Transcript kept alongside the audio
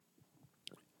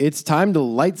It's time to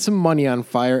light some money on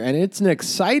fire, and it's an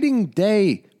exciting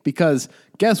day because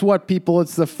guess what, people?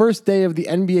 It's the first day of the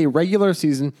NBA regular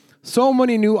season. So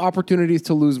many new opportunities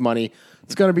to lose money.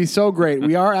 It's going to be so great.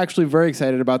 We are actually very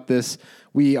excited about this.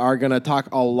 We are going to talk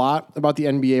a lot about the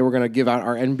NBA. We're going to give out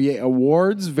our NBA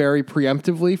awards very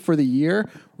preemptively for the year.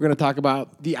 We're going to talk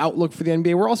about the outlook for the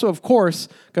NBA. We're also, of course,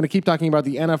 going to keep talking about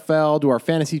the NFL, do our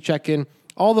fantasy check-in,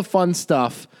 all the fun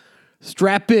stuff.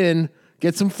 Strap in.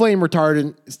 Get some flame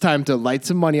retardant. It's time to light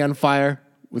some money on fire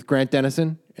with Grant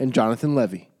Dennison and Jonathan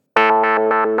Levy.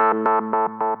 I'm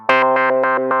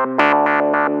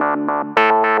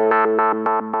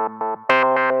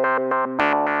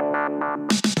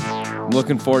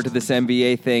looking forward to this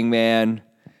NBA thing, man.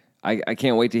 I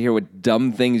can't wait to hear what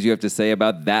dumb things you have to say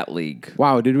about that league.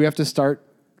 Wow, did we have to start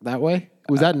that way?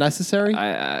 Was that necessary?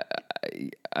 I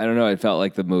don't know. It felt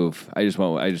like the move. I just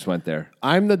went there.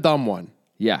 I'm the dumb one.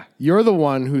 Yeah. You're the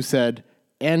one who said,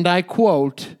 and I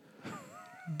quote,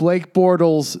 Blake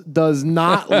Bortles does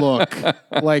not look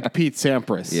like Pete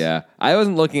Sampras. Yeah. I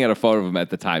wasn't looking at a photo of him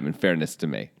at the time, in fairness to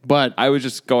me. But I was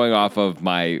just going off of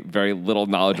my very little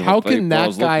knowledge of how what Blake can that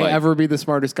Bortles guy looked like. ever be the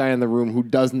smartest guy in the room who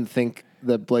doesn't think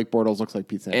that Blake Bortles looks like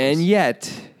Pete Sampras? And yet,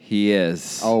 he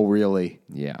is. Oh, really?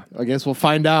 Yeah. I guess we'll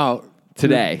find out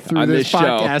Today through on this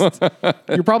podcast.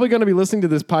 You're probably going to be listening to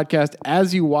this podcast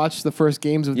as you watch the first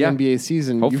games of the NBA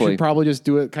season. Hopefully. You should probably just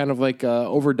do it kind of like a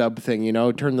overdub thing, you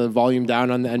know, turn the volume down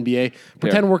on the NBA.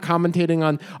 Pretend we're commentating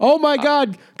on, oh my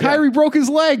God, Kyrie broke his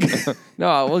leg.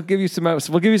 No, we'll give you some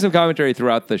commentary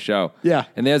throughout the show. Yeah.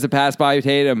 And there's a pass by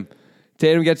Tatum.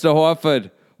 Tatum gets to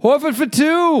Horford. Horford for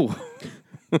two.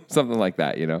 Something like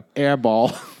that, you know. Air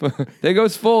ball. There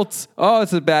goes Fultz. Oh,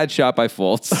 it's a bad shot by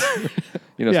Fultz.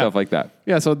 Stuff like that.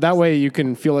 Yeah, so that way you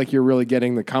can feel like you're really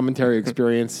getting the commentary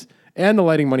experience and the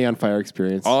lighting money on fire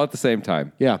experience. All at the same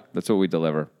time. Yeah. That's what we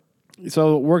deliver.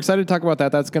 So we're excited to talk about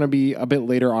that. That's going to be a bit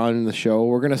later on in the show.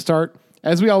 We're going to start,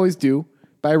 as we always do,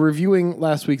 by reviewing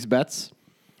last week's bets,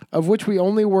 of which we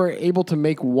only were able to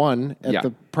make one at the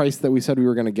price that we said we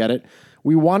were going to get it.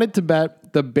 We wanted to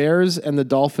bet the Bears and the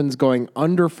Dolphins going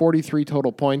under 43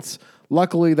 total points.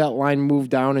 Luckily, that line moved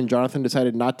down, and Jonathan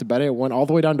decided not to bet it. It went all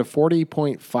the way down to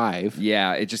 40.5.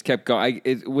 Yeah, it just kept going.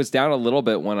 It was down a little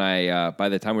bit when by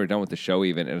the time we were done with the show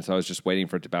even, and so I was just waiting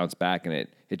for it to bounce back, and it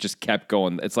just kept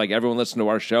going. It's like everyone listened to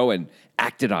our show and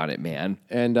acted on it, man.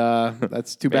 And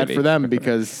that's too bad for them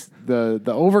because the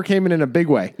over came in a big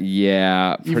way.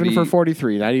 Yeah. Even for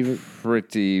 43, not even...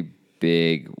 Pretty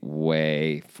big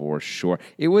way for sure.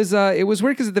 It was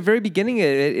weird because at the very beginning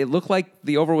it looked like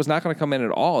the over was not going to come in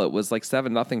at all. It was like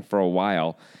 7-0 for a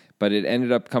while, but it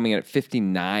ended up coming in at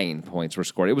 59 points were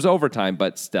scored. It was overtime,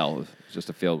 but still, it was just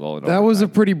a field goal. That was a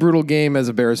pretty brutal game as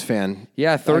a Bears fan.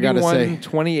 Yeah,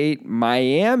 31-28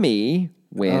 Miami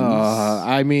wins.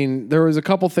 I mean, there was a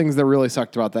couple things that really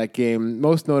sucked about that game,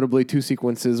 most notably two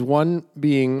sequences. One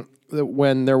being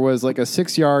when there was like a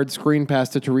 6-yard screen pass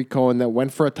to Tariq Cohen that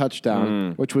went for a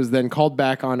touchdown, which was then called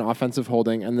back on offensive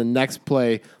holding. And the next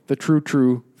play, the true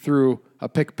threw a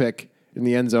pick in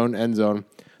the end zone.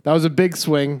 That was a big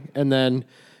swing. And then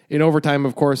in overtime,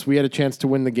 of course, we had a chance to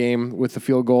win the game with the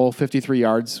field goal, 53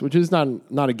 yards, which is not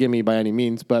a gimme by any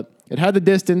means, but it had the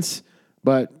distance,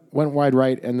 but went wide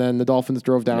right, and then the Dolphins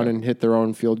drove down and hit their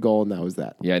own field goal, and that was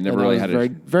that. Yeah, never really had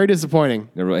very disappointing.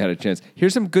 Never really had a chance.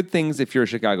 Here's some good things if you're a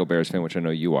Chicago Bears fan, which I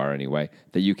know you are anyway,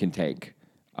 that you can take.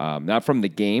 Not from the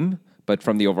game, but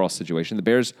from the overall situation. The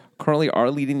Bears currently are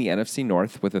leading the NFC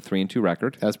North with a 3-2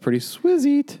 record. That's pretty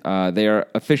sweet. They are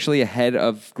officially ahead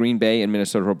of Green Bay and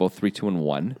Minnesota, who are both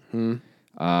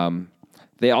 3-2-1.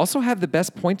 They also have the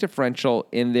best point differential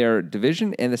in their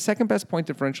division and the second best point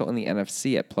differential in the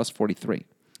NFC at plus 43.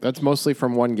 That's mostly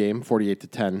from one game,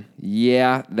 48-10.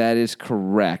 Yeah, that is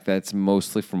correct. That's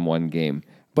mostly from one game.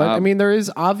 But, I mean, there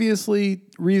is obviously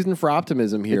reason for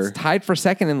optimism here. It's tied for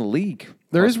second in the league.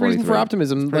 There is reason for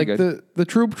optimism. Like good. the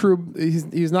Troop,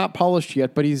 he's not polished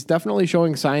yet, but he's definitely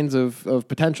showing signs of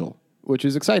potential, which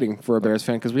is exciting for a Bears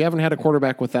fan because we haven't had a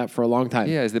quarterback with that for a long time.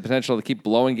 Yeah, he has the potential to keep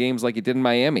blowing games like he did in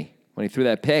Miami when he threw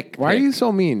that pick. Why are you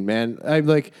so mean, man?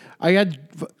 I had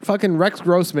fucking Rex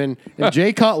Grossman and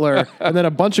Jay Cutler and then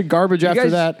a bunch of garbage after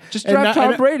that. Just draft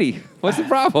Tom Brady. What's the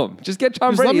problem? Just get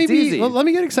Tom Brady. It's easy. Let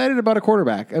me get excited about a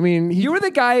quarterback. I mean, you were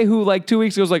the guy who like 2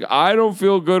 weeks ago was like, I don't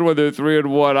feel good when they're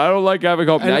 3-1. I don't like having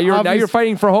hope. Now you're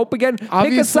fighting for hope again. Pick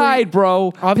a side,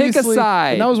 bro. Pick a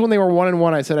side. And that was when they were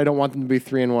 1-1. I said I don't want them to be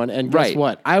 3-1. And guess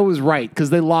what? I was right because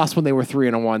they lost when they were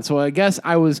 3-1. So I guess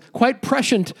I was quite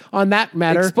prescient on that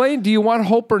matter. Explain. Do you want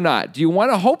hope or not? Do you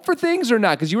want to hope for things or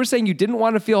not? Because you were saying you didn't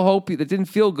want to feel hope, that didn't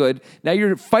feel good. Now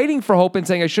you're fighting for hope and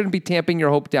saying I shouldn't be tamping your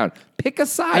hope down. Pick a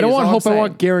side. I don't is want all I'm hope. I saying.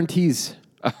 want guarantees.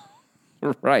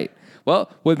 Right.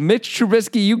 Well, with Mitch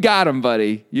Trubisky, you got him,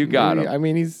 buddy. You got him. I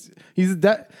mean, he's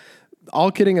that.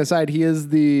 All kidding aside, he is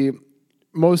the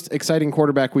most exciting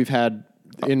quarterback we've had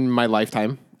in my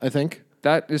lifetime, I think.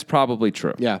 That is probably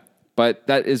true. Yeah. But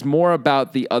that is more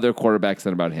about the other quarterbacks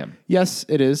than about him. Yes,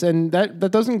 it is. And that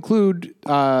does include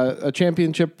a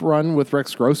championship run with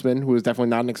Rex Grossman, who is definitely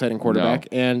not an exciting quarterback,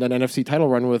 and an NFC title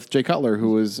run with Jay Cutler,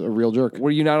 who is a real jerk.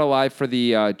 Were you not alive for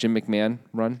the Jim McMahon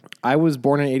run? I was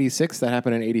born in 86. That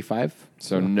happened in 85.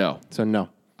 So no. So no.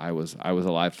 I was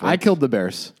alive for I it. killed the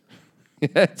Bears.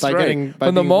 That's by right. getting- by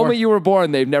From the being moment born. you were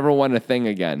born, they've never won a thing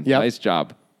again. Yep. Nice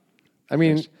job. I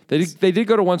mean, They did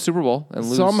go to one Super Bowl and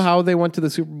lose. somehow they went to the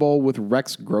Super Bowl with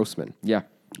Rex Grossman. Yeah.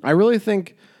 I really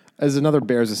think, as another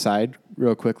Bears aside,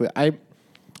 real quickly, I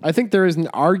think there is an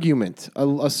argument,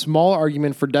 a small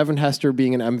argument for Devin Hester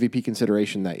being an MVP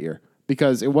consideration that year.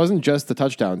 Because it wasn't just the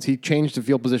touchdowns. He changed the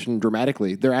field position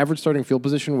dramatically. Their average starting field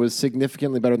position was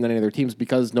significantly better than any other teams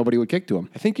because nobody would kick to him.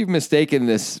 I think you've mistaken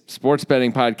this sports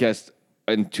betting podcast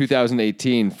in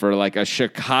 2018 for like a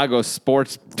Chicago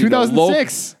sports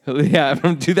 2006. Yeah,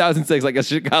 from 2006, like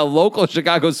a local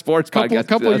Chicago sports podcast.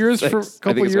 Couple years 2006, I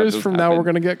from think is what just now, we're happened.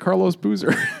 going to get Carlos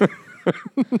Boozer.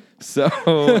 So,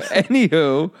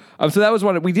 anywho, so that was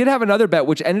one. We did have another bet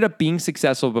which ended up being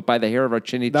successful, but by the hair of our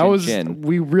chinny That chin was chin.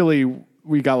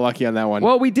 we got lucky on that one.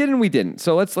 Well, we did and we didn't.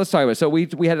 So let's talk about it. So we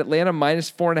had Atlanta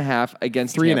minus 4.5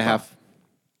 against 3.5. Tampa.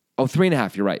 Oh,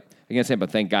 3.5. You're right. Against Tampa.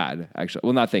 Thank God. Actually,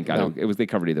 well, not thank God. No. It was they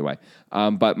covered either way.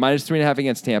 But minus 3.5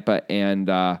 against Tampa,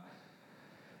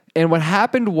 and what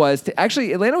happened was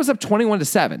actually Atlanta was up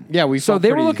 21-7. Yeah, so felt they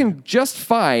were pretty- looking just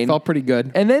fine. Felt pretty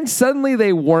good. And then suddenly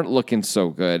they weren't looking so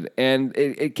good. And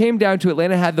it came down to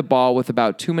Atlanta had the ball with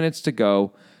about 2 minutes to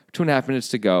go, 2.5 minutes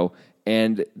to go.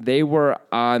 And they were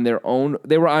on their own.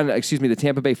 They were on, the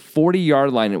Tampa Bay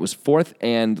 40-yard line. It was 4th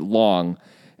and long.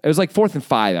 It was like 4th and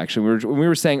 5, actually. We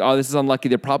were saying, oh, this is unlucky.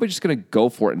 They're probably just going to go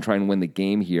for it and try and win the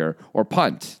game here or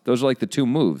punt. Those are like the two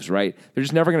moves, right? They're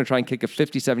just never going to try and kick a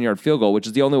 57-yard field goal, which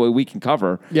is the only way we can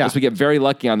cover. Yeah. Unless we get very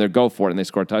lucky on their go for it and they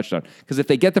score a touchdown. Because if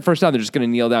they get the first down, they're just going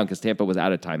to kneel down because Tampa was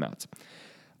out of timeouts.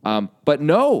 But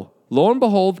no, lo and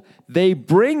behold, they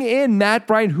bring in Matt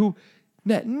Bryant, who...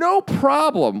 No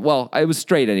problem. Well, it was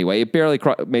straight anyway. It barely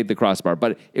made the crossbar,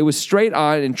 but it was straight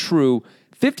on and true.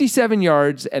 57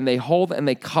 yards, and they hold and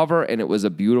they cover, and it was a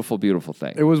beautiful, beautiful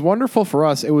thing. It was wonderful for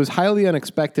us. It was highly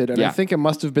unexpected, and Yeah. I think it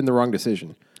must have been the wrong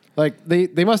decision. Like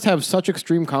they must have such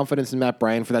extreme confidence in Matt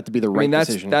Bryant for that to be the right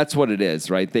decision. That's what it is,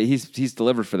 right? He's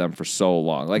delivered for them for so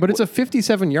long. Like, But it's a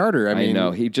 57-yarder. I I mean,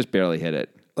 know he just barely hit it.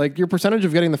 like your percentage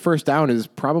of getting the first down is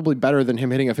probably better than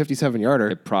him hitting a 57-yarder.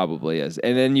 It probably is.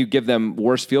 And then you give them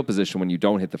worse field position when you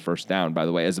don't hit the first down, by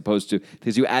the way, as opposed to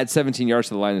because you add 17 yards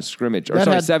to the line of scrimmage.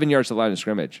 Or 7 yards to the line of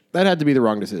scrimmage. That had to be the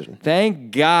wrong decision.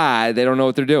 Thank God they don't know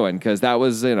what they're doing because that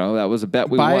was a bet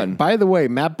we won. By the way,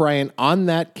 Matt Bryant on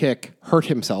that kick hurt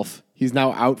himself. He's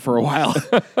now out for a while.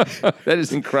 That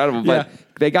is incredible. Yeah. But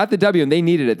they got the W and they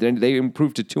needed it. They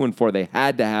improved to 2-4. They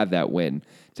had to have that win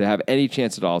to have any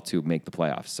chance at all to make the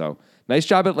playoffs. So nice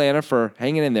job, Atlanta, for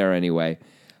hanging in there anyway.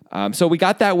 So we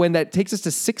got that win. That takes us to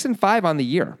 6-5 on the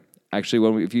year.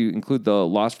 Actually, if you include the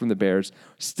loss from the Bears,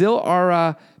 still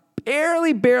are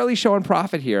barely showing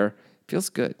profit here. Feels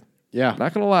good. Yeah.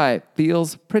 Not going to lie.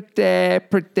 Feels pretty.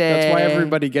 That's why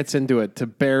everybody gets into it, to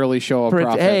barely show a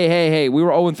profit. Hey. We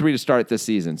were 0-3 to start this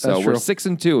season. So That's we're true.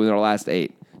 6-2 in our last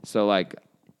 8. So,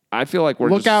 I feel like we're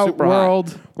Look just out, super world.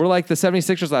 hot. We're like the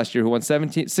 76ers last year who won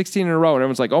 16 in a row. And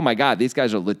everyone's like, oh, my God, these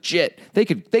guys are legit. They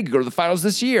could go to the finals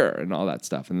this year and all that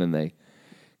stuff. And then they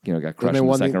got crushed in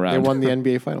the second round. They won the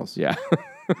NBA Finals. Yeah.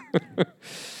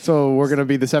 So we're going to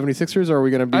be the 76ers, or are we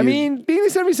going to be... I mean, being the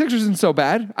 76ers isn't so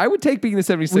bad. I would take being the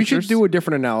 76ers. we should do a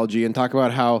different analogy and talk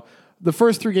about how the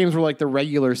first 3 games were like the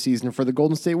regular season for the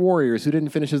Golden State Warriors, who didn't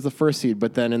finish as the first seed,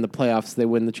 but then in the playoffs, they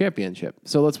win the championship.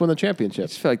 So let's win the championship. I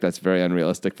just feel like that's very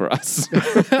unrealistic for us.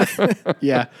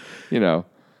 Yeah.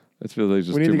 That's really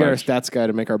just We need too to get much. our stats guy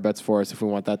to make our bets for us if we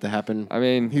want that to happen. I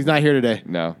mean, He's not here today.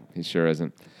 no, he sure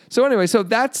isn't. So anyway,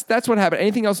 that's what happened.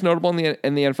 Anything else notable in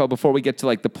the NFL before we get to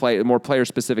like the more player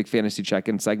specific fantasy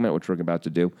check-in segment, which we're about to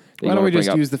do? that you Why don't wanna we bring just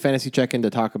up? use the fantasy check-in to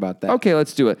talk about that? Okay,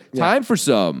 let's do it. Time for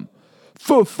some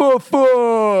fantasy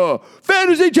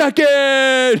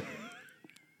check-in.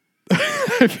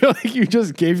 I feel like you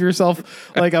just gave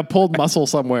yourself like a pulled muscle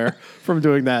somewhere from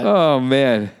doing that. Oh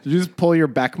man, Did you just pull your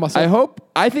back muscle?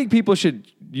 I think people should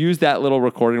use that little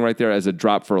recording right there as a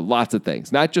drop for lots of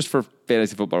things, not just for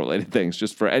fantasy football related things,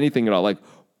 just for anything at all. Like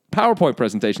PowerPoint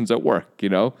presentations at work.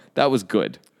 That was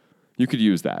good. You could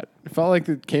use that. It felt like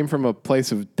it came from a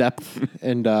place of depth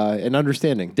and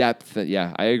understanding. Depth.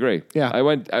 Yeah, I agree. Yeah. I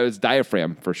was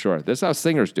diaphragm for sure. This is how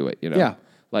singers do it. Yeah.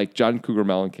 Like John Cougar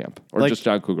Mellencamp, or just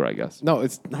John Cougar, I guess. No,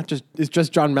 it's not just. It's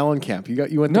just John Mellencamp.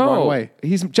 You went the wrong way.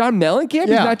 He's John Mellencamp.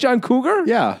 Yeah. He's not John Cougar.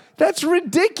 Yeah. That's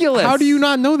ridiculous. How do you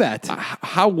not know that?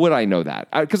 How would I know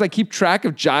that? Because I keep track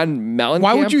of John Mellencamp.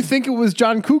 Why would you think it was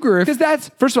John Cougar? Because that's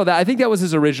first of all, I think that was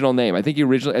his original name. I think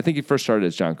he first started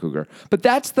as John Cougar. But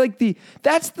that's the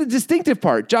distinctive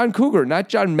part. John Cougar, not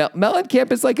John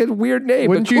Mellencamp is like a weird name.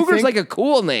 Wouldn't but you Cougar's think- like a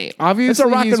cool name. Obviously, it's a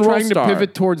rock he's and roll trying star. to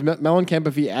pivot towards Mellencamp.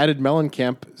 If he added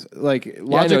Mellencamp, like Yeah, I know.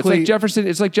 logically, It's like Jefferson.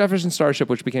 It's like Jefferson Starship,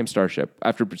 which became Starship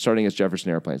after starting as Jefferson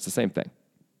Airplane. It's the same thing.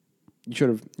 you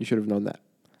should have known that.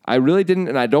 I really didn't,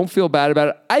 and I don't feel bad about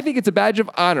it. I think it's a badge of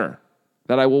honor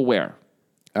that I will wear.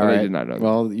 All But right. I did not know that.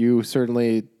 Well, you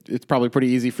certainly. It's probably pretty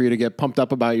easy for you to get pumped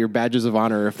up about your badges of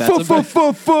honor if that's.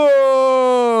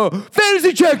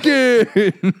 Fantasy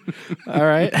check-in! All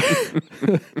right.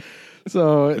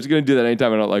 So I'm just going to do that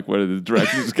anytime I don't like where the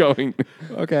direction is going.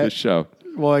 Okay. This show.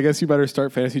 well, I guess you better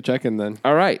start fantasy checking then.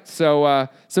 All right. So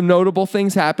some notable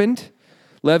things happened.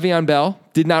 Le'Veon Bell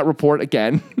did not report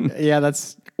again. Yeah,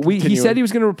 that's. He said he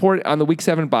was going to report on the Week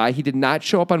 7 bye. He did not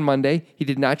show up on Monday. He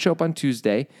did not show up on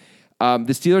Tuesday.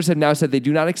 The Steelers have now said they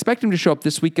do not expect him to show up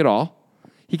this week at all.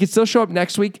 He could still show up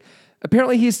next week.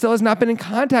 Apparently, he still has not been in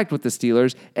contact with the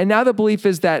Steelers. And now the belief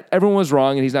is that everyone was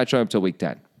wrong and he's not showing up till Week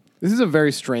 10. This is a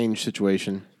very strange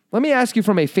situation. Let me ask you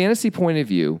from a fantasy point of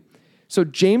view. So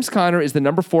James Conner is the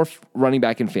number 4 running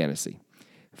back in fantasy.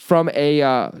 From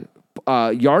a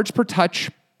yards per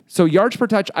touch. So yards per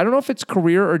touch, I don't know if it's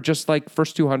career or just like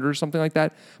first 200 or something like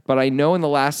that. But I know in the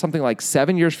last something like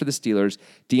 7 years for the Steelers,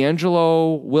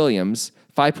 D'Angelo Williams,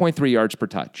 5.3 yards per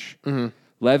touch.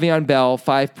 Le'Veon Bell,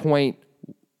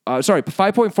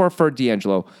 5.4 for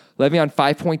D'Angelo. Le'Veon,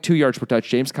 5.2 yards per touch.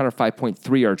 James Conner,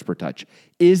 5.3 yards per touch.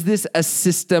 Is this a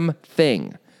system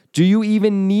thing? Do you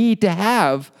even need to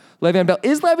have Le'Veon Bell?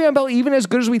 Is Le'Veon Bell even as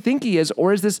good as we think he is?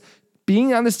 Or is this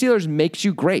being on the Steelers makes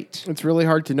you great? It's really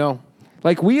hard to know.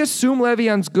 Like, we assume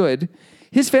Le'Veon's good.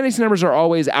 His fantasy numbers are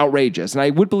always outrageous. And I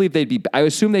would believe I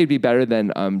assume they'd be better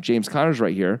than James Conner's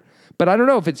right here. But I don't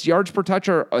know if it's yards per touch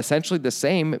are essentially the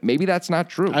same. Maybe that's not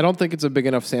true. I don't think it's a big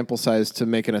enough sample size to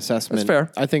make an assessment. That's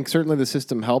fair. I think certainly the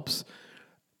system helps.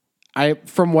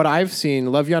 From what I've seen,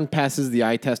 Le'Veon passes the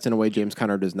eye test in a way James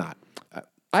Conner does not.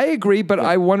 I agree, but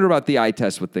I wonder about the eye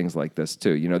test with things like this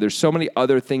too. There's so many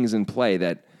other things in play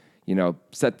that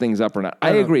set things up or not.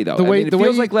 I agree though. It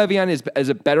feels like Le'Veon is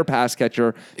a better pass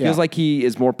catcher. Feels like he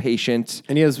is more patient,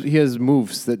 and he has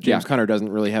moves that James Conner doesn't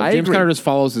really have. James Conner just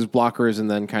follows his blockers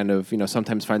and then kind of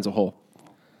sometimes finds a hole.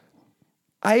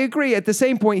 I agree. At the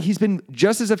same point, he's been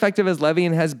just as effective as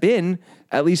Le'Veon has been,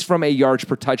 at least from a yards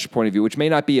per touch point of view, which may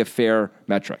not be a fair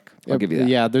metric. I'll give you that.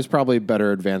 Yeah, there's probably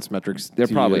better advanced metrics. There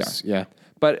probably use. are. Yeah.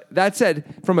 But that said,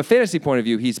 from a fantasy point of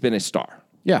view, he's been a star.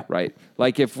 Yeah. Right.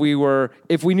 Like if we knew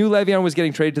Le'Veon was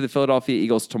getting traded to the Philadelphia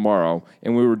Eagles tomorrow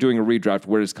and we were doing a redraft,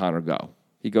 where does Conner go?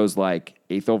 He goes like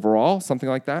 8th overall, something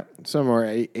like that.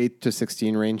 Somewhere 8 to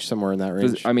 16 range, somewhere in that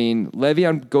range. I mean,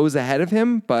 Le'Veon goes ahead of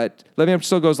him, but Le'Veon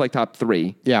still goes like top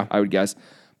 3. Yeah. I would guess.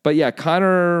 But yeah,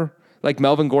 Conner, like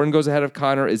Melvin Gordon goes ahead of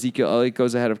Conner. Ezekiel Elliott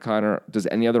goes ahead of Conner. Does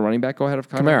any other running back go ahead of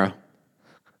Conner?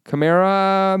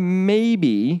 Kamara,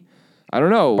 maybe. I don't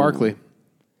know.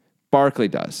 Barkley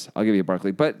does. I'll give you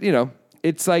Barkley. But,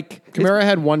 it's like... Kamara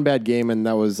had one bad game, and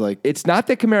that was like... It's not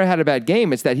that Kamara had a bad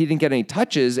game. It's that he didn't get any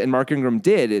touches, and Mark Ingram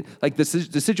did. The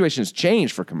situation has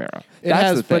changed for Kamara. It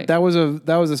has, but that was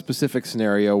a specific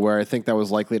scenario where I think that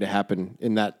was likely to happen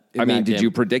in that. Did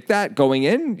you predict that going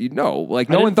in? No. Like,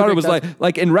 no one thought it was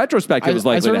like in retrospect, it was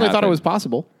likely to happen. I certainly thought it was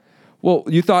possible. Well,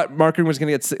 you thought Mark Ingram was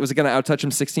going to outtouch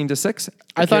him 16-6?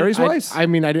 I thought carries wise. I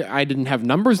didn't have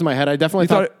numbers in my head. I definitely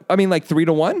thought. Like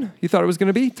 3-1. You thought it was going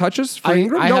to be touches for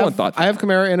Ingram. No one thought that. I have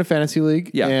Kamara in a fantasy league,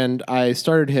 Yeah. and I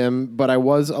started him, but I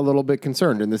was a little bit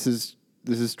concerned, and this is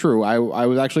true. I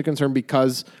was actually concerned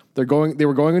because they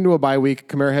were going into a bye week.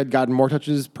 Kamara had gotten more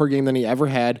touches per game than he ever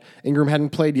had. Ingram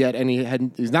hadn't played yet, and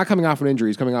he's not coming off an injury.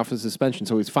 He's coming off a suspension,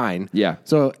 so he's fine. Yeah.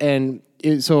 So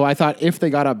I thought if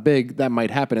they got up big, that might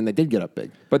happen, and they did get up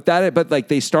big. But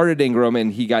they started Ingram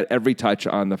and he got every touch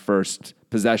on the first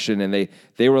possession, and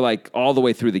they were like all the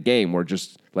way through the game. Were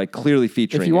just like clearly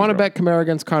featuring. If you want to Ingram. bet Kamara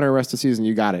against Conner the rest of the season,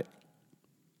 you got it.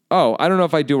 Oh, I don't know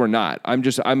if I do or not.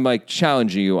 I'm like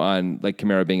challenging you on like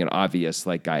Kamara being an obvious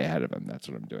like guy ahead of him. That's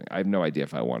what I'm doing. I have no idea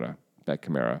if I want to bet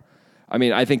Kamara.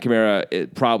 I think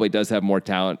Kamara probably does have more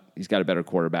talent. He's got a better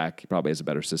quarterback. He probably has a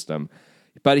better system.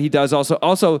 But he does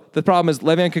also the problem is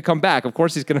Le'Veon could come back. Of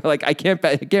course he's gonna I can't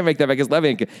make that bet because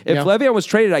Le'Veon could. If Le'Veon was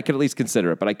traded, I could at least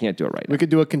consider it, but I can't do it right now. We could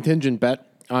do a contingent bet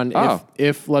on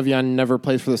if Le'Veon never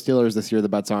plays for the Steelers this year, the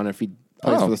bet's on. If he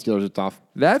plays for the Steelers, it's off.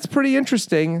 That's pretty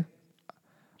interesting.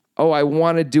 Oh, I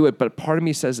want to do it, but part of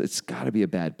me says it's got to be a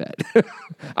bad bet.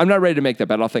 I'm not ready to make that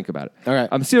bet. I'll think about it. All right.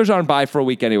 Steelers are on bye for a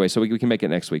week anyway, so we can make it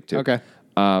next week too. Okay.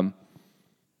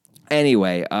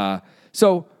 Anyway,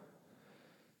 so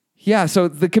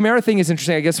the Kamara thing is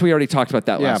interesting. I guess we already talked about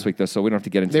that last week, though, so we don't have to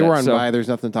get into that. They were on bye. There's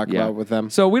nothing to talk about with them.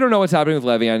 So we don't know what's happening with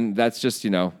Le'Veon. That's just,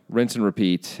 rinse and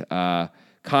repeat.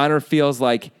 Connor feels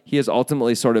like he has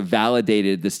ultimately sort of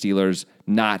validated the Steelers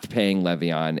not paying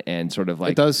Le'Veon and sort of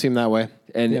like... It does seem that way.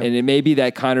 And it may be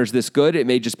that Connor's this good. It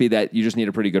may just be that you just need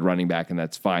a pretty good running back, and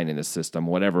that's fine in this system,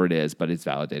 whatever it is, but it's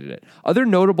validated it. Other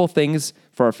notable things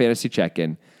for our fantasy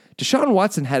check-in. Deshaun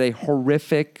Watson had a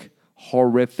horrific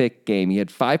game. He had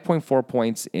 5.4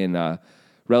 points in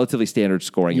relatively standard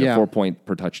scoring, 4 point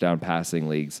per touchdown passing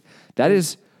leagues. That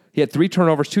is, he had 3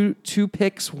 turnovers, two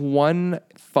picks, 1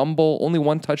 fumble, only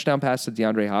 1 touchdown pass to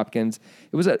DeAndre Hopkins.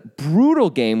 It was a brutal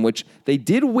game, which they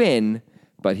did win,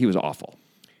 but he was awful.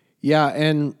 Yeah,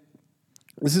 and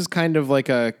this is kind of like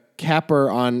a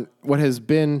capper on what has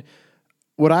been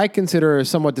what I consider a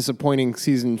somewhat disappointing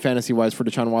season fantasy-wise for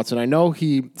Deshaun Watson. I know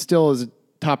he still is a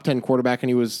top 10 quarterback,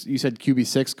 and he was, you said,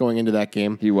 QB6 going into that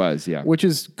game. He was, yeah. Which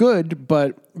is good,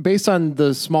 but based on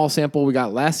the small sample we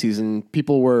got last season,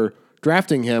 people were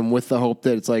drafting him with the hope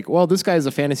that it's like, well, this guy's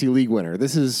a fantasy league winner.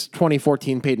 This is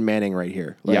 2014 Peyton Manning right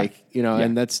here.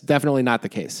 And that's definitely not the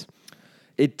case.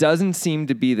 It doesn't seem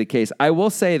to be the case. I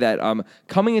will say that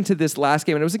coming into this last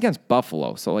game, and it was against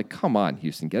Buffalo, so come on,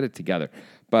 Houston, get it together.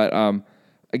 But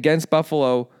against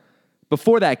Buffalo,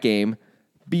 before that game,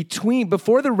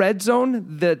 before the red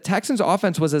zone, the Texans'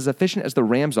 offense was as efficient as the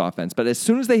Rams' offense. But as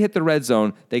soon as they hit the red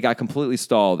zone, they got completely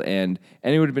stalled. And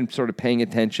anyone who had been sort of paying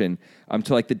attention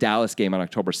to the Dallas game on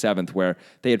October 7th, where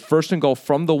they had first and goal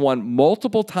from the 1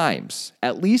 multiple times,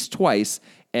 at least twice,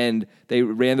 and they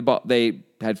ran the ball. They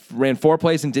ran 4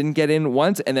 plays and didn't get in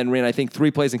once, and then ran, I think,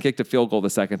 3 plays and kicked a field goal the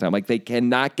second time. They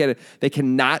cannot get it. They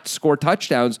cannot score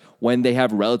touchdowns when they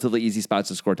have relatively easy spots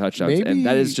to score touchdowns. And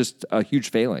that is just a huge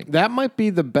failing. That might be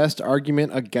the best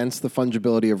argument against the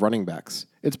fungibility of running backs.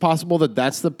 It's possible that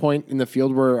that's the point in the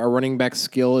field where a running back's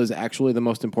skill is actually the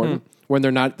most important. When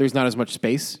there's not as much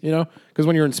space, because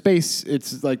when you're in space,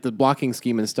 it's like the blocking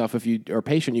scheme and stuff. If you are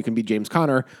patient, you can be James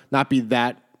Conner, not be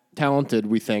that talented,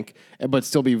 we think, but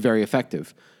still be very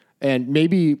effective. And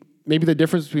maybe the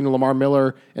difference between Lamar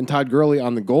Miller and Todd Gurley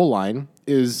on the goal line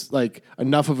is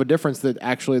enough of a difference that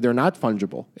actually they're not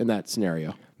fungible in that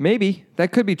scenario. Maybe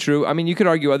that could be true. I mean, you could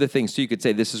argue other things too. You could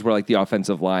say this is where the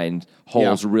offensive line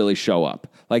holes really show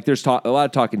up. There's a lot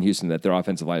of talk in Houston that their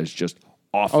offensive line is just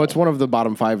awful. Oh, it's one of the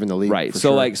bottom 5 in the league. Right.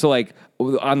 So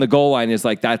on the goal line is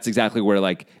that's exactly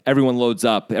where everyone loads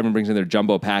up, everyone brings in their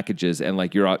jumbo packages,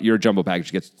 and your jumbo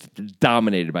package gets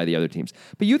dominated by the other teams.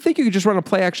 But you'd think you could just run a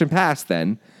play action pass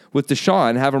then with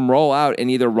Deshaun, have him roll out and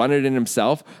either run it in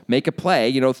himself, make a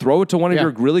play, throw it to one of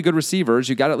your really good receivers.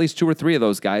 You got at least 2 or 3 of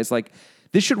those guys.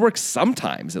 This should work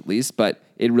sometimes at least, but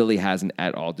it really hasn't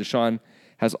at all. Deshaun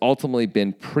has ultimately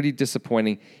been pretty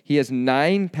disappointing. He has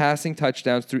 9 passing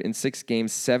touchdowns in 6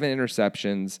 games, 7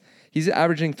 interceptions. He's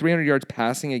averaging 300 yards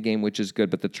passing a game, which is good,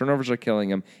 but the turnovers are killing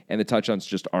him, and the touchdowns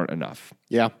just aren't enough.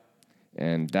 Yeah.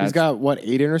 And he's got, 8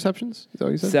 interceptions? Is that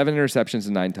what you said? 7 interceptions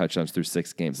and 9 touchdowns through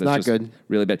 6 games. That's not just good.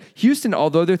 Really bad. Houston,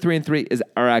 although they're 3-3,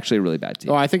 are actually a really bad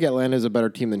team. Oh, I think Atlanta's a better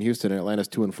team than Houston, and Atlanta's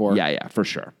 2-4. Yeah, for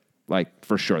sure.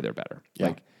 For sure they're better.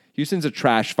 Yeah. Houston's a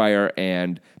trash fire,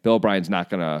 and Bill O'Brien's not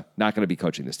gonna be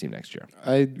coaching this team next year.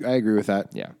 I agree with that.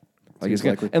 Yeah,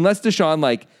 unless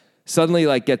Deshaun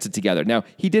suddenly gets it together. Now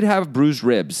he did have bruised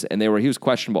ribs, and he was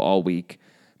questionable all week.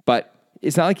 But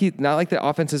it's not like the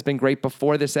offense has been great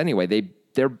before this anyway.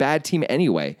 They're a bad team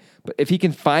anyway. But if he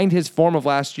can find his form of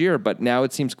last year, but now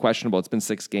it seems questionable. It's been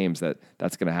 6 games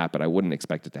that's going to happen. I wouldn't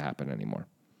expect it to happen anymore.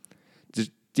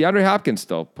 DeAndre Hopkins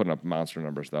still putting up monster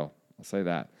numbers though. I'll say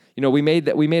that. We made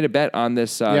a bet on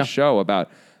this show about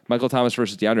Michael Thomas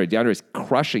versus DeAndre. DeAndre is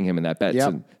crushing him in that bet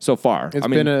so far. It's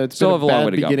been a long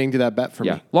way to beginning to that bet for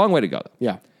me. Long way to go.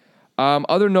 Yeah.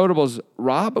 Other notables,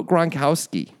 Rob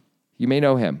Gronkowski. You may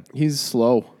know him. He's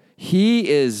slow. He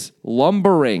is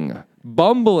lumbering,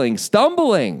 bumbling,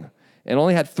 stumbling, and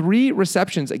only had 3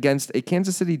 receptions against a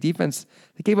Kansas City defense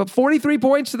that gave up 43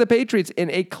 points to the Patriots in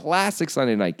a classic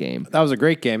Sunday night game. That was a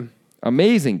great game.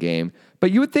 Amazing game. But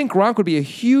you would think Gronk would be a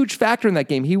huge factor in that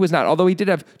game. He was not, although he did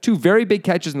have 2 very big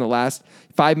catches in the last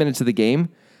 5 minutes of the game.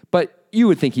 But you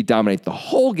would think he'd dominate the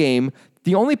whole game.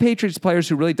 the only Patriots players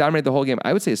who really dominated the whole game,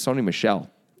 I would say, is Sony Michel.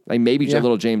 Like maybe just a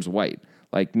little James White.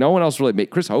 Like no one else really made.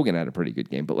 Chris Hogan had a pretty good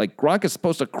game, but like Gronk is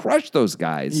supposed to crush those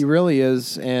guys. He really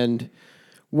is. And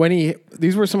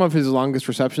these were some of his longest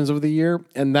receptions of the year,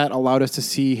 and that allowed us to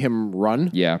see him run.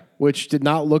 Yeah. Which did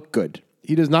not look good.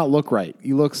 He does not look right.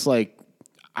 He looks like,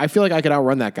 I feel like I could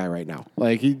outrun that guy right now.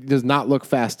 Like he does not look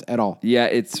fast at all. Yeah,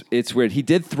 it's weird. He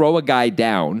did throw a guy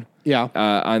down. Yeah.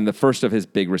 On the first of his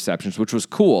big receptions, which was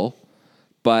cool,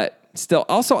 but still.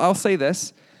 Also, I'll say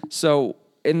this. So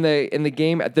in the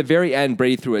game at the very end,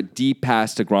 Brady threw a deep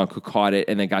pass to Gronk, who caught it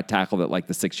and then got tackled at like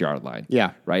the 6-yard line.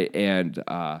 Yeah. Right. And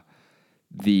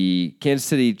the Kansas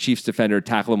City Chiefs defender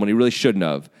tackled him when he really shouldn't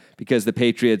have, because the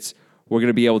Patriots were going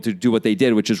to be able to do what they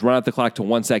did, which is run out the clock to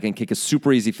 1 second, kick a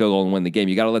super easy field goal and win the game.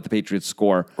 You got to let the Patriots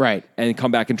score, right, and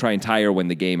come back and try and tie or win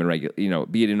the game and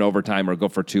be it in overtime or go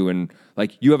for two. And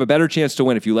like you have a better chance to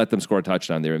win if you let them score a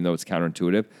touchdown there, even though it's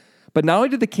counterintuitive. But not only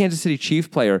did the Kansas City Chiefs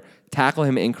player tackle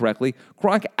him incorrectly,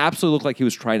 Gronk absolutely looked like he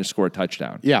was trying to score a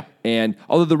touchdown. Yeah. And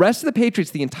although the rest of the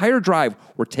Patriots, the entire drive,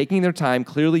 were taking their time,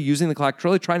 clearly using the clock,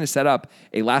 clearly trying to set up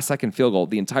a last-second field goal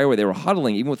the entire way. They were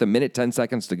huddling, even with a minute, 10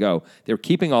 seconds to go. They were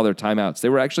keeping all their timeouts. They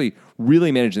were actually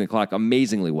really managing the clock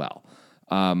amazingly well.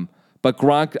 But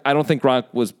Gronk, I don't think Gronk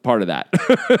was part of that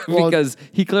because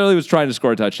he clearly was trying to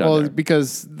score a touchdown. Well, there.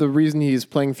 because the reason he's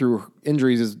playing through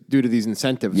injuries is due to these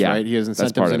incentives, right? He has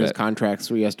incentives in his contracts,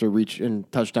 so he has to reach,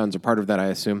 and touchdowns are part of that, I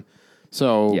assume.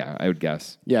 So yeah, I would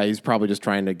guess. Yeah, he's probably just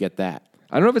trying to get that.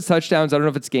 I don't know if it's touchdowns. I don't know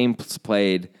if it's games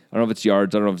played. I don't know if it's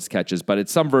yards. I don't know if it's catches, but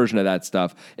it's some version of that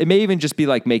stuff. It may even just be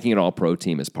like making an all-pro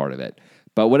team as part of it.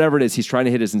 But whatever it is, he's trying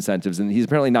to hit his incentives, and he's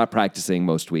apparently not practicing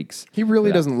most weeks. He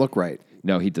really doesn't look right.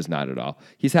 No, he does not at all.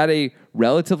 He's had a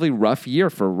relatively rough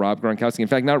year for Rob Gronkowski. In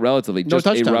fact, not relatively, just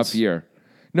a rough year.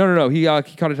 No. He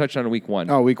caught a touchdown in week one.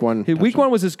 Oh, week one. Week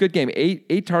one was his good game.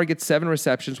 Eight targets, 7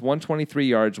 receptions, 123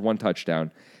 yards, 1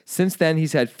 touchdown. Since then,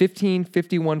 he's had 15,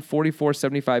 51, 44,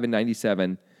 75, and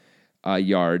 97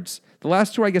 yards. The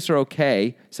last two, I guess, are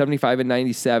okay. 75 and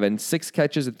 97, 6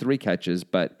 catches and 3 catches.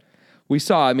 But we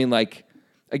saw,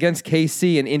 against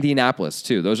KC and Indianapolis,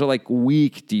 too. Those are like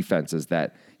weak defenses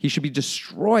that he should be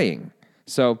destroying.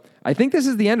 So I think this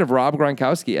is the end of Rob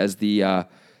Gronkowski as the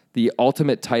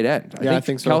ultimate tight end. I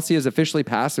think so. Kelsey has officially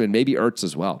passed him, and maybe Ertz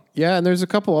as well. Yeah, and there's a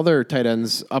couple other tight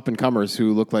ends, up-and-comers,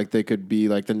 who look like they could be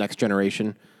like the next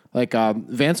generation. Like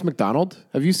Vance McDonald.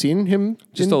 Have you seen him?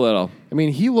 Just a little.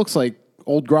 He looks like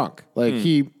old Gronk.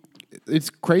 It's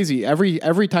crazy.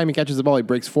 Every time he catches the ball, he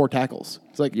breaks 4 tackles.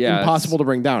 It's impossible to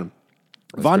bring down.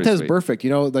 Vontez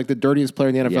Burfict, like the dirtiest player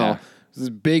in the NFL. Yeah. This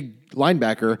big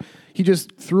linebacker. He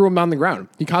just threw him on the ground.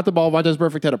 He caught the ball. Vontez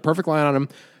Burfict had a perfect line on him.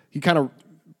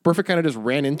 Burfict kind of just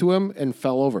ran into him and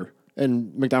fell over.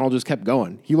 And McDonald just kept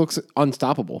going. He looks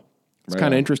unstoppable. It's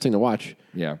kind of interesting to watch.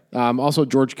 Yeah. Also,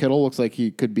 George Kittle looks like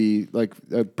he could be like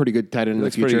a pretty good tight end in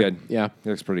the future. Pretty good. Yeah.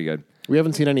 He looks pretty good. We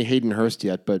haven't seen any Hayden Hurst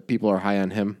yet, but people are high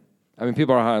on him.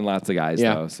 People are high on lots of guys,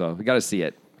 though, so we got to see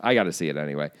it. I got to see it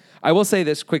anyway. I will say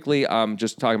this quickly,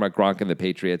 just talking about Gronk and the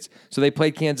Patriots. So they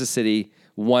played Kansas City,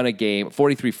 won a game,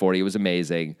 43-40. It was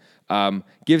amazing.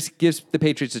 Gives the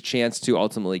Patriots a chance to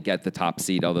ultimately get the top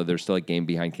seed, although they're still a game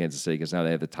behind Kansas City because now they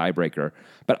have the tiebreaker.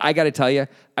 But I got to tell you,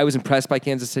 I was impressed by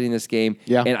Kansas City in this game.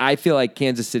 Yeah. And I feel like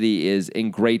Kansas City is in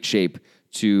great shape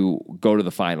to go to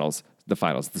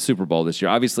the Super Bowl this year.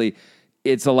 Obviously,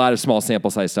 it's a lot of small sample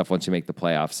size stuff once you make the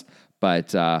playoffs.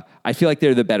 But I feel like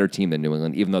they're the better team than New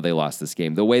England, even though they lost this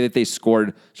game. The way that they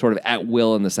scored sort of at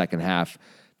will in the second half,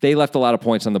 they left a lot of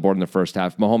points on the board in the first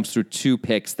half. Mahomes threw 2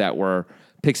 picks that were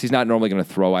picks he's not normally going to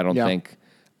throw, I don't think.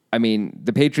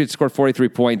 The Patriots scored 43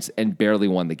 points and barely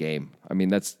won the game.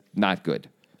 That's not good.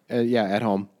 At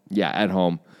home. Yeah, at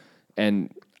home.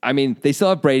 And, they still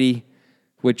have Brady,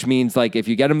 which means, if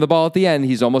you get him the ball at the end,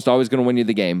 he's almost always going to win you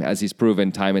the game, as he's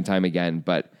proven time and time again.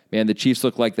 But, man, the Chiefs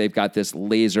look like they've got this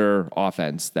laser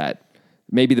offense that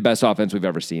may be the best offense we've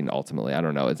ever seen, ultimately. I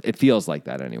don't know. It feels like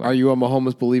that anyway. Are you a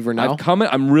Mahomes believer now?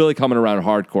 I'm really coming around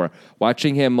hardcore.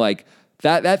 Watching him,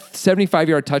 that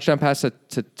 75-yard touchdown pass to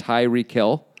Tyreek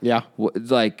Hill. Yeah.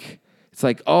 It's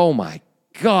like, oh, my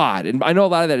God. And I know a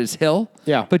lot of that is Hill.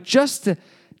 Yeah. But just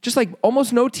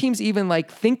almost no teams even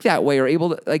think that way or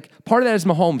able to part of that is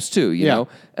Mahomes too, you know?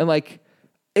 And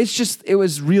it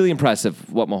was really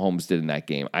impressive what Mahomes did in that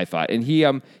game, I thought. And he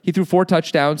threw 4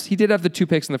 touchdowns. He did have the 2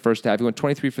 picks in the first half. He went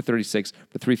 23 for 36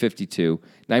 for 352,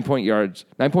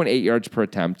 9.8 yards per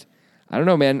attempt. I don't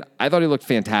know, man. I thought he looked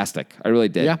fantastic. I really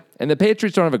did. Yeah. And the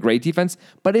Patriots don't have a great defense,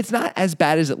 but it's not as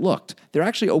bad as it looked. They're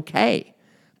actually okay.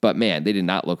 But, man, they did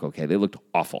not look okay. They looked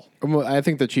awful. I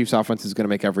think the Chiefs' offense is going to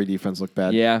make every defense look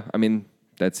bad. Yeah,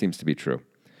 that seems to be true.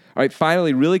 All right,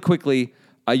 finally, really quickly,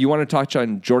 you want to touch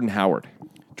on Jordan Howard.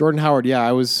 Jordan Howard, yeah,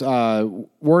 I was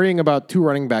worrying about two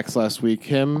running backs last week,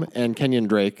 him and Kenyon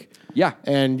Drake. Yeah.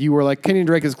 And you were like, Kenyon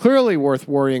Drake is clearly worth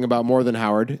worrying about more than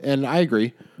Howard, and I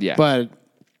agree. Yeah. But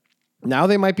now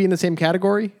they might be in the same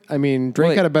category. I mean,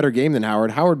 Drake had a better game than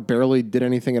Howard. Howard barely did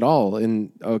anything at all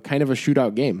in a kind of a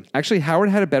shootout game. Actually, Howard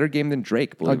had a better game than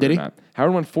Drake, believe it or not.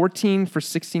 Howard went 14 for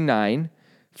 69,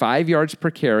 5 yards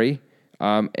per carry,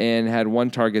 and had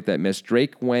one target that missed.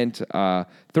 Drake went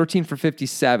 13 for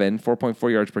 57,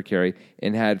 4.4 yards per carry,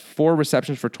 and had 4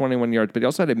 receptions for 21 yards. But he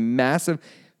also had a massive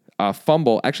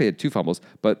fumble. Actually, he had 2 fumbles,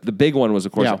 but the big one was,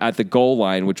 of course, at the goal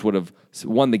line, which would have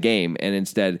won the game, and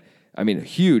instead, I mean,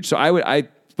 huge. So I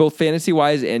both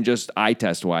fantasy-wise and just eye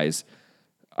test-wise,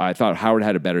 I thought Howard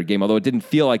had a better game, although it didn't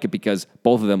feel like it because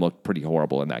both of them looked pretty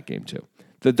horrible in that game, too.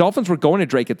 The Dolphins were going to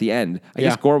Drake at the end. I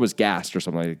guess Gore was gassed or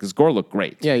something like that because Gore looked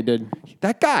great. Yeah, he did.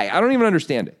 That guy, I don't even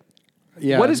understand it.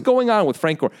 Yeah. What is going on with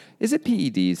Frank Gore? Is it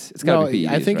PEDs? It's got to be PEDs,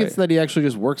 I think right? it's that he actually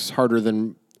just works harder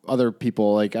than other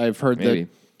people. Like, I've heard Maybe. that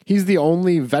he's the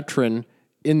only veteran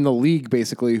in the league,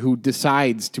 basically, who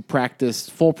decides to practice,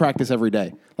 full practice every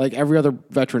day. Like, every other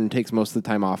veteran takes most of the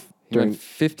time off. He went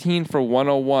 15 for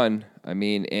 101. I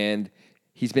mean, and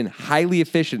he's been highly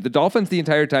efficient. The Dolphins the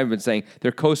entire time have been saying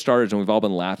they're co-starters, and we've all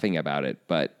been laughing about it.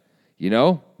 But, you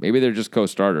know, maybe they're just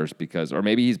co-starters because, or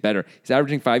maybe he's better. He's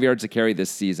averaging 5 yards a carry this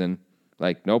season.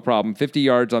 Like, no problem. 50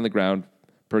 yards on the ground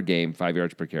per game, 5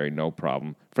 yards per carry, no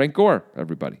problem. Frank Gore,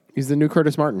 everybody. He's the new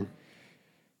Curtis Martin.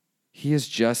 He has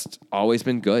just always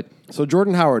been good. So,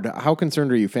 Jordan Howard, how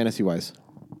concerned are you fantasy-wise?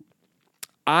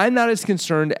 I'm not as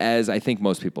concerned as I think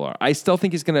most people are. I still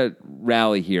think he's going to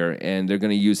rally here, and they're going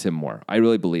to use him more. I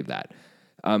really believe that.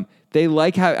 I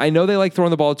know they like throwing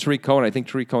the ball to Tariq Cohen. I think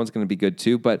Tariq Cohen's going to be good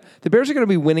too. But the Bears are going to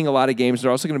be winning a lot of games.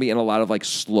 They're also going to be in a lot of like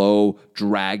slow,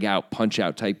 drag out, punch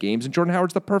out type games. And Jordan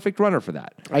Howard's the perfect runner for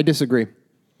that. I disagree.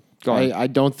 Go on. I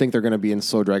don't think they're going to be in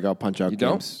slow drag out punch out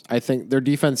games. I think their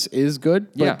defense is good,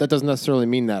 but that doesn't necessarily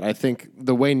mean that. I think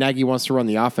the way Nagy wants to run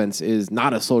the offense is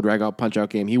not a slow drag out punch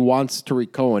out game. He wants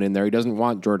Tariq Cohen in there. He doesn't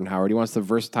want Jordan Howard. He wants the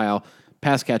versatile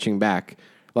pass catching back.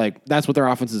 Like, that's what their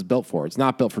offense is built for. It's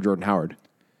not built for Jordan Howard.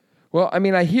 Well, I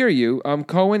mean, I hear you.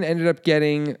 Cohen ended up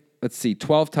getting,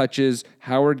 12 touches.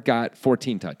 Howard got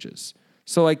 14 touches.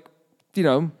 So, like, you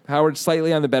know, Howard's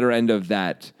slightly on the better end of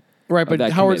that. Right, but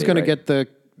Howard's going to get the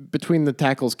between the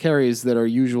tackles carries that are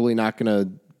usually not going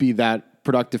to be that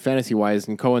productive fantasy-wise,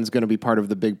 and Cohen's going to be part of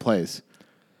the big plays.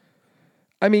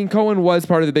 I mean, Cohen was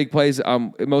part of the big plays,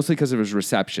 mostly because of his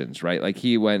receptions, right? Like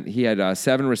he had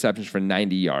 7 receptions for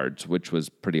 90 yards, which was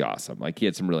pretty awesome. Like he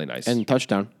had some really nice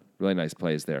touchdown, really nice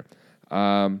plays there.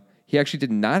 He actually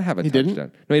did not have a touchdown. Didn't?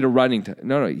 No, he had a running.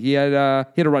 He had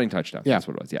a running touchdown. Yeah. That's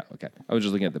what it was. Yeah, okay. I was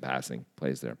just looking at the passing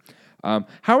plays there.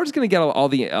 Howard's going to get all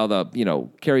the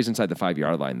carries inside the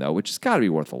 5-yard line though, which has got to be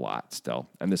worth a lot still.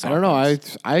 And this I don't know.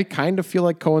 I kind of feel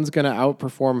like Cohen's going to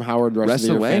outperform Howard the rest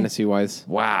of the year fantasy wise.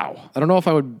 Wow. I don't know if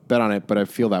I would bet on it, but I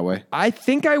feel that way. I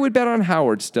think I would bet on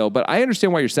Howard still, but I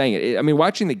understand why you're saying it. I mean,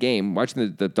 watching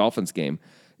the Dolphins game,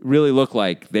 really looked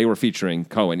like they were featuring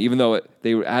Cohen, even though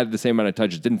they had the same amount of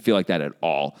touches. It didn't feel like that at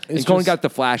all. And Cohen got the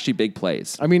flashy big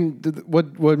plays. I mean,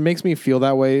 what makes me feel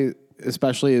that way,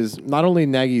 especially, is not only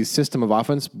Nagy's system of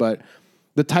offense, but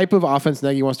the type of offense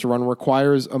Nagy wants to run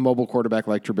requires a mobile quarterback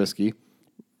like Trubisky.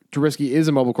 Trubisky is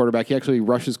a mobile quarterback. He actually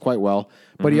rushes quite well,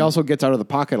 but he also gets out of the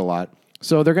pocket a lot.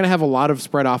 So they're going to have a lot of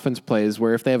spread offense plays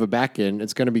where if they have a back in,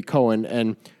 it's going to be Cohen,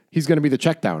 and he's going to be the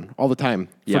check down all the time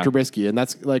for Trubisky. And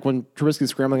that's like when Trubisky's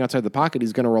scrambling outside the pocket,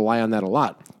 he's going to rely on that a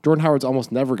lot. Jordan Howard's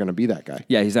almost never going to be that guy.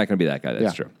 Yeah, he's not going to be that guy.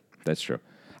 That's true. That's true.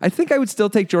 I think I would still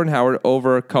take Jordan Howard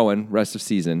over Cohen rest of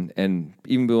season and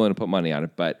even be willing to put money on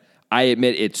it. But I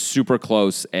admit it's super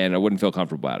close and I wouldn't feel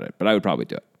comfortable about it. But I would probably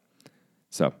do it.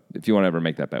 So if you want to ever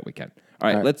make that bet, we can.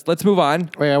 All right. Let's move on.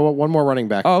 Wait, I want one more running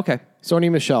back. Oh, okay. Sony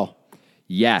Michel.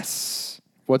 Yes.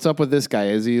 What's up with this guy?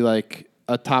 Is he like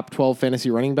a top 12 fantasy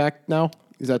running back now?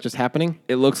 Is that just happening?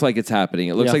 It looks like it's happening.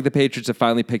 It looks like the Patriots have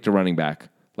finally picked a running back.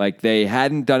 Like they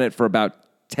hadn't done it for about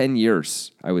 10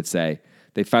 years, I would say.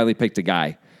 They finally picked a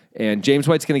guy. And James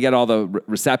White's going to get all the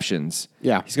receptions.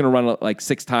 Yeah. He's going to run like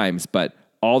 6 times, but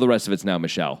all the rest of it's now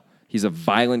Michel. He's a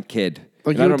violent kid.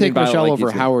 Like you would take Michel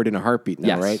over Howard in a heartbeat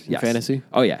now, right? In fantasy?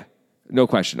 Oh, yeah. No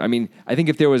question. I mean, I think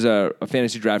if there was a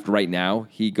fantasy draft right now,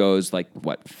 he goes like,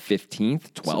 what,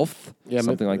 15th, 12th? Yeah,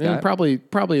 something like that?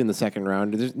 Probably in the second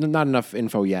round. There's not enough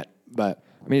info yet, but...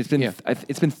 I mean,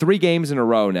 it's been 3 games in a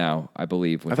row now, I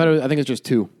believe. I think it's just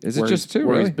 2. Is it just 2?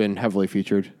 Where really? He's been heavily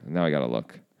featured. Now I got to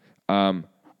look.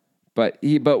 But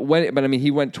he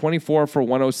went 24 for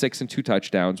 106 and 2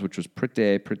 touchdowns, which was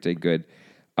pretty good.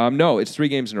 No, it's 3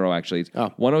 games in a row, actually. It's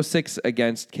Oh. 106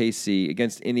 against KC,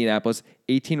 against Indianapolis,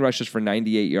 18 rushes for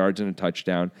 98 yards and a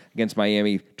touchdown. Against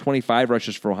Miami, 25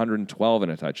 rushes for 112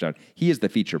 and a touchdown. He is the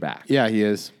feature back. Yeah, he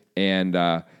is. And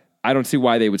I don't see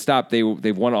why they would stop.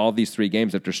 They've won all these 3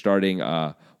 games after starting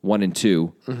 1 and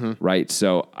 2, right?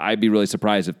 So I'd be really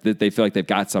surprised if they feel like they've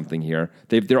got something here.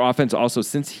 Their offense also,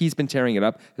 since he's been tearing it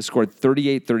up, has scored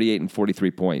 38, 38, and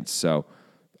 43 points. So,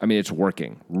 I mean, it's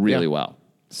working really well.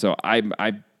 So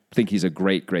I think he's a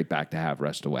great back to have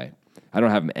rest away. I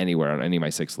don't have him anywhere on any of my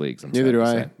 6 leagues. Neither do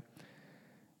I.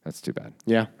 That's too bad.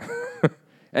 Yeah.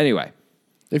 Anyway.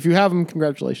 If you have him,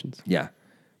 congratulations. Yeah.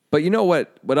 But you know what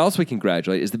else we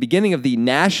congratulate is the beginning of the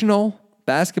National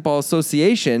Basketball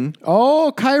Association.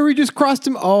 Oh, Kyrie just crossed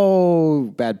him. Oh,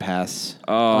 bad pass.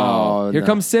 Here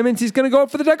comes Simmons. He's going to go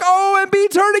up for the dunk. Oh,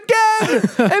 Embiid's hurt again.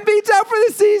 Embiid's out for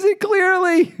the season,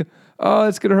 clearly. Oh,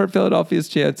 it's going to hurt Philadelphia's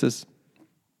chances.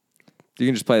 You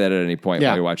can just play that at any point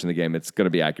while you're watching the game. It's going to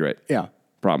be accurate. Yeah.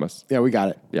 Promise. Yeah, we got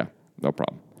it. Yeah, no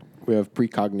problem. We have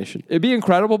precognition. It'd be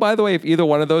incredible, by the way, if either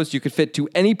one of those you could fit to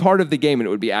any part of the game and it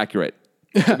would be accurate.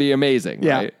 It'd be amazing,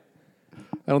 Yeah. right?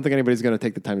 I don't think anybody's going to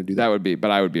take the time to do that. That would be,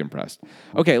 but I would be impressed.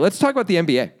 Okay, let's talk about the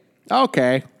NBA.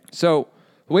 Okay. So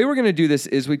the way we're going to do this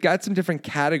is we've got some different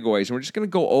categories, and we're just going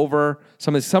to go over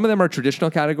some of them are traditional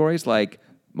categories like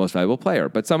most valuable player,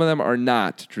 but some of them are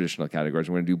not traditional categories.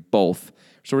 We're going to do both.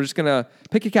 So we're just going to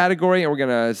pick a category, and we're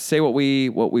going to say what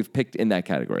we've picked in that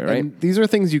category, right? And these are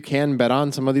things you can bet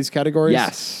on, some of these categories.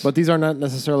 Yes. But these are not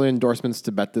necessarily endorsements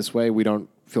to bet this way. We don't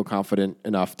feel confident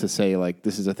enough to say, like,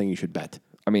 this is a thing you should bet.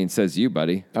 I mean, says you,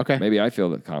 buddy. Okay. Maybe I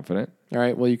feel confident. All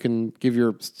right. Well, you can give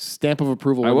your stamp of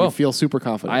approval when will. you feel super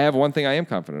confident. I have one thing I am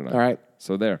confident on. All right.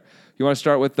 So there. You want to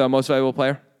start with the most valuable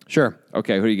player? Sure.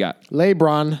 Okay, who do you got?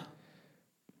 LeBron.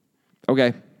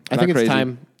 Okay. I think it's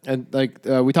time. And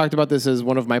we talked about this as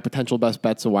one of my potential best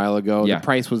bets a while ago. Yeah. The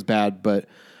price was bad, but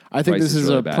I think Price this is is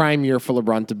really a bad. prime year for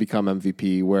LeBron to become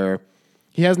MVP, where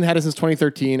he hasn't had it since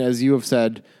 2013, as you have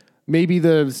said. Maybe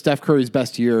the Steph Curry's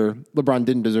best year, LeBron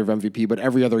didn't deserve MVP, but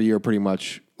every other year, pretty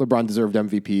much, LeBron deserved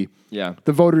MVP. Yeah.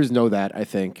 The voters know that, I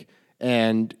think.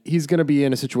 And he's going to be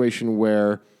in a situation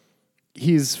where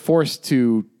he's forced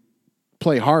to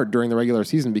play hard during the regular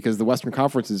season because the Western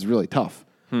Conference is really tough.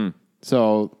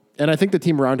 So, and I think the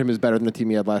team around him is better than the team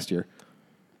he had last year.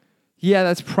 Yeah,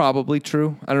 that's probably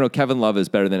true. I don't know. Kevin Love is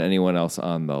better than anyone else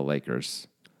on the Lakers.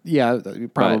 Yeah,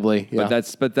 probably.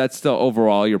 But that's still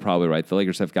overall. You're probably right. The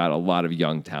Lakers have got a lot of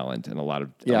young talent and a lot of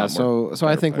So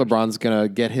I think players. LeBron's gonna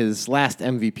get his last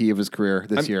MVP of his career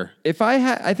this year. If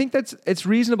I think it's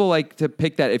reasonable, like to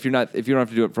pick that if you don't have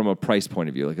to do it from a price point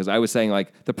of view, because I was saying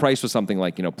like the price was something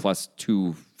like plus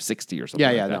 260 or something.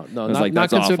 Yeah, like that. no, I was like, not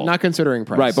that's awful. not considering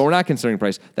price. Right, but we're not considering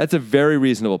price. That's a very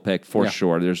reasonable pick for Yeah.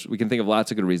 sure. We can think of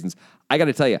lots of good reasons. I got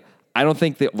to tell you, I don't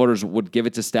think the voters would give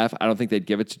it to Steph. I don't think they'd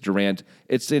give it to Durant.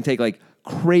 It's going to take like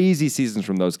crazy seasons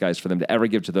from those guys for them to ever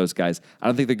give to those guys. I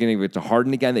don't think they're going to give it to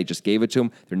Harden again. They just gave it to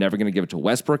him. They're never going to give it to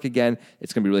Westbrook again.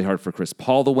 It's going to be really hard for Chris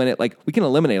Paul to win it. Like, we can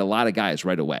eliminate a lot of guys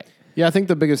right away. Yeah, I think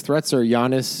the biggest threats are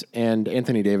Giannis and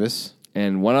Anthony Davis.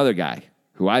 And one other guy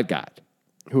who I've got,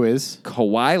 Who is?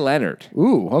 Kawhi Leonard.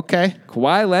 Ooh, okay.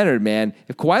 Kawhi Leonard, man.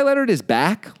 If Kawhi Leonard is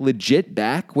back, legit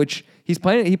back, which he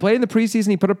played in the preseason,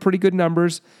 he put up pretty good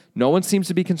numbers. No one seems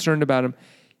to be concerned about him.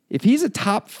 If he's a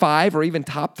top 5 or even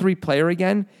top 3 player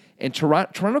again, and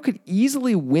Toronto could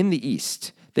easily win the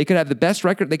East. They could have the best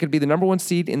record. They could be the number 1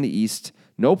 seed in the East.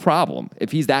 No problem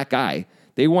if he's that guy.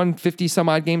 They won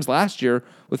 50-some-odd games last year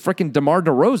with freaking DeMar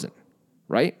DeRozan,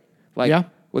 right? Yeah.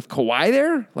 With Kawhi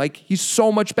there, like, he's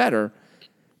so much better.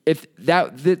 If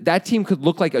that team could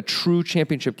look like a true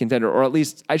championship contender, or at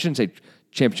least, I shouldn't say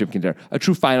championship contender, a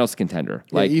true finals contender.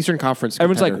 Like Like Eastern Conference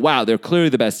everyone's contender. like, wow, they're clearly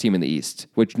the best team in the East,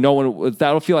 which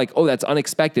that'll feel like, oh, that's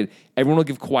unexpected. Everyone will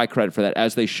give Kawhi credit for that,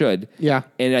 as they should. Yeah.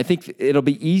 And I think it'll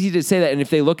be easy to say that. And if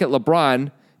they look at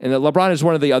LeBron, and LeBron is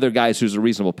one of the other guys who's a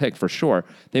reasonable pick for sure,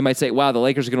 they might say, wow, the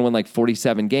Lakers are going to win like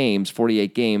 47 games,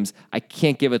 48 games. I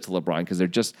can't give it to LeBron because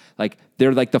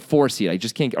they're like the 4 seed. I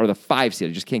just can't, or the 5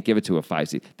 seed. I just can't give it to a 5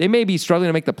 seed. They may be struggling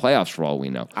to make the playoffs for all we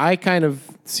know. I kind of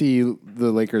see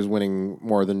the Lakers winning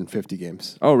more than 50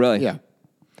 games. Oh, really? Yeah.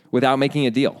 Without making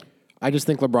a deal. I just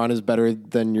think LeBron is better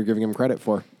than you're giving him credit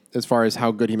for as far as how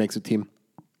good he makes a team.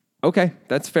 Okay,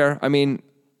 that's fair. I mean,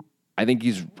 I think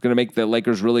he's going to make the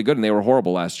Lakers really good, and they were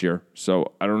horrible last year.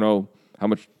 So I don't know how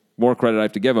much more credit I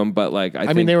have to give him, but like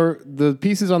I mean, think the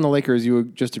pieces on the Lakers, you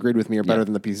just agreed with me, are better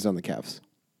than the pieces on the Cavs.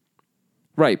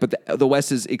 right. But the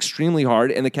West is extremely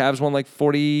hard, and the Cavs won like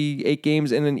 48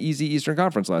 games in an easy Eastern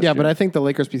Conference last year. Yeah, but I think the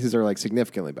Lakers pieces are like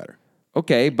significantly better.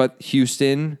 Okay, but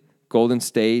Houston, Golden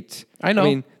State. I know. I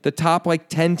mean, the top like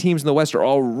 10 teams in the West are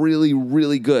all really,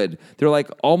 really good. They're like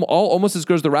all almost as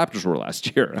good as the Raptors were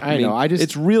last year. I know.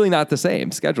 It's really not the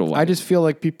same schedule-wise. I just feel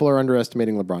like people are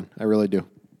underestimating LeBron. I really do.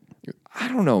 I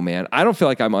don't know, man. I don't feel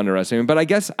like I'm underestimating, but I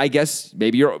guess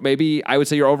maybe I would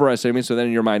say you're overestimating. So then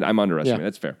in your mind, I'm underestimating. Yeah.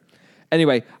 That's fair.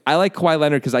 Anyway, I like Kawhi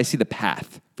Leonard because I see the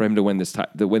path for him to win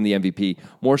to win the MVP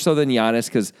more so than Giannis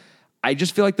because I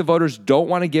just feel like the voters don't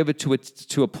want to give it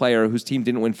to a player whose team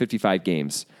didn't win 55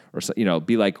 games or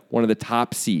be like one of the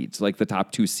top seeds, like the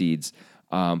top 2 seeds.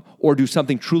 Or do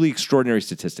something truly extraordinary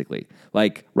statistically,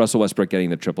 like Russell Westbrook getting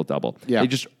the triple-double. Yeah. They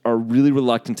just are really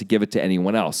reluctant to give it to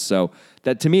anyone else. So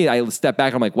that to me, I step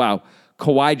back, I'm like, wow,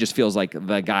 Kawhi just feels like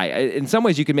the guy. In some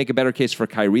ways, you could make a better case for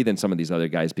Kyrie than some of these other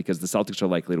guys because the Celtics are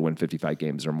likely to win 55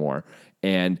 games or more.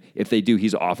 And if they do,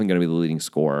 he's often going to be the leading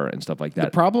scorer and stuff like that.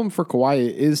 The problem for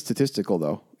Kawhi is statistical,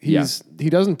 though. He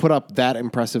doesn't put up that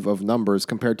impressive of numbers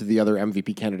compared to the other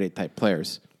MVP candidate type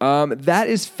players. That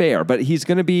is fair, but he's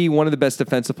going to be one of the best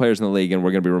defensive players in the league, and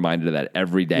we're going to be reminded of that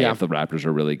every day if the Raptors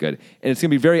are really good. And it's going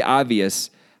to be very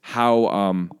obvious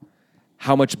how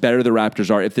much better the Raptors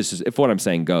are if what I'm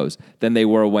saying goes than they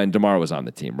were when DeMar was on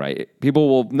the team, right? People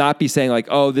will not be saying like,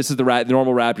 "Oh, this is the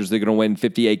normal Raptors. They're going to win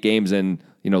 58 games and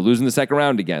losing the second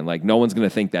round again." Like no one's going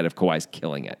to think that if Kawhi's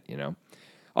killing it,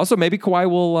 Also, maybe Kawhi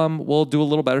will do a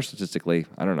little better statistically.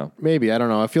 I don't know. Maybe. I don't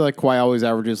know. I feel like Kawhi always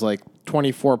averages like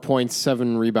 24 points,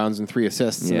 7 rebounds, and 3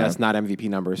 assists, and that's not MVP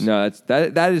numbers. No,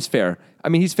 that is fair. I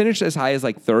mean, he's finished as high as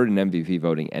like 3rd in MVP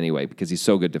voting anyway because he's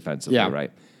so good defensively,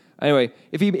 right? Anyway,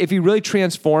 if he really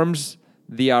transforms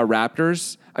the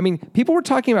Raptors, I mean, people were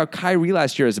talking about Kyrie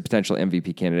last year as a potential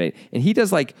MVP candidate, and he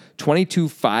does like 22,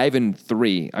 5, and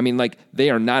 3. I mean, like they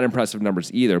are not impressive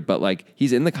numbers either, but like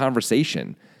he's in the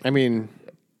conversation. I mean,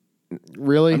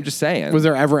 really? I'm just saying. Was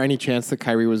there ever any chance that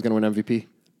Kyrie was going to win MVP?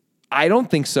 I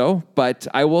don't think so, but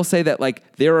I will say that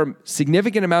like there are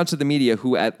significant amounts of the media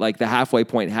who at like the halfway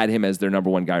point had him as their number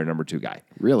 1 guy or number 2 guy.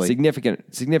 Really?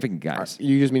 Significant guys.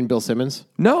 You just mean Bill Simmons?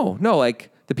 No,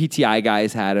 like the PTI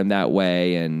guys had him that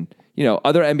way, and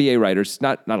other NBA writers,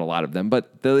 not a lot of them, but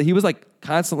he was like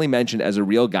constantly mentioned as a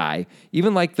real guy.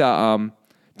 Even like the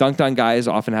Dunked On guys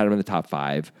often had him in the top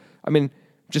 5. I mean,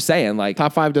 just saying, like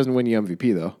top 5 doesn't win you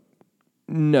MVP though.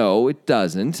 No, it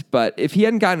doesn't. But if he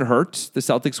hadn't gotten hurt, the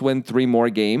Celtics win 3 more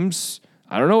games.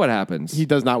 I don't know what happens. He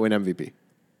does not win MVP.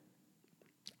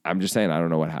 I'm just saying I don't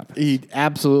know what happens. He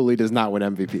absolutely does not win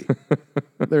MVP.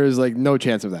 There is like no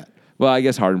chance of that. Well, I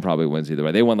guess Harden probably wins either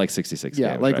way. They won like 66 games.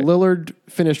 Yeah, like right? Lillard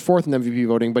finished 4th in MVP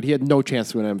voting, but he had no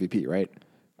chance to win MVP, right?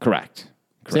 Correct.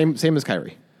 Same as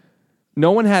Kyrie.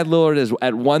 No one had Lillard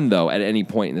at 1, though, at any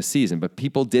point in the season, but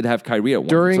people did have Kyrie at 1.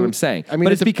 That's what I'm saying. I mean,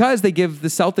 but it's because they give the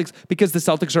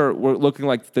Celtics were looking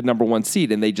like the number 1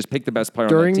 seed, and they just picked the best player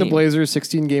on that team. During the Blazers'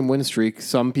 16-game win streak,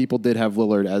 some people did have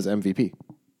Lillard as MVP,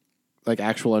 like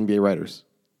actual NBA writers.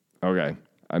 Okay.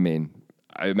 I mean,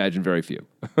 I imagine very few.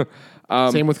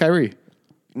 Same with Kyrie.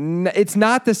 It's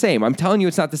not the same. I'm telling you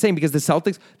it's not the same because the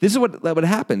Celtics, this is what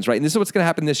happens, right? And this is what's going to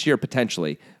happen this year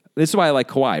potentially. This is why I like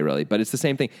Kawhi, really, but it's the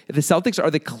same thing. If the Celtics are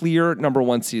the clear number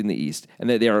 1 seed in the East, and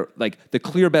they are like the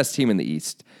clear best team in the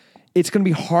East, it's going to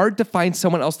be hard to find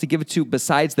someone else to give it to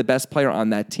besides the best player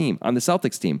on that team, on the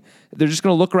Celtics team. They're just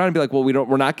going to look around and be like, well,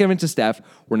 we're not giving it to Steph.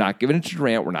 We're not giving it to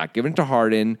Durant. We're not giving it to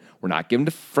Harden. We're not giving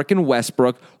it to frickin'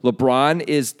 Westbrook.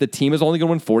 The team is only going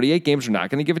to win 48 games. We're not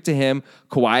going to give it to him.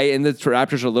 Kawhi and the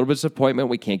Raptors are a little bit of disappointment.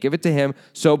 We can't give it to him.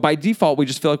 So by default, we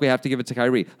just feel like we have to give it to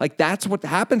Kyrie. Like that's what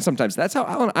happens sometimes. That's how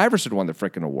Allen Iverson won the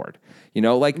frickin' award.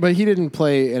 But he didn't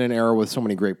play in an era with so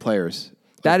many great players.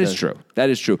 That is true.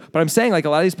 But I'm saying like a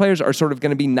lot of these players are sort of going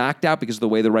to be knocked out because of the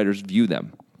way the writers view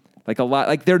them.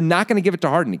 Like they're not going to give it to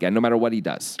Harden again, no matter what he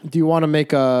does. Do you want to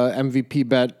make a MVP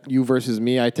bet, you versus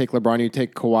me? I take LeBron, you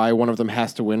take Kawhi. One of them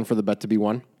has to win for the bet to be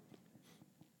won.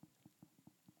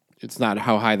 It's not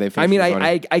how high they finish. I mean,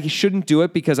 I shouldn't do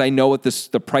it because I know what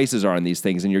the prices are on these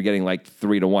things, and you're getting like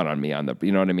 3-1 on me on the.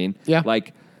 You know what I mean? Yeah.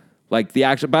 Like the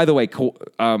actual. By the way,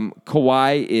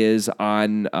 Kawhi is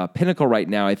on Pinnacle right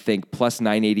now. I think plus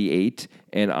 988,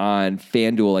 and on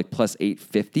FanDuel like plus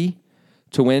 850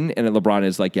 to win, and then LeBron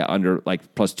is like under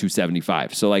like plus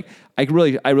 275. So like I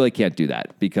really can't do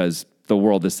that because the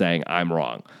world is saying I'm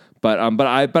wrong. But I'm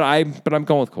going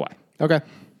with Kawhi. Okay.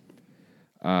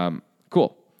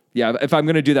 Cool. Yeah, if I'm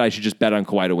going to do that, I should just bet on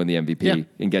Kawhi to win the MVP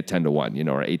and get 10-1,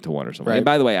 or 8-1 or something. Right. And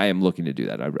by the way, I am looking to do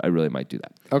that. I really might do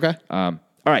that. Okay. All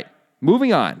right,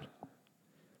 moving on.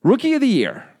 Rookie of the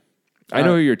Year. I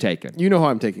know who you're taking. You know who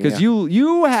I'm taking. Because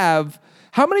you have,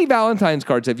 how many Valentine's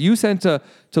cards have you sent to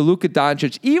Luka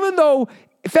Doncic, even though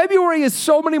February is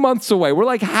so many months away. We're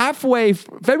like halfway.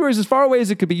 February is as far away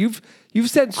as it could be. You've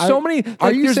sent so many.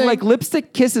 Like, you there's saying- like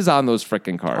lipstick kisses on those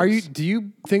freaking cards. Do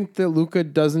you think that Luka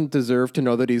doesn't deserve to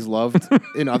know that he's loved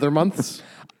in other months?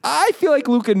 I feel like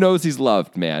Luka knows he's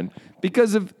loved, man,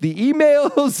 because of the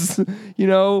emails.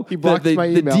 He blocked the my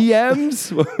the email.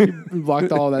 DMs. He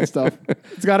blocked all that stuff.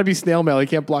 It's got to be snail mail. He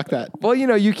can't block that. Well,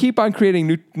 you keep on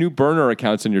creating new burner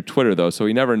accounts on your Twitter, though, so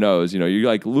he never knows. You're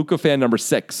like Luka fan number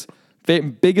 6.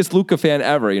 Biggest Luka fan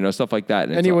ever, stuff like that.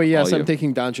 And it's Anyway, all yes, you. I'm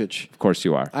taking Doncic. Of course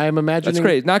you are. I am imagining. That's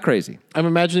crazy. Not crazy. I'm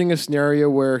imagining a scenario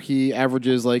where he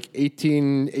averages like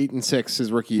 18, 8, and 6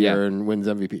 his rookie year and wins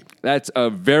MVP. That's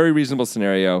a very reasonable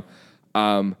scenario.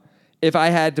 If I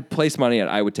had to place money on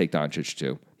it, I would take Doncic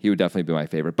too. He would definitely be my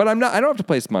favorite. But I don't have to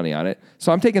place money on it.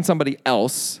 So I'm taking somebody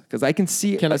else because I can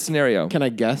see a scenario. Can I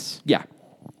guess? Yeah.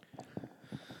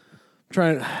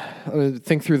 Trying to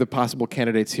think through the possible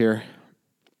candidates here.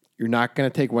 You're not going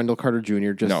to take Wendell Carter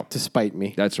Jr. just to spite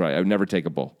me. That's right. I would never take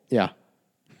a bull. Yeah.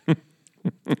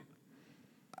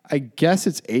 I guess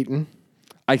it's Ayton.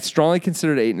 I strongly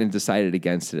considered Ayton and decided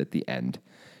against it at the end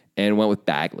and went with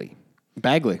Bagley.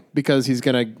 Bagley, because he's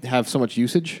going to have so much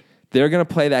usage. They're going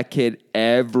to play that kid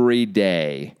every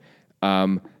day.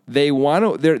 They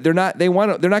want to. They're not. They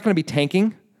want to. They're not going to be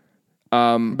tanking.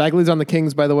 Bagley's on the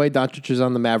Kings, by the way. Doncic is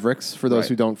on the Mavericks, for those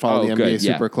who don't follow the NBA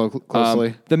super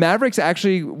closely. The Mavericks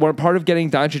actually were part of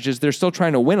getting Doncic is they're still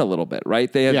trying to win a little bit,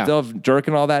 right? They have, they'll have Dirk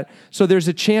and all that. So there's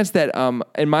a chance that,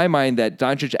 in my mind, that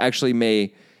Doncic actually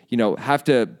may, have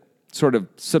to sort of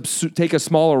take a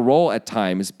smaller role at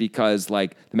times because,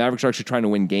 like, the Mavericks are actually trying to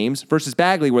win games versus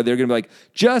Bagley, where they're going to be like,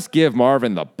 just give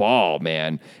Marvin the ball,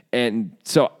 man. And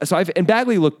and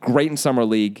Bagley looked great in Summer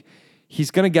League. He's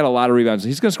going to get a lot of rebounds.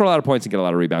 He's going to score a lot of points and get a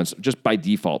lot of rebounds just by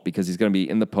default because he's going to be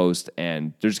in the post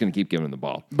and they're just going to keep giving him the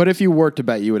ball. But if you were to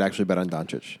bet, you would actually bet on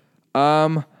Doncic.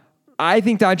 I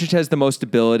think Doncic has the most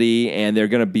ability, and they're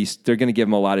going to give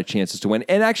him a lot of chances to win.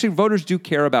 And actually, voters do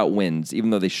care about wins,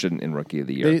 even though they shouldn't in Rookie of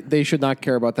the Year. They should not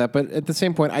care about that. But at the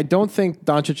same point, I don't think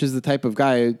Doncic is the type of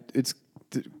guy. It's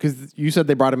because you said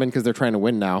they brought him in because they're trying to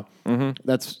win now. Mm-hmm.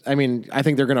 I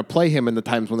think they're going to play him in the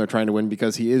times when they're trying to win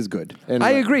because he is good. And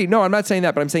I agree. No, I'm not saying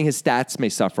that, but I'm saying his stats may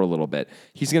suffer a little bit.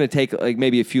 He's going to take like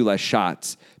maybe a few less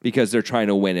shots because they're trying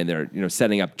to win and they're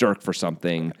setting up Dirk for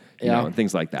something, and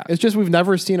things like that. It's just we've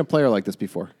never seen a player like this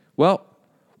before. Well,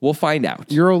 we'll find out.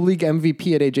 EuroLeague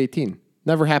MVP at age 18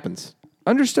 never happens.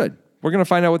 Understood. We're going to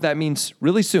find out what that means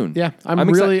really soon. Yeah, I'm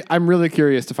really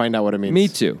curious to find out what it means. Me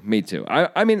too.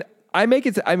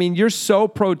 You're so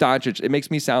pro Doncic. It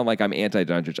makes me sound like I'm anti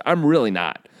Doncic. I'm really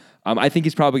not. I think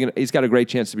he's got a great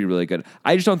chance to be really good.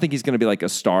 I just don't think he's going to be like a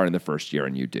star in the first year,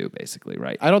 and you do, basically,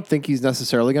 right? I don't think he's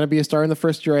necessarily going to be a star in the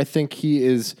first year. I think he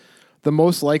is the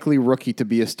most likely rookie to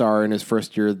be a star in his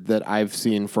first year that I've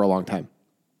seen for a long time.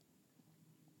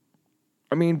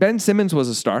 Ben Simmons was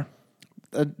a star.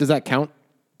 Does that count?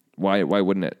 Why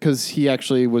wouldn't it? Because he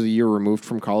actually was a year removed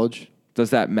from college.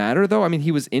 Does that matter, though?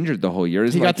 He was injured the whole year.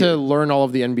 He got to learn all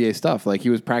of the NBA stuff. Like, he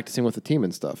was practicing with the team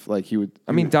and stuff. Like, he would...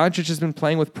 Doncic has been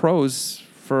playing with pros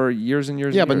for years and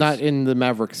years. Yeah, and but years. not in the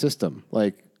Maverick system.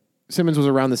 Like, Simmons was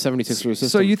around the 76ers system.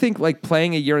 So you think, like,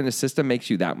 playing a year in the system makes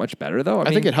you that much better, though?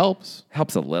 I think it helps.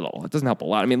 Helps a little. It doesn't help a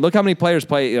lot. Look how many players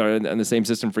play in the same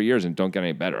system for years and don't get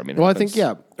any better. I think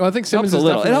Simmons helps a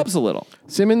little. It helps a little.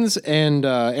 Simmons and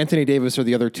Anthony Davis are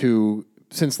the other two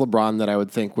since LeBron that I would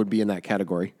think would be in that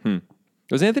category.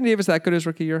 Was Anthony Davis that good his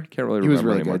rookie year? Can't really remember. He was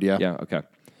really anymore. good, yeah. Yeah, okay.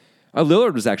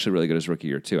 Lillard was actually really good his rookie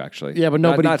year, too, actually. Yeah, but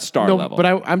nobody... Not star level. But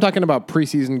I'm talking about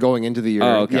preseason going into the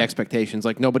year, the expectations.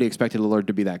 Like, nobody expected Lillard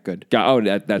to be that good.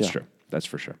 That's true. That's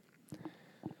for sure.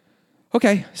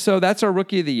 Okay, so that's our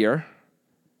rookie of the year.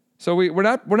 So we're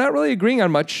not really agreeing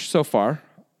on much so far,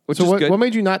 which is good. What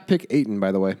made you not pick Ayton,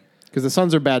 by the way? Because the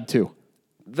Suns are bad, too.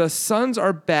 The Suns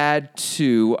are bad,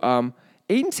 too.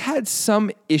 Ayton's had some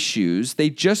issues. They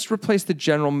just replaced the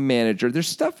general manager.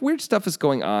 There's weird stuff is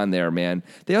going on there, man.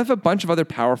 They have a bunch of other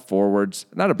power forwards.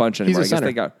 Not a bunch anymore. He's a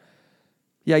center.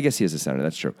 I guess he is a center.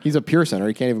 That's true. He's a pure center.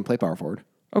 He can't even play power forward.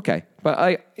 Okay,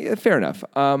 but fair enough.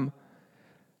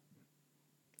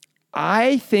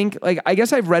 I think, I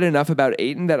guess I've read enough about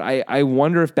Ayton that I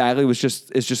wonder if Bagley is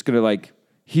just going to,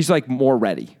 he's, more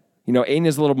ready. Ayton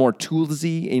is a little more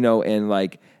toolsy,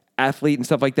 and, athlete and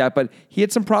stuff like that, but he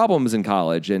had some problems in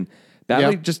college, and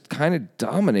Bagley just kind of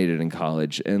dominated in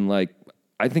college, and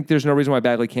I think there's no reason why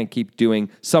Bagley can't keep doing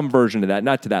some version of that,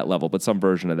 not to that level, but some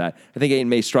version of that. I think Ayton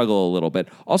may struggle a little bit.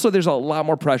 Also, there's a lot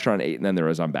more pressure on Ayton than there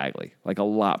is on Bagley, a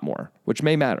lot more, which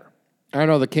may matter. I don't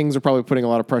know. The Kings are probably putting a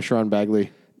lot of pressure on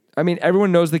Bagley.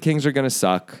 Everyone knows the Kings are going to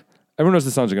suck. Everyone knows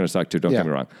the Suns are going to suck too. Don't get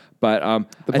me wrong, but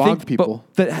The I Bog think people.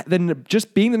 then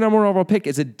just being the number one overall pick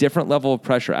is a different level of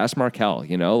pressure. Ask Markel.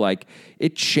 Like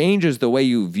it changes the way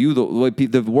you view the way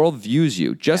the world views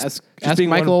you. Just Ask being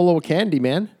Michael Olowokandi,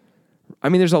 man. I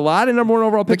mean, there's a lot of number one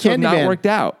overall picks that have not Candyman. worked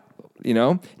out.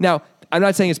 Now I'm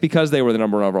not saying it's because they were the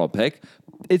number one overall pick.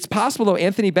 It's possible though.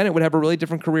 Anthony Bennett would have a really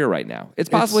different career right now. It's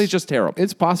possible he's just terrible.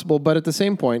 It's possible, but at the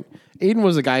same point, Aiden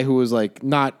was a guy who was like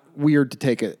not weird to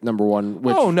take at number one.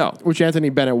 Which, Oh, no. Which Anthony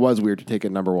Bennett was weird to take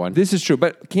at number one. This is true,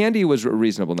 but Candy was a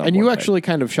reasonable number. And you one actually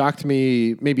kind of shocked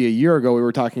me maybe a year ago. We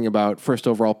were talking about first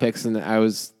overall picks, and I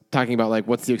was talking about like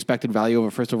what's the expected value of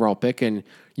a first overall pick, and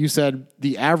you said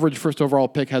the average first overall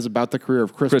pick has about the career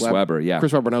of Chris Webber, yeah.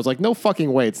 Chris Webber, and I was like, no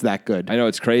fucking way, it's that good. I know,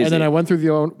 it's crazy. And then I went through the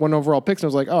one overall picks, and I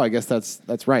was like, oh, I guess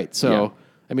that's right. So Yeah.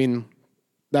 I mean,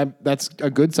 that's a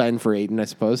good sign for Aiden, I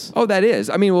suppose. Oh, that is.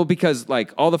 I mean, well, because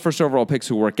like all the first overall picks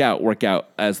who work out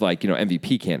as like,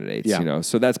 MVP candidates, Yeah.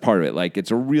 So that's part of it. Like it's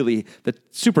the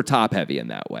super top heavy in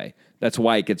that way. That's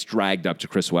why it gets dragged up to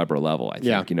Chris Webber level, I think,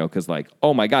 Yeah. because like,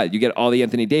 oh my God, you get all the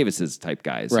Anthony Davises type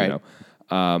guys, Right.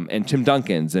 And Tim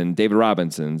Duncans and David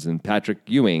Robinsons and Patrick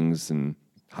Ewings and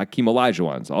Hakeem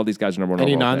Olajuwons. All these guys are number one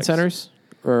Any overall picks. non-centers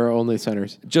or only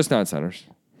centers? Just non-centers.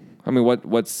 I mean,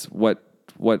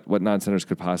 what non-centers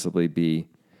could possibly be?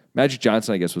 Magic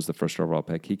Johnson, I guess, was the first overall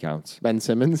pick. He counts. Ben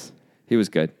Simmons, He was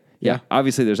good. Yeah. Yeah.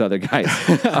 Obviously, there's other guys.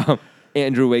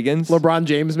 Andrew Wiggins. LeBron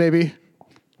James, maybe.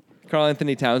 Karl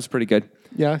Anthony Towns, pretty good.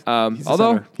 Yeah, He's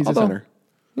a center.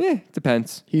 Yeah,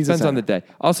 depends. He's a Depends on center. the day.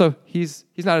 Also, he's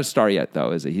not a star yet,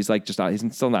 though, is he? He's like he's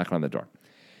still knocking on the door.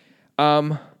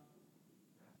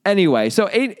 Anyway, so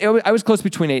I was close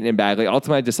between Ayton and Bagley.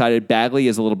 Ultimately, I decided Bagley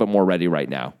is a little bit more ready right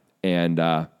now, and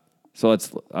so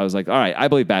I was like, all right, I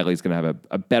believe Bagley's going to have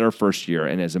a better first year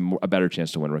and has a better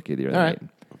chance to win Rookie of the Year than All right. Ayton.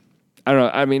 I don't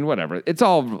know. I mean, whatever. It's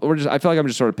all I feel like I'm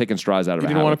just sort of picking straws out of a You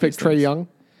hat. didn't want with to pick these Trae things. Young?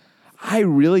 I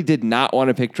really did not want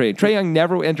to pick Trae. Trae Young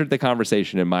never entered the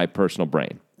conversation in my personal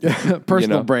brain.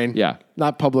 Personal brain. Yeah.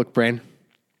 Not public brain.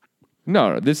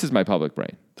 No, this is my public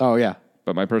brain, Oh, yeah.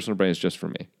 but my personal brain is just for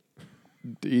me.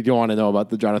 You don't want to know about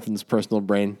the Jonathan's personal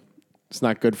brain. It's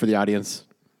not good for the audience.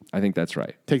 I think that's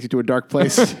right. Takes you to a dark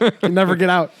place. You never get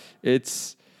out.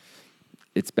 It's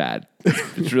bad.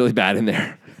 It's really bad in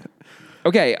there.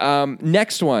 Okay,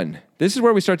 next one. This is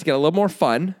where we start to get a little more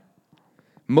fun.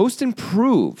 Most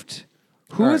improved.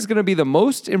 Who All is right. going to be the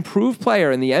most improved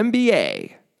player in the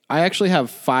NBA? I actually have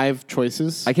 5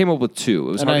 choices. I came up with 2.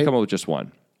 It was And hard to I- come up with just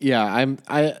one. Yeah,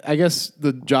 I guess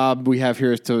the job we have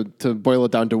here is to boil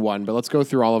it down to 1, but let's go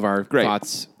through all of our Great.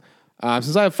 thoughts.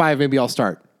 Since I have 5, maybe I'll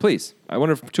start. Please. I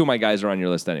wonder if 2 of my guys are on your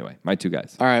list anyway. My 2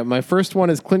 guys. All right, my first one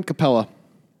is Clint Capella.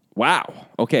 Wow.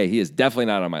 Okay, he is definitely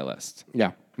not on my list.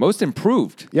 Yeah. Most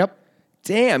improved. Yep.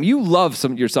 Damn, you love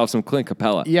yourself some Clint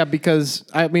Capella. Yeah, because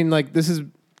I mean, like, this is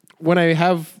when I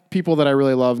have people that I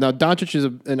really love. Now, Doncic is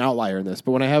an outlier in this,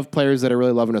 but when I have players that I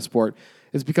really love in a sport,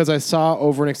 it's because I saw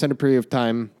over an extended period of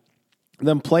time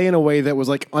them play in a way that was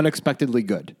like unexpectedly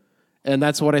good. And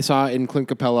that's what I saw in Clint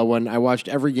Capella when I watched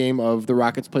every game of the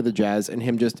Rockets play the Jazz and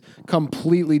him just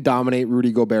completely dominate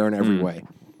Rudy Gobert in every way.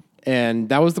 And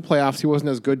that was the playoffs. He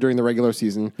wasn't as good during the regular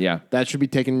season. Yeah. That should be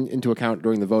taken into account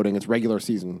during the voting. It's regular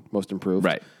season most improved.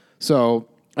 Right. So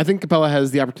I think Capella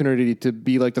has the opportunity to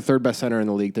be like the 3rd best center in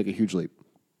the league, take a huge leap.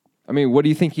 I mean, what do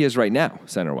you think he is right now,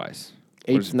 center-wise?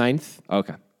 8th, 9th,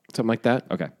 Okay. something like that.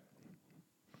 Okay.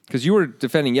 Because you were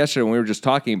defending yesterday when we were just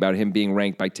talking about him being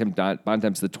ranked by Tim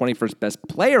Bontemps the 21st best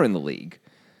player in the league.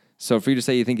 So for you to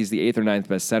say you think he's the 8th or 9th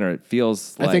best center, it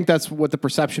feels like... I think that's what the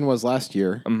perception was last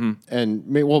year. Mm-hmm. And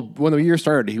when the year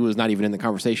started, he was not even in the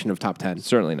conversation of top 10.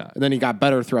 Certainly not. And then he got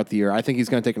better throughout the year. I think he's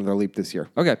going to take another leap this year.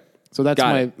 Okay. So that's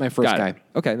Got it. my first Got guy. it.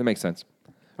 Okay, that makes sense.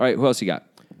 All right, who else you got?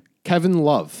 Kevin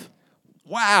Love.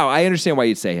 Wow, I understand why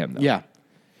you'd say him, though. Yeah.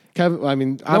 Kevin, I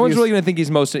mean, No one's really going to think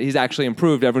he's actually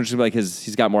improved. Everyone's just going to be like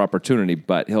he's got more opportunity,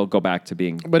 but he'll go back to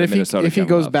being But if Minnesota he Kevin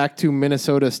goes Love. back to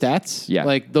Minnesota stats, Yeah.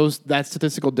 like that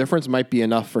statistical difference might be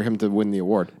enough for him to win the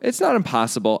award. It's not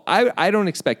impossible. I don't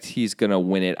expect he's going to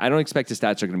win it. I don't expect his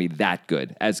stats are going to be that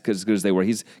good as good as they were.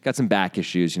 He's got some back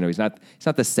issues. He's not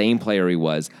the same player he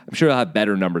was. I'm sure he'll have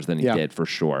better numbers than he Yeah. did for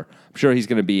sure. I'm sure he's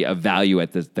going to be a value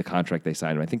at the contract they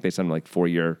signed him. I think they signed him like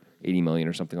 4-year, $80 million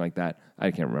or something like that. I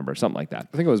can't remember, something like that.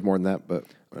 I think it was more than that, but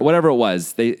Whatever it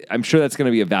was, I'm sure that's going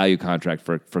to be a value contract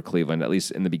for Cleveland, at least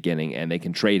in the beginning, and they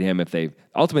can trade him if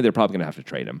ultimately they're probably going to have to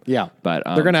trade him. yeah. But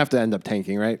they're going to have to end up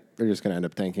tanking, right? They're just going to end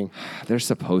up tanking. they're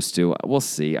supposed to. We'll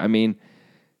see. I mean,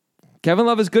 Kevin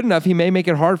Love is good enough. He may make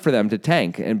it hard for them to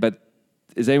tank, but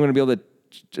is anyone going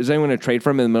to trade for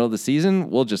him in the middle of the season?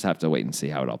 We'll just have to wait and see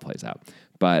how it all plays out.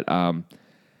 But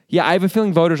Yeah, I have a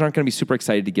feeling voters aren't going to be super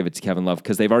excited to give it to Kevin Love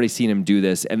because they've already seen him do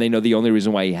this, and they know the only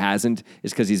reason why he hasn't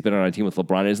is because he's been on a team with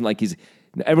LeBron. It isn't like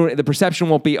the perception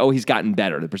won't be, oh, he's gotten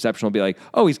better. The perception will be like,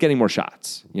 oh, he's getting more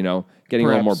shots, getting a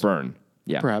little more burn.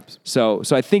 Yeah. Perhaps. So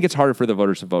I think it's harder for the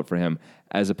voters to vote for him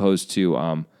as opposed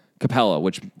to Capella,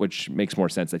 which makes more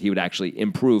sense that he would actually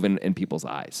improve in people's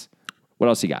eyes. What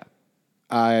else you got?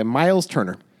 Miles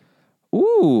Turner.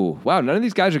 Ooh, wow. None of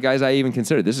these guys are guys I even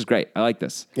considered. This is great. I like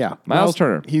this. Yeah. Miles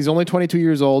Turner. He's only 22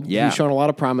 years old. Yeah. He's shown a lot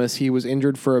of promise. He was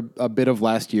injured for a bit of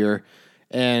last year.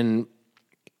 And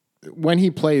when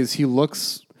he plays, he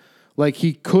looks like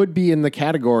he could be in the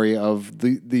category of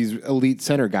these elite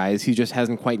center guys. He just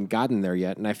hasn't quite gotten there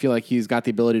yet. And I feel like he's got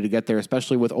the ability to get there,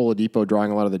 especially with Oladipo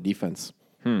drawing a lot of the defense.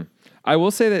 I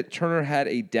will say that Turner had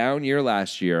a down year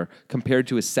last year compared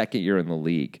to his second year in the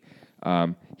league.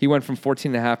 He went from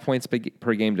 14.5 points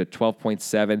per game to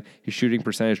 12.7. His shooting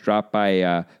percentage dropped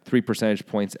by 3 percentage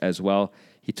points as well.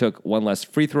 He took one less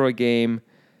free throw a game.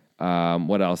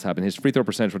 What else happened? His free throw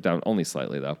percentage went down only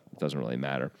slightly, though. It doesn't really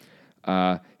matter.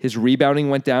 His rebounding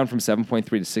went down from 7.3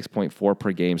 to 6.4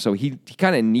 per game. So he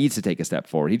kind of needs to take a step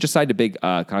forward. He just signed a big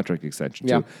contract extension,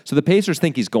 too. Yeah. So the Pacers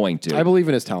think he's going to. I believe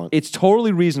in his talent. It's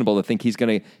totally reasonable to think he's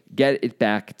going to get it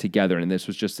back together, and this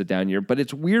was just a down year. But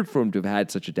it's weird for him to have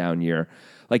had such a down year.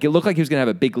 Like, it looked like he was going to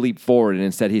have a big leap forward, and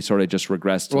instead he sort of just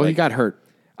regressed. Well, he got hurt.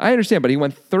 I understand, but he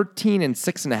went 13 and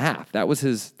 6.5. That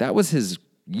was his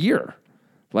year.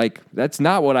 Like, that's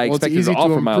not what I expected it's easy to all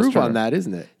to from Miles improve Turner. on that,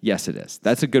 isn't it? Yes, it is.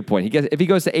 That's a good point. If he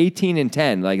goes to 18 and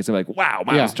 10, like, it's gonna be like, wow,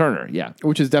 Miles Turner. Yeah.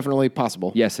 Which is definitely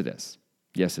possible. Yes, it is.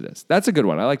 Yes, it is. That's a good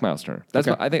one. I like Miles Turner.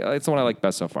 Okay. I think that's the one I like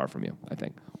best so far from you, I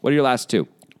think. What are your last two?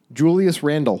 Julius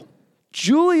Randle.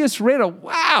 Julius Randle.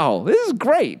 Wow, this is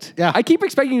great. Yeah. I keep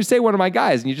expecting you to say one of my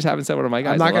guys, and you just haven't said one of my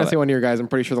guys. I'm not going to say one of your guys. I'm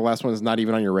pretty sure the last one is not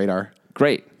even on your radar.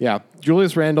 Great. Yeah.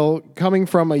 Julius Randle, coming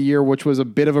from a year which was a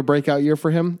bit of a breakout year for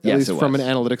him, at Yes, least it from was. an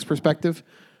analytics perspective.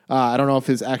 I don't know if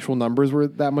his actual numbers were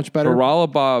that much better.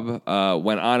 Barala Bob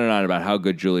went on and on about how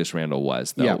good Julius Randle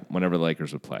was, though, Yeah. whenever the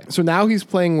Lakers would play. So now he's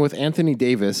playing with Anthony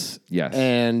Davis. Yes.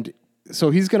 And so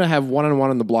he's going to have one-on-one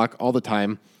on the block all the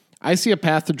time. I see a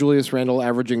path to Julius Randle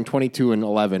averaging 22 and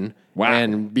 11 Wow.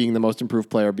 and being the most improved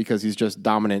player because he's just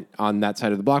dominant on that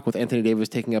side of the block with Anthony Davis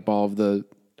taking up all of the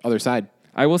other side.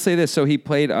 I will say this. So he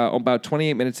played about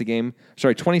 26 minutes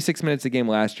a game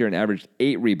last year and averaged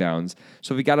 8 rebounds.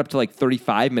 So if he got up to like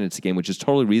 35 minutes a game, which is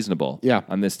totally reasonable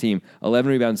on this team,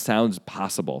 11 rebounds sounds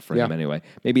possible for him anyway.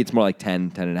 Maybe it's more like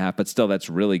 10 and a half, but still that's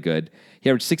really good. He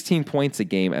averaged 16 points a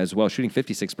game as well, shooting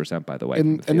 56%, by the way.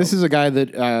 And this is a guy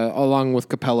that, along with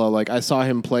Capella, like I saw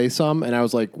him play some and I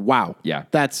was like, wow,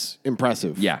 that's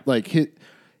impressive. Yeah. Like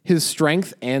his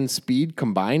strength and speed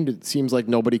combined, it seems like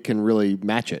nobody can really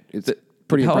match it. It's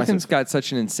pretty Pelicans impressive. got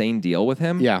such an insane deal with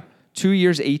him. Yeah. 2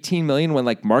 years, $18 million when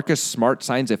like Marcus Smart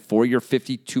signs a 4-year,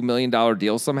 $52 million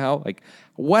deal somehow. Like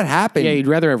what happened? Yeah, you'd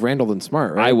rather have Randall than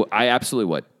Smart, right? I absolutely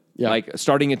would. Yeah. Like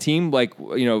starting a team, like,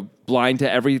 blind to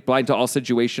all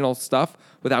situational stuff.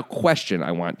 Without question,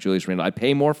 I want Julius Randle. I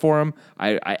pay more for him.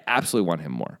 I absolutely want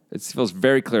him more. It feels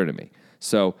very clear to me.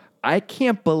 So I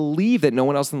can't believe that no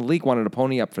one else in the league wanted to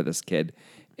pony up for this kid.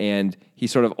 And he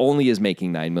sort of only is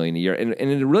making $9 million a year. And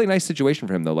in a really nice situation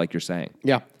for him, though, like you're saying.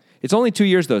 Yeah. It's only 2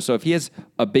 years, though. So if he has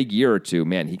a big year or two,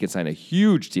 man, he could sign a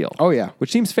huge deal. Oh, yeah.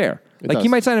 Which seems fair. Like he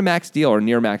does. might sign a max deal or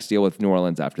near max deal with New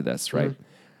Orleans after this, right?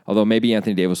 Although maybe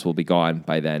Anthony Davis will be gone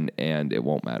by then and it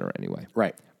won't matter anyway.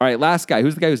 Right. All right, last guy.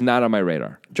 Who's the guy who's not on my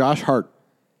radar? Josh Hart.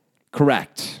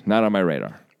 Correct. Not on my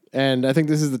radar. And I think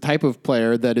this is the type of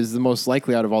player that is the most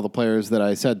likely out of all the players that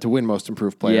I said to win most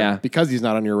improved player. Yeah. Because he's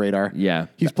not on your radar. Yeah.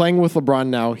 He's playing with LeBron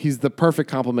now. He's the perfect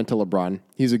complement to LeBron.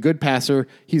 He's a good passer.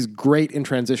 He's great in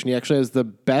transition. He actually has the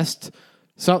best.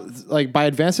 So, like by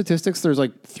advanced statistics, there's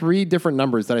like 3 different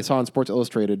numbers that I saw in Sports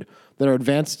Illustrated that are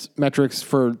advanced metrics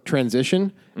for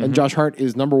transition, and Josh Hart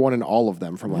is number 1 in all of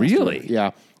them from last Really? year.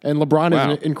 Yeah. And LeBron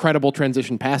Wow. is an incredible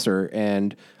transition passer,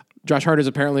 and Josh Hart is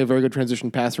apparently a very good transition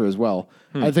passer as well.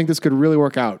 I think this could really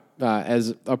work out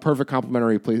as a perfect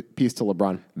complementary piece to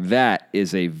LeBron. That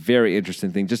is a very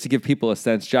interesting thing. Just to give people a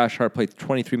sense, Josh Hart played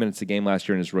 23 minutes a game last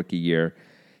year in his rookie year.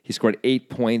 He scored 8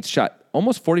 points, shot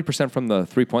almost 40% from the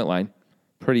three-point line.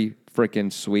 Pretty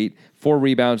freaking sweet. 4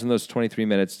 rebounds in those 23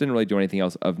 minutes. Didn't really do anything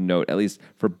else of note, at least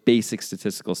for basic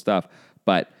statistical stuff.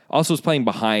 But also was playing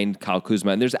behind Kyle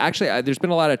Kuzma. And there's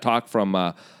been a lot of talk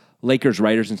from Lakers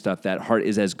writers and stuff that Hart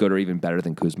is as good or even better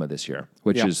than Kuzma this year,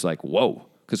 which is like, whoa.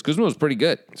 Because Kuzma was pretty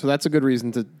good. So that's a good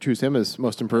reason to choose him as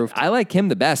most improved. I like him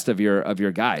the best of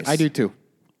your guys. I do too.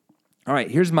 All right,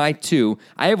 here's my 2.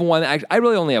 I have one. I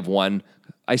really only have one.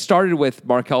 I started with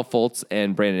Markelle Fultz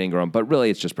and Brandon Ingram, but really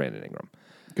it's just Brandon Ingram.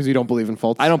 Because you don't believe in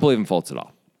Fultz? I don't believe in Fultz at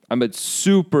all. I'm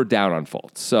super down on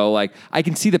Fultz. So, like, I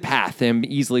can see the path to him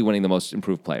easily winning the most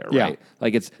improved player, Yeah. right?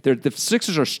 Like, the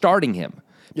Sixers are starting him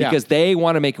Yeah. because they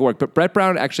want to make it work. But Brett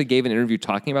Brown actually gave an interview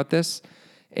talking about this,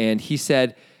 and he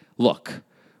said, look,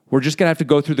 we're just going to have to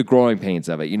go through the growing pains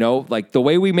of it. You know, like the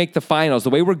way we make the finals, the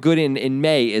way we're good in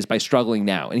May is by struggling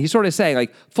now. And he's sort of saying,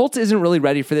 like, Fultz isn't really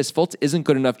ready for this. Fultz isn't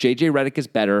good enough. JJ Redick is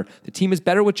better. The team is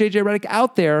better with JJ Redick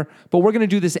out there, but we're going to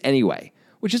do this anyway,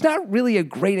 which is not really a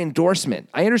great endorsement.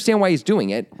 I understand why he's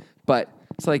doing it, but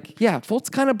it's like, yeah, Fultz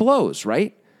kind of blows,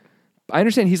 right? I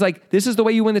understand. He's like, this is the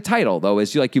way you win the title, though,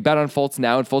 is you bet on Fultz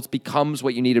now, and Fultz becomes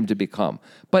what you need him to become.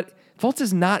 But Fultz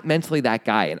is not mentally that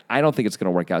guy, and I don't think it's going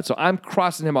to work out. So I'm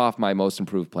crossing him off my most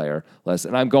improved player list,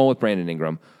 and I'm going with Brandon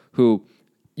Ingram, who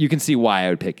you can see why I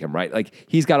would pick him, right? Like,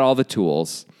 he's got all the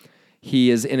tools. He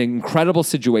is in an incredible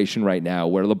situation right now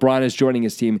where LeBron is joining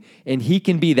his team, and he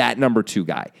can be that number 2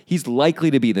 guy. He's likely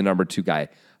to be the number 2 guy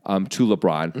to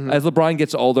LeBron. Mm-hmm. As LeBron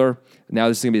gets older, now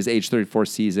this is going to be his age 34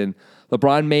 season,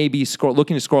 LeBron may be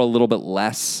looking to score a little bit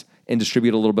less and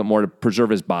distribute a little bit more to preserve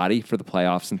his body for the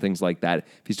playoffs and things like that.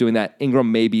 If he's doing that,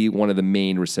 Ingram may be one of the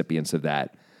main recipients of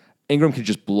that. Ingram could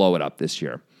just blow it up this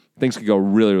year. Things could go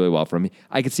really, really well for him.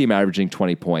 I could see him averaging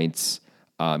 20 points,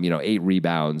 8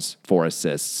 rebounds, 4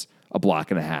 assists, a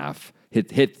block and a half,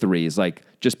 hit threes, like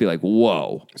just be like,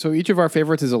 whoa. So each of our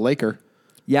favorites is a Laker.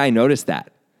 Yeah, I noticed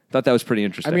that. Thought that was pretty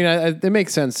interesting. I mean, it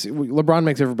makes sense. LeBron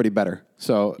makes everybody better.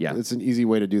 So Yeah. it's an easy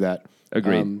way to do that.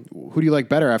 Agreed. Who do you like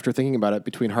better after thinking about it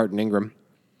between Hart and Ingram?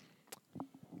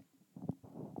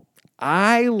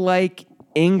 I like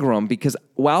Ingram because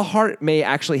while Hart may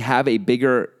actually have a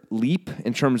bigger leap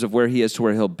in terms of where he is to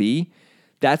where he'll be,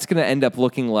 that's going to end up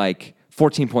looking like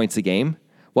 14 points a game.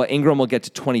 While Ingram will get to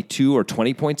 22 or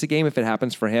 20 points a game if it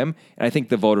happens for him. And I think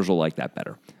the voters will like that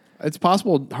better. It's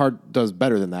possible Hart does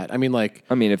better than that. I mean, if that's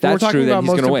we're talking true, then about he's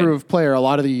gonna most win. improved player, a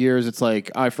lot of the years it's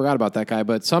like, I forgot about that guy.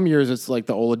 But some years it's like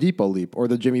the Oladipo leap or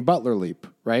the Jimmy Butler leap,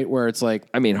 right? Where it's like,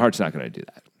 I mean, Hart's not going to do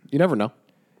that. you never know.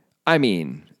 I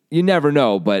mean, you never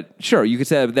know, but sure, you could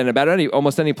say that then about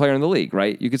almost any player in the league,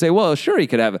 right? You could say, well, sure, he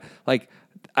could have, like,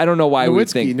 I don't know why we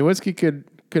think. Nowitzki could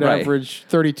Right. average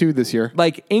 32 this year.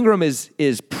 Like, Ingram is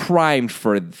primed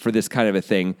for this kind of a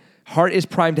thing. Hart is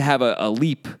primed to have a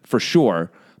leap for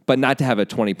sure, but not to have a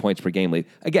 20 points per game lead.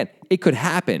 Again, it could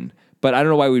happen, but I don't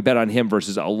know why we'd bet on him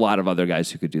versus a lot of other guys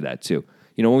who could do that too.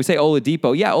 You know, when we say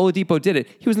Oladipo, yeah, Oladipo did it.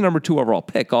 He was the number 2 overall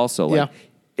pick also.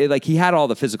 He had all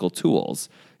the physical tools.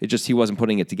 It just he wasn't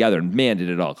putting it together, and man, did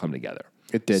it all come together.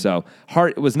 It did. So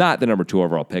Hart was not the number 2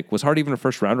 overall pick. Was Hart even a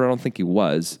first rounder? I don't think he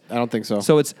was. I don't think so.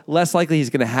 So it's less likely he's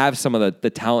going to have some of the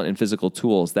talent and physical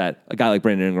tools that a guy like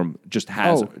Brandon Ingram just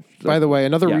has. Oh, by the way,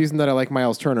 another Yeah. reason that I like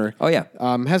Miles Turner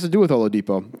has to do with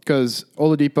Oladipo. Because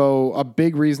Oladipo, a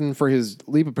big reason for his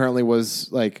leap apparently was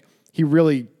like he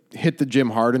really hit the gym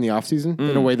hard in the offseason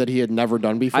in a way that he had never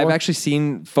done before. I've actually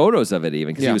seen photos of it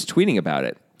even because he was tweeting about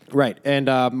it. Right. And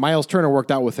Miles Turner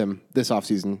worked out with him this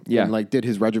offseason. Yeah. And did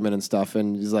his regimen and stuff.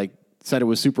 And he's said it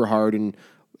was super hard and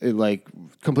it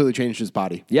completely changed his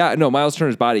body. Yeah, no, Miles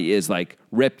Turner's body is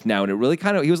ripped now, and it really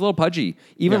he was a little pudgy,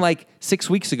 even 6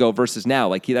 weeks ago versus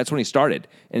now. That's when he started,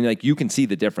 and you can see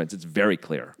the difference. It's very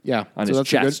clear. Yeah, on so his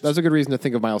chest. that's a good reason to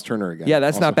think of Miles Turner again. Yeah,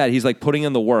 that's also. not bad. He's putting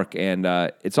in the work, and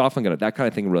it's often that kind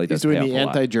of thing really does. He's doing pay the off a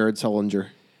lot. anti-Jared Sullinger.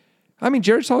 I mean,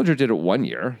 Jared Sullinger did it 1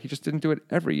 year. He just didn't do it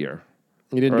every year.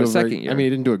 He didn't Or do a a very- second year. I mean, he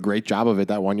didn't do a great job of it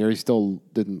that 1 year. He still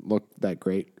didn't look that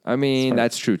great. I mean,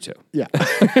 that's true too. Yeah.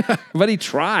 But he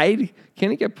tried.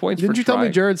 Can he get points Didn't for you tell me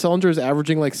trying? Jared Sullinger is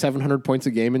averaging 700 points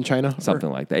a game in China? Something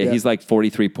like that. Yeah. He's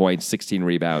 43 points, 16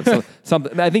 rebounds. So,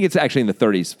 something. I think it's actually in the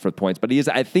 30s for points, but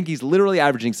I think he's literally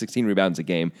averaging 16 rebounds a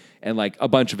game and a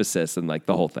bunch of assists and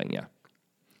the whole thing. Yeah.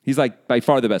 He's by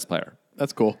far the best player,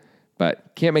 That's cool.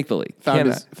 but can't make the league. Found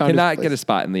his Cannot place. get a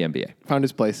spot in the NBA. Found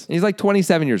his place. And he's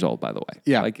 27 years old, by the way.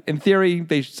 Yeah. In theory,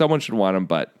 someone should want him,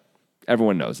 but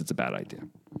everyone knows it's a bad idea.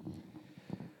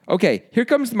 Okay, here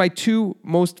comes my 2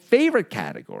 most favorite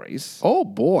categories. Oh,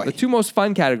 boy. The 2 most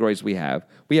fun categories we have.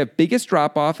 We have biggest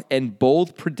drop-off and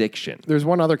bold prediction. There's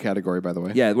one other category, by the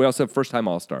way. Yeah, we also have first-time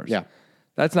All-Stars. Yeah.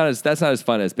 That's not as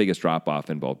fun as biggest drop-off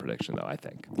and bold prediction, though, I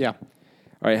think. Yeah. All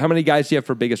right, how many guys do you have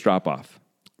for biggest drop-off?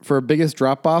 For biggest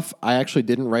drop-off, I actually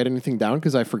didn't write anything down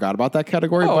because I forgot about that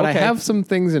category, Oh, but I okay. have some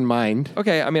things in mind.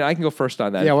 Okay, I mean, I can go first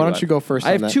on that. Yeah, if why want. don't you go first I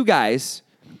on have that? 2 guys,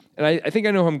 and I think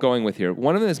I know who I'm going with here.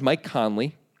 One of them is Mike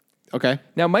Conley. Okay.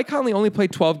 Now, Mike Conley only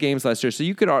played 12 games last year, so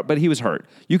but he was hurt.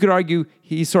 You could argue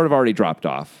he's sort of already dropped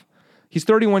off. He's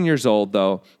 31 years old,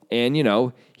 though, and,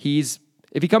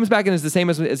 if he comes back and is the same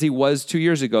as he was 2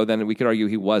 years ago, then we could argue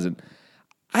he wasn't.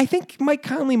 I think Mike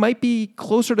Conley might be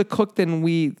closer to Cook than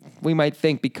we might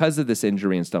think because of this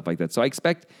injury and stuff like that. So I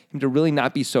expect him to really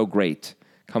not be so great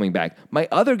coming back. My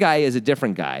other guy is a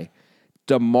different guy,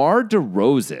 DeMar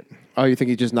DeRozan. Oh, you think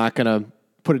he's just not going to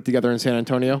put it together in San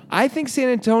Antonio? I think San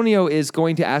Antonio is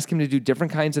going to ask him to do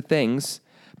different kinds of things.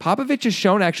 Popovich has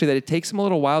shown actually that it takes him a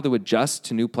little while to adjust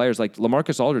to new players. Like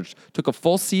LaMarcus Aldridge took a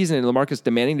full season and LaMarcus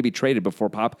demanding to be traded before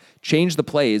Pop changed the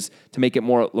plays to make it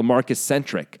more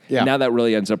LaMarcus-centric. Yeah. Now that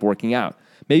really ends up working out.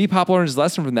 Maybe Pop learned his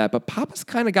lesson from that, but Pop has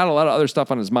kind of got a lot of other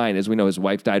stuff on his mind. As we know, his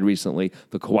wife died recently.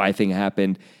 The Kawhi thing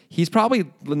happened. He's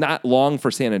probably not long for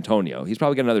San Antonio. He's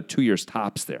probably got another 2 years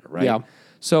tops there, right? Yeah.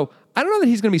 So I don't know that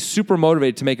he's going to be super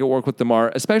motivated to make it work with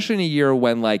DeMar, especially in a year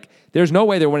when like there's no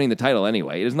way they're winning the title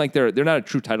anyway. It isn't like they're not a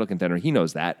true title contender. He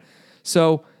knows that.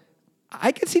 So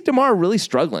I could see DeMar really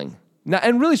struggling. Now,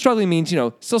 and really struggling means,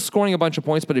 still scoring a bunch of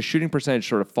points, but his shooting percentage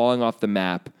sort of falling off the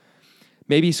map.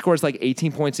 Maybe he scores like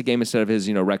 18 points a game instead of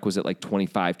his, requisite like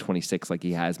 25, 26 like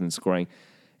he has been scoring.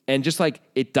 And just like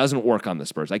it doesn't work on the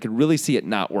Spurs. I could really see it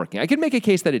not working. I could make a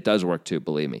case that it does work too,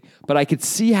 believe me. But I could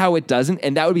see how it doesn't,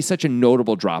 and that would be such a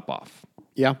notable drop-off.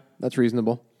 Yeah, that's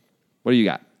reasonable. What do you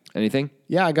got? Anything?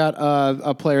 Yeah, I got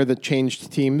a player that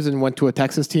changed teams and went to a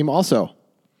Texas team also.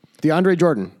 DeAndre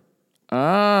Jordan.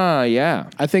 Ah, yeah.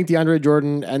 I think DeAndre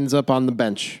Jordan ends up on the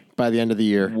bench by the end of the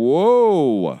year.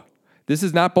 Whoa. This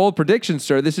is not bold prediction,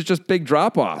 sir. This is just big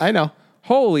drop-off. I know.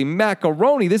 Holy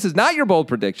macaroni. This is not your bold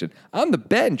prediction. On the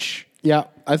bench. Yeah,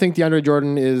 I think DeAndre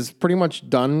Jordan is pretty much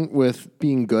done with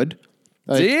being good.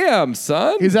 Damn,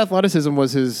 son. His athleticism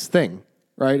was his thing,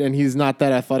 right? And he's not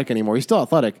that athletic anymore. He's still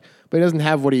athletic, but he doesn't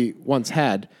have what he once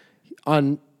had.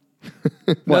 No,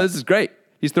 this is great.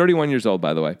 He's 31 years old,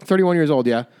 by the way. 31 years old,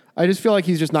 yeah. I just feel like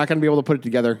he's just not going to be able to put it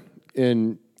together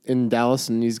in Dallas,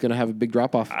 and he's going to have a big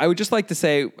drop-off. I would just like to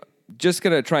say, just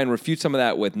going to try and refute some of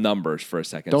that with numbers for a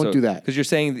second. Don't do that. Because you're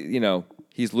saying,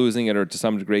 he's losing it or to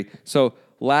some degree. So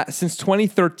since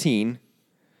 2013,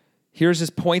 here's his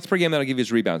points per game. That'll give you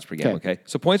his rebounds per game, okay?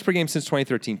 So points per game since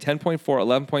 2013, 10.4,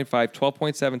 11.5,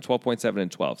 12.7, 12.7,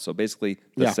 and 12. So basically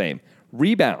the same.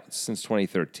 Rebounds since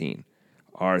 2013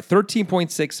 are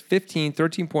 13.6, 15,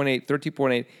 13.8,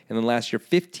 13.8, and then last year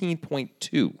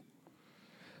 15.2.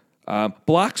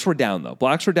 Blocks were down, though.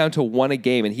 Blocks were down to 1 a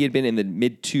game, and he had been in the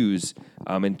mid-twos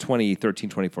in 2013,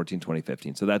 2014,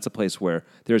 2015. So that's a place where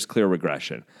there's clear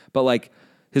regression. But, like,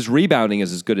 his rebounding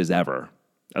is as good as ever,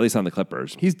 at least on the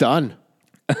Clippers. He's done.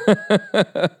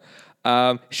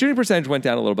 Shooting percentage went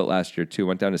down a little bit last year, too.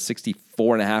 Went down to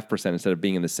 64.5% instead of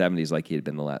being in the 70s like he had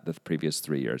been the previous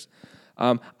 3 years.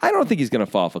 I don't think he's going to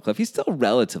fall off a cliff. He's still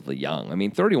relatively young. I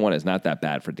mean, 31 is not that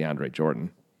bad for DeAndre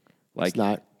Jordan. It's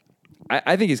not.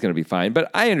 I think he's going to be fine, but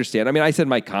I understand. I mean, I said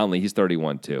Mike Conley. He's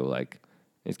 31 too. Like,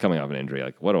 he's coming off an injury.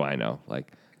 Like, what do I know?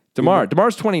 Like,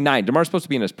 DeMar's 29. DeMar's supposed to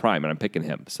be in his prime, and I'm picking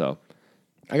him. So,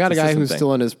 I got a guy who's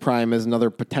still in his prime as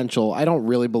another potential. I don't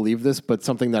really believe this, but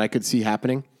something that I could see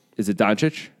happening. Is it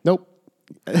Doncic? Nope.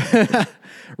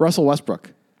 Russell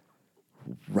Westbrook.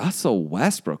 Russell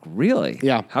Westbrook, really?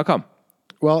 Yeah. How come?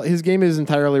 Well, his game is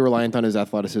entirely reliant on his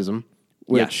athleticism,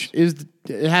 which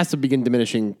it has to begin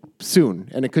diminishing soon,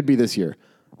 and it could be this year.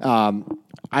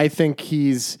 I think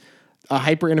he's a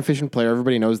hyper inefficient player.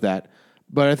 Everybody knows that,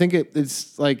 but I think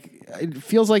it's like it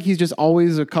feels like he's just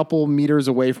always a couple meters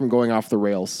away from going off the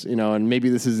rails, and maybe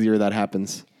this is the year that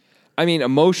happens. I mean,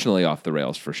 emotionally off the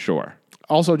rails for sure.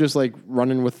 Also, just like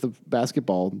running with the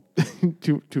basketball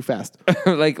too fast.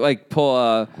 like pull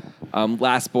a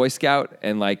last Boy Scout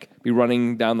and like be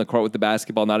running down the court with the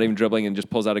basketball, not even dribbling, and just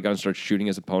pulls out a gun and starts shooting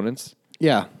his opponents.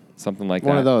 Yeah. Something like that.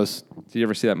 One of those. Did you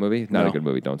ever see that movie? Not a good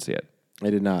movie. Don't see it. I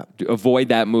did not. Avoid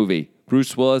that movie.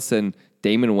 Bruce Willis and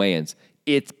Damon Wayans.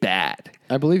 It's bad.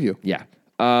 I believe you. Yeah.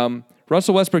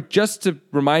 Russell Westbrook, just to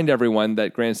remind everyone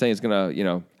that Grant's saying is going to,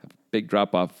 have a big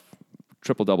drop-off,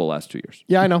 triple-double last 2 years.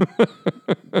 Yeah, I know.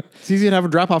 It's easy to have a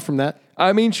drop-off from that.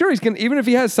 I mean, sure, he's going even if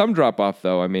he has some drop-off,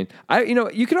 though. I mean,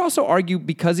 you could also argue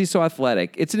because he's so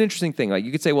athletic, it's an interesting thing. Like,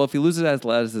 you could say, well, if he loses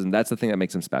athleticism, that's the thing that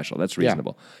makes him special. That's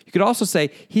reasonable. Yeah. You could also say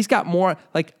he's got more,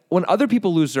 like, when other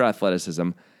people lose their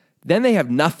athleticism, then they have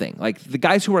nothing. Like, the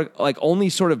guys who are, like, only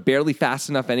sort of barely fast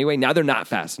enough anyway, now they're not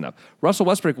fast enough. Russell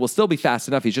Westbrook will still be fast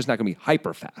enough. He's just not going to be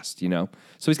hyper fast, So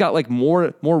he's got, like,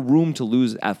 more room to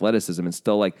lose athleticism and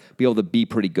still, like, be able to be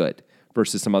pretty good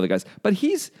versus some other guys. But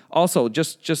he's also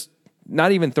just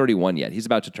not even 31 yet. He's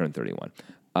about to turn 31.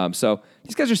 So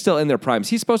these guys are still in their primes.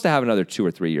 He's supposed to have another 2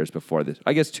 or 3 years before this.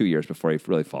 I guess 2 years before he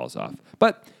really falls off.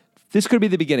 But this could be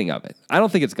the beginning of it. I don't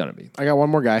think it's going to be. I got one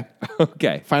more guy.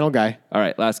 Okay. Final guy. All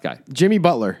right, last guy. Jimmy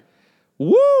Butler.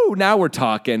 Woo! Now we're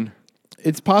talking.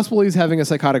 It's possible he's having a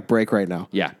psychotic break right now.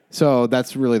 Yeah. So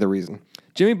that's really the reason.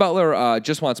 Jimmy Butler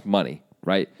just wants money,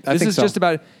 right? I This think is so. just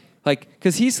about, like,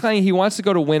 because he's saying he wants to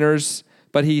go to winners,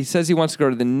 but he says he wants to go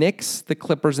to the Knicks, the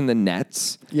Clippers, and the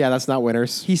Nets. Yeah, that's not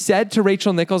winners. He said to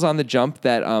Rachel Nichols on the jump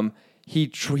that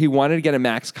he wanted to get a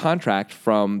max contract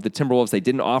from the Timberwolves. They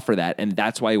didn't offer that, and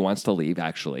that's why he wants to leave,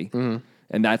 actually. Mm-hmm.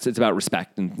 And it's about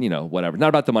respect and, whatever. Not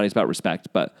about the money, it's about respect.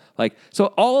 But, so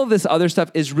all of this other stuff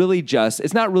is really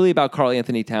it's not really about Karl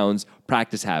Anthony Towns'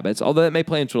 practice habits, although that may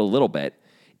play into it a little bit.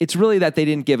 It's really that they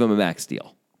didn't give him a max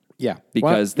deal. Yeah.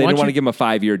 Because they Why didn't don't want to you- give him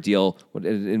a 5-year deal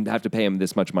and have to pay him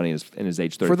this much money in his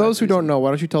age 35. For those who season. don't know, why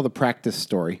don't you tell the practice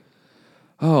story?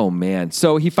 Oh, man.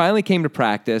 So he finally came to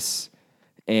practice,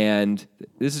 and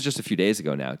this is just a few days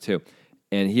ago now, too.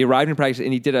 And he arrived in practice,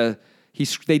 and they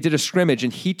did a scrimmage,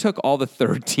 and he took all the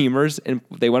third teamers, and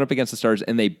they went up against the starters,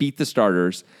 and they beat the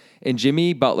starters. And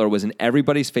Jimmy Butler was in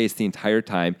everybody's face the entire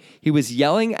time. He was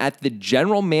yelling at the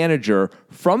general manager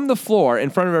from the floor in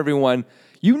front of everyone,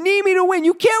 "You need me to win.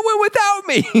 You can't win without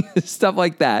me." Stuff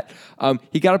like that.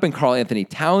 He got up in Karl Anthony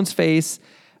Towns' face.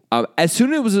 As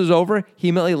soon as it was over, he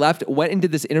immediately left, went and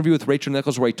did this interview with Rachel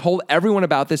Nichols where he told everyone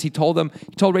about this. He told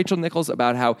Rachel Nichols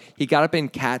about how he got up in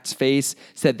Kat's face,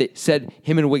 said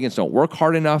him and Wiggins don't work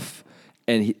hard enough.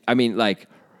 And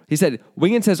he said,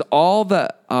 Wiggins has all the,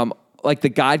 the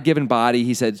God-given body.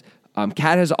 He said,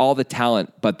 Kat has all the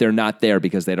talent, but they're not there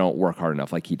because they don't work hard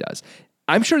enough like he does.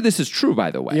 I'm sure this is true, by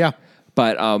the way. Yeah.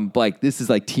 But this is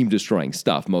like team destroying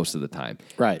stuff most of the time.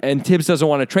 Right. And Tibbs doesn't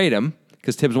want to trade him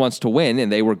because Tibbs wants to win,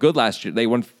 and they were good last year. They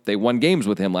won games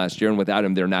with him last year, and without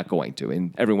him, they're not going to.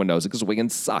 And everyone knows it because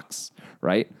Wiggins sucks,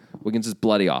 right? Wiggins is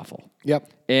bloody awful.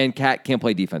 Yep. And Kat can't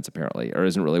play defense apparently, or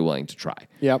isn't really willing to try.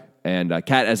 Yep. And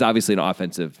Kat is obviously an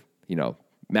offensive,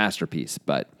 masterpiece,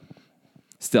 but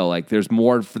still, there's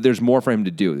more for him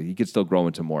to do. He could still grow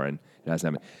into more, and it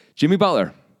hasn't happened. Jimmy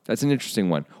Butler. That's an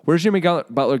interesting one. Where's Jimmy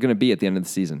Butler going to be at the end of the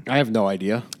season? I have no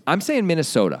idea. I'm saying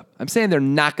Minnesota. I'm saying they're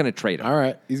not going to trade him. All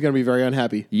right. He's going to be very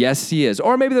unhappy. Yes, he is.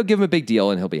 Or maybe they'll give him a big deal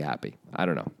and he'll be happy. I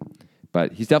don't know.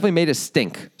 But he's definitely made a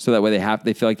stink so that way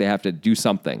they feel like they have to do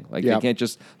something. They can't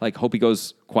just hope he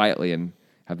goes quietly and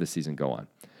have the season go on.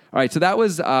 All right, so that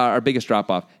was our biggest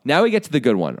drop-off. Now we get to the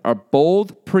good one, our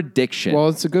bold prediction. Well,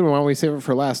 it's a good one. Why don't we save it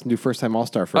for last and do first-time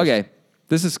All-Star first? Okay.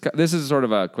 This is sort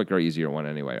of a quicker, easier one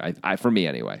anyway. For me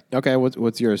anyway. Okay,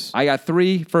 what's yours? I got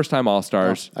 3 first-time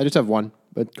All-Stars. I just have one,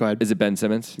 but go ahead. Is it Ben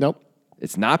Simmons? Nope.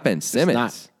 It's not Ben Simmons.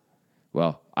 not.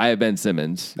 Well, I have Ben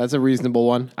Simmons. That's a reasonable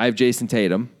one. I have Jason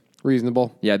Tatum.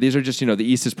 Reasonable. Yeah, these are just, the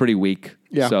East is pretty weak.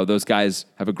 Yeah. So those guys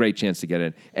have a great chance to get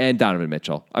in. And Donovan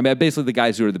Mitchell. I mean, basically the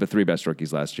guys who are the 3 best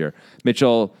rookies last year.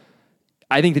 Mitchell,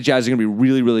 I think the Jazz are going to be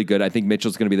really, really good. I think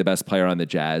Mitchell's going to be the best player on the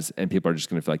Jazz, and people are just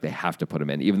going to feel like they have to put him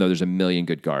in, even though there's a million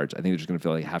good guards. I think they're just going to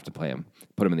feel like they have to play him,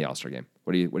 put him in the All-Star game.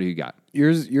 What do you got?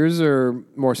 Yours are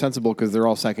more sensible because they're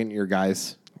all second-year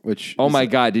guys, which... Oh, my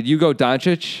God. Did you go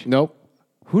Doncic? Nope.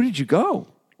 Who did you go?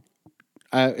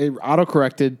 It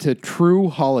auto-corrected to True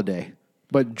Holiday.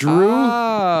 But Drew,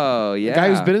 Oh, yeah. a guy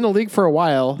who's been in the league for a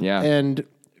while, Yeah. and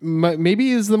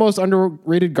maybe is the most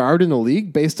underrated guard in the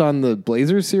league based on the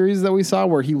Blazers series that we saw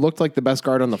where he looked like the best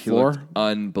guard on the floor. Looked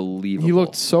unbelievable. He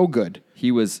looked so good.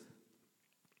 He was...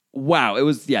 Wow, it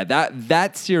was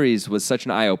that series was such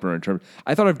an eye opener in terms.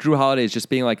 I thought of Drew Holiday as just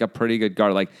being like a pretty good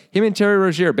guard, like him and Terry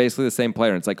Rozier, are basically the same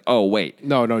player. And it's like, oh wait,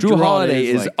 No, Drew Holiday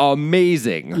is like-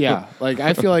 amazing. Yeah, like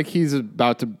I feel like he's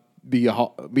about to be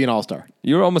an All-Star.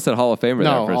 You were almost at Hall of Famer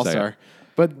No, there for a All-Star. second.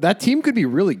 But that team could be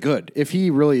really good if he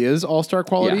really is All-Star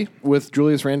quality Yeah. with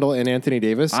Julius Randle and Anthony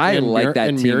Davis. I and like that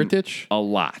and team Mirotic. a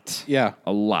lot. Yeah.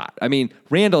 a lot. I mean,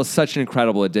 Randall is such an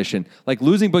incredible addition. Like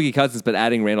losing Boogie Cousins, but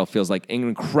adding Randall feels like an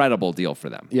incredible deal for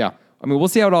them. Yeah. I mean, we'll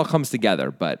see how it all comes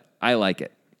together, but I like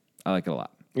it. I like it a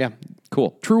lot. Yeah.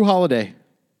 Cool. True Holiday.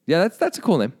 Yeah, that's a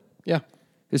cool name. Yeah.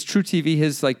 Is True TV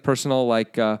his personal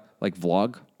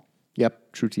vlog?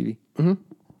 Yep. True TV. Mm-hmm.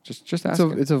 Just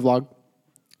asking. It's a vlog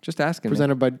Just asking. man.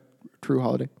 presented by True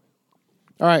Holiday.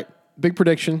 All right. Big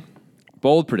prediction.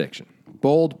 Bold prediction.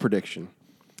 Bold prediction.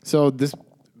 So this,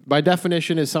 by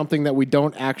definition, is something that we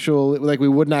don't actually, we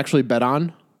wouldn't actually bet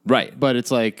on, Right. but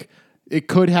it's like, it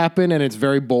could happen, and it's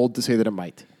very bold to say that it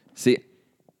might. See,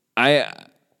 I'm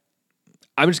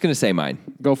just going to say mine.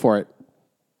 Go for it.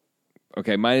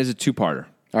 Okay, mine is a 2-parter.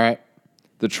 All right.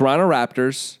 The Toronto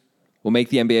Raptors will make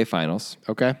the NBA Finals,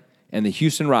 Okay. and the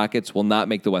Houston Rockets will not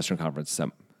make the Western Conference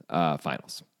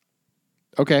Finals.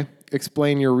 Okay.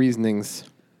 Explain your reasonings.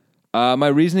 My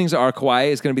reasonings are Kawhi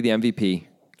is going to be the MVP.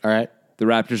 All right. The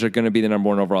Raptors are going to be the number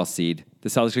 1 overall seed. The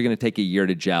Celtics are going to take a year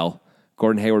to gel.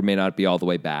 Gordon Hayward may not be all the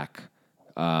way back.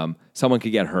 Someone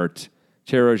could get hurt.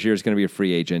 Terry Rozier is going to be a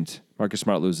free agent. Marcus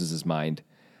Smart loses his mind.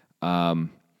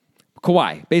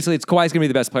 Kawhi. Basically, Kawhi's going to be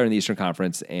the best player in the Eastern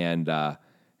Conference and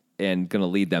going to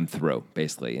lead them through,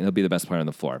 basically. And he'll be the best player on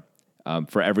the floor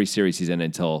for every series he's in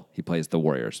until he plays the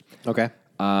Warriors. Okay.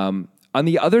 On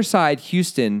the other side,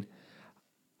 Houston,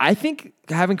 I think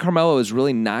having Carmelo is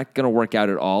really not going to work out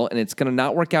at all, and it's going to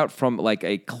not work out from like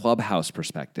a clubhouse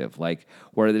perspective, like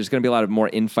where there's going to be a lot of more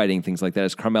infighting, things like that,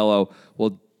 as Carmelo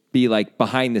will be like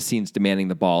behind the scenes demanding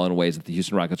the ball in ways that the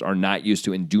Houston Rockets are not used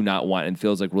to and do not want, and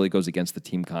feels like really goes against the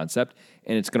team concept,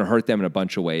 and it's going to hurt them in a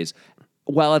bunch of ways.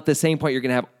 While at the same point, you're going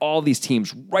to have all these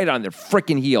teams right on their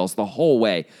freaking heels the whole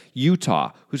way.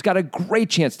 Utah, who's got a great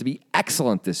chance to be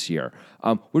excellent this year.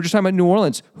 We're just talking about New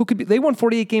Orleans, who could be. They won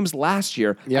 48 games last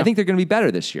year. Yeah. I think they're going to be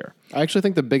better this year. I actually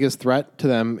think the biggest threat to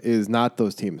them is not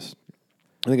those teams.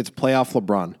 I think it's playoff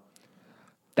LeBron.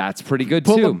 That's pretty good,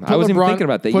 too. I wasn't even thinking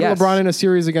about that. Put Yes. LeBron in a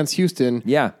series against Houston.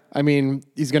 Yeah. I mean,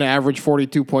 he's going to average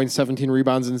 42 points, 17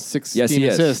 rebounds, and 16 Yes, he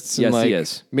is. assists. Yes, and he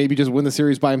is. Maybe just win the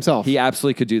series by himself. He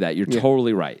absolutely could do that. You're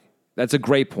totally right. That's a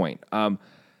great point.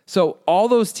 So all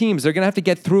those teams, they're going to have to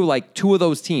get through like two of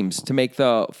those teams to make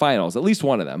the finals, at least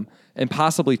one of them, and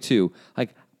possibly two.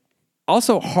 Like,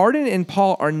 also, Harden and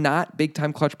Paul are not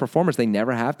big-time clutch performers. They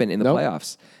never have been in the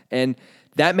playoffs, and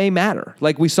that may matter.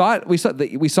 Like we saw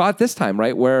it this time,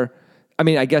 right? Where, I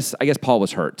mean, I guess Paul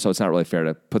was hurt, so it's not really fair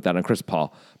to put that on Chris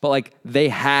Paul. But like they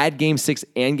had Game 6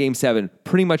 and Game 7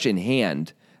 pretty much in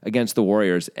hand against the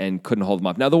Warriors and couldn't hold them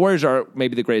up. Now, the Warriors are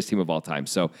maybe the greatest team of all time,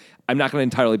 so I'm not going to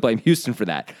entirely blame Houston for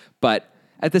that. But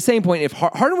at the same point, if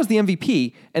Harden was the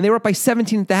MVP and they were up by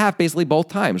 17 at the half basically both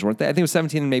times, weren't they? I think it was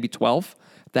 17 and maybe 12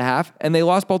 at the half, and they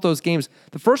lost both those games.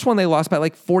 The first one they lost by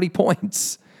like 40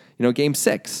 points, Game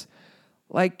 6.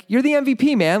 Like, you're the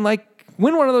MVP, man. Like,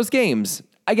 win one of those games.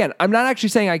 Again, I'm not actually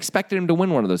saying I expected him to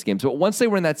win one of those games, but once they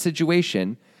were in that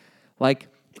situation, like,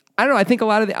 I don't know. I think a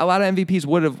lot of MVPs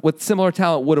would have, with similar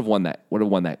talent, would have won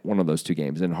one of those two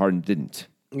games, and Harden didn't.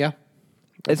 Yeah.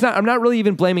 I'm not really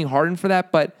even blaming Harden for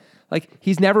that, but like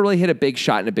he's never really hit a big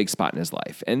shot in a big spot in his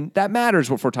life, and that matters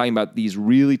if we're talking about these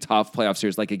really tough playoff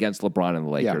series, like against LeBron and the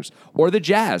Lakers or the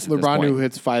Jazz. LeBron, who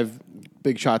hits 5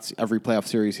 big shots every playoff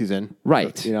series he's in,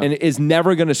 right, and is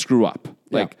never going to screw up.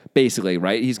 Like basically,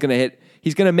 right? He's going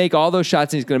to make all those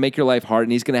shots, and he's going to make your life hard,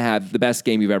 and he's going to have the best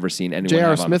game you've ever seen anyone J.R.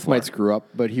 have on the Smith floor. might screw up,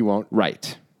 but he won't.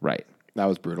 Right. That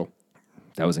was brutal.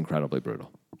 That was incredibly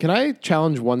brutal. Can I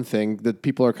challenge one thing that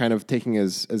people are kind of taking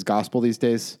as gospel these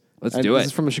days? Let's do it. This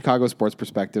is from a Chicago sports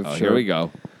perspective. Oh, here we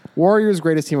go. Warriors'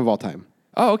 greatest team of all time.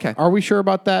 Oh, okay. Are we sure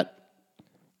about that?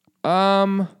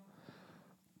 I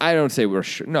don't say we're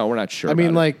sure. No, we're not sure. I mean,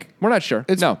 about it. like, we're not sure.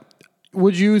 it's- No.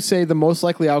 Would you say the most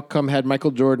likely outcome had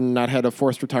Michael Jordan not had a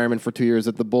forced retirement for 2 years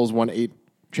that the Bulls won 8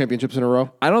 championships in a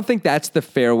row? I don't think that's the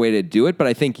fair way to do it, but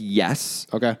I think yes.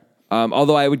 Okay.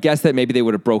 Although I would guess that maybe they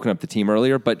would have broken up the team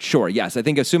earlier, but sure, yes. I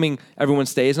think assuming everyone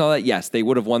stays and all that, yes, they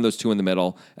would have won those 2 in the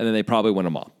middle, and then they probably win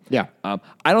them all. Yeah. I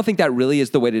don't think that really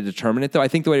is the way to determine it, though. I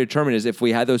think the way to determine it is if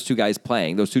we had those 2 guys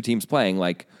playing, those 2 teams playing,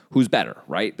 like, who's better,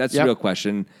 right? That's the real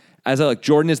question.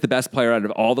 Jordan is the best player out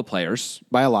of all the players.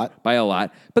 By a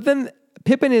lot. But then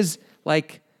Pippen is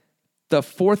like the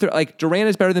fourth, like Durant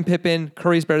is better than Pippen,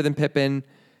 Curry's better than Pippen.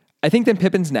 I think then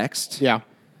Pippen's next. Yeah.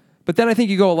 But then I think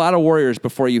you go a lot of Warriors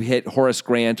before you hit Horace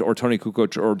Grant or Tony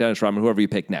Kukoc or Dennis Rodman, whoever you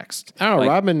pick next. I don't know. Like,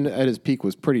 Rodman at his peak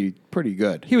was pretty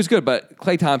good. he was good, but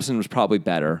Klay Thompson was probably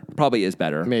better. Probably is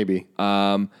better. Maybe.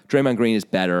 Draymond Green is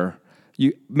better.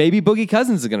 Maybe Boogie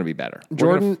Cousins is going to be better.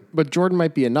 But Jordan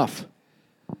might be enough.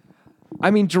 I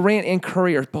mean, Durant and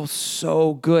Curry are both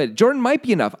so good. Jordan might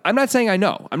be enough. I'm not saying I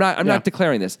know. I'm not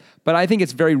declaring this, but I think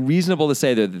it's very reasonable to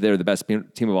say that they're the best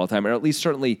team of all time, or at least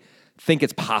certainly think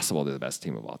it's possible they're the best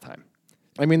team of all time.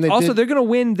 I mean, they're going to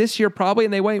win this year probably,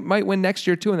 and they might win next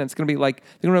year too. And that's going to be like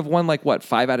they're going to have won like what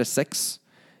 5 out of 6?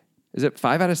 Is it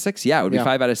 5 out of 6? Yeah, it would be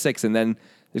 5 out of 6, and then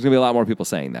there's going to be a lot more people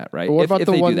saying that, right? But what about if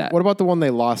the they one? do that. What about the one they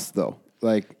lost though?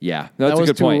 Like, Yeah, no, that's that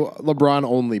a good point. was to LeBron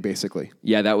only, basically.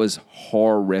 Yeah, that was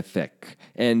horrific.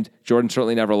 And Jordan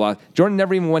certainly never lost. Jordan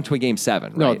never even went to a Game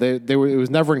 7, No, right? they were. It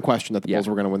was never in question that the Bulls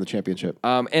were going to win the championship.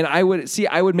 And I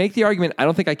would make the argument, I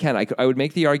don't think I can. I would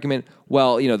make the argument,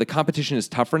 well, the competition is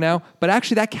tougher now, but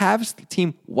actually that Cavs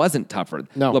team wasn't tougher.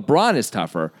 No. LeBron is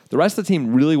tougher. The rest of the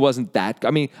team really wasn't that. I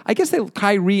mean, I guess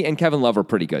Kyrie and Kevin Love are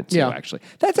pretty good too, actually.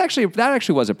 That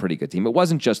actually was a pretty good team. It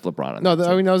wasn't just LeBron on that team.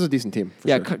 I mean, that was a decent team. For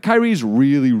sure. Kyrie's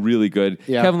really, really good.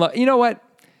 Yeah. Kevin Love, you know what?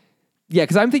 Yeah,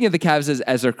 because I'm thinking of the Cavs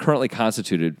as they're currently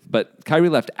constituted, but Kyrie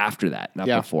left after that, not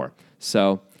before.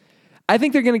 So I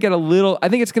think they're going to get I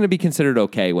think it's going to be considered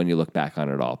okay when you look back on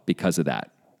it all because of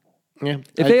that. Yeah.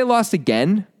 If they had lost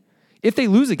again, If they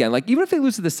lose again, like even if they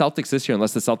lose to the Celtics this year,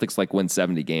 unless the Celtics like win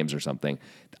 70 games or something,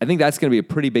 I think that's going to be a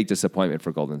pretty big disappointment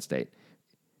for Golden State.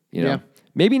 You know, Yeah.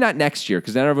 maybe not next year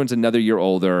because then everyone's another year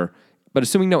older. But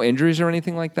assuming no injuries or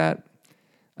anything like that,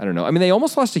 I don't know. I mean, they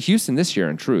almost lost to Houston this year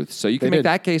in truth, so you can They make did.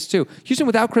 that case too. Houston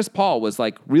without Chris Paul was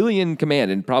like really in command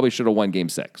and probably should have won Game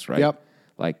 6, right? Yep.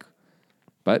 Like,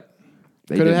 but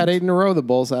they Could have had didn't. 8 in a row, the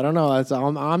Bulls. I don't know.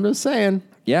 I'm just saying.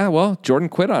 Yeah, well, Jordan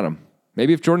quit on him.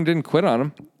 Maybe if Jordan didn't quit on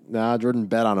him. Nah, Jordan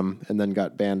bet on him and then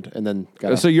got banned and then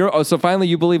got So finally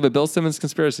you believe a Bill Simmons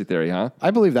conspiracy theory, huh?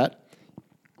 I believe that.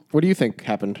 What do you think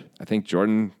happened? I think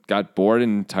Jordan got bored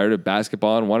and tired of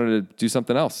basketball and wanted to do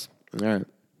something else. All right.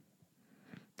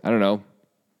 I don't know.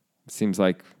 Seems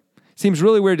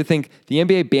really weird to think the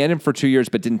NBA banned him for 2 years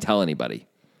but didn't tell anybody.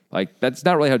 Like that's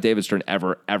not really how David Stern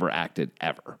ever acted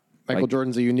ever. Michael Like,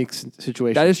 Jordan's a unique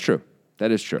situation. that is true.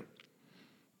 That is true.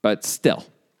 But still,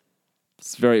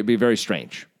 it'd be very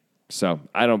strange. So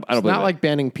I don't It's believe not it. like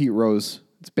banning Pete Rose.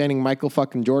 It's banning Michael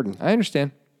fucking Jordan. I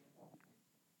understand.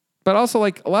 But also,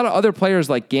 like a lot of other players,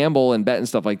 like gamble and bet and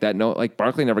stuff like that. No, like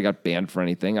Barkley never got banned for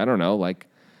anything. I don't know. Like,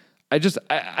 I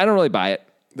don't really buy it.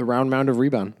 The round mound of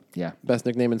rebound. Yeah, Best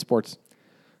nickname in sports.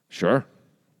 sure,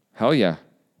 hell yeah,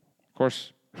 of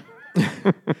course.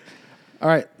 All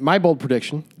right, my bold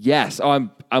prediction. Yes. Oh,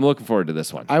 I'm looking forward to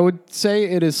this one. I would say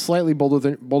it is slightly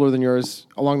bolder than yours,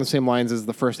 along the same lines as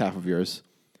the first half of yours.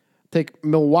 Take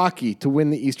Milwaukee to win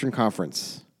the Eastern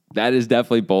Conference. That is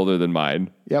definitely bolder than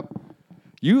mine. Yep.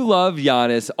 You love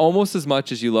Giannis almost as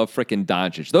much as you love frickin'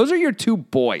 Doncic. Those are your two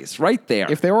boys right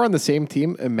there. If they were on the same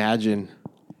team, imagine.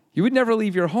 You would never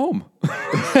leave your home.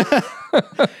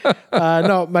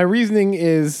 No, my reasoning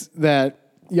is that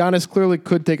Giannis clearly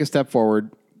could take a step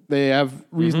forward. They have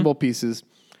reasonable pieces.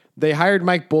 They hired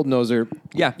Mike Budenholzer.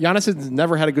 Yeah. Giannis has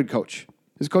never had a good coach.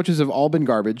 His coaches have all been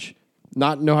garbage,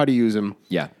 not know how to use him.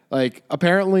 Yeah. Like,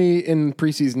 apparently in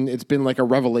preseason, it's been like a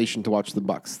revelation to watch the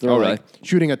Bucks. They're Oh, like really?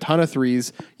 shooting a ton of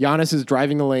threes. Giannis is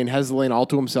driving the lane, has the lane all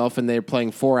to himself, and they're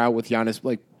playing 4 out with Giannis,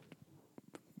 like,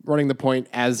 running the point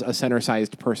as a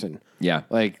center-sized person. Yeah.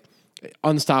 Like,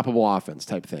 unstoppable offense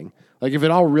type thing. Like, if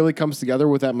it all really comes together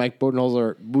with that Mike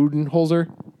Budenholzer,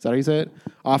 is that how you say it?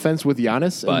 Offense with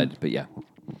Giannis. and, But yeah.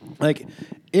 like,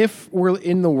 if we're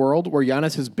in the world where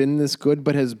Giannis has been this good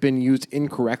but has been used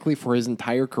incorrectly for his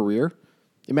entire career,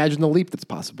 imagine the leap that's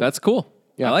possible. That's cool.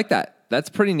 Yeah. I like that. That's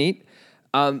pretty neat.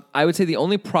 I would say the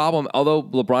only problem, although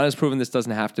LeBron has proven this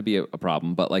doesn't have to be a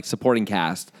problem, but like supporting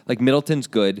cast, like Middleton's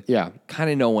good. Yeah. Kind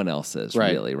of no one else is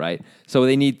Right. really, right? So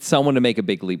they need someone to make a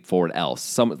big leap forward else.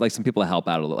 Some people to help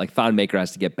out a little. Like Thon Maker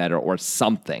has to get better or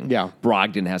something. Yeah.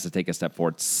 Brogdon has to take a step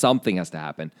forward. Something has to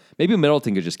happen. Maybe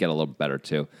Middleton could just get a little better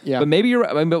too. Yeah. But maybe you're,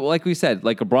 I mean, but like we said,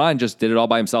 like LeBron just did it all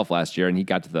by himself last year and he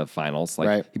got to the finals. Like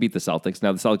Right. he beat the Celtics.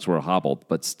 Now the Celtics were hobbled,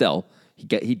 but still he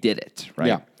did it, right?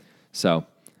 Yeah. So,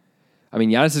 I mean,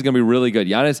 Giannis is going to be really good.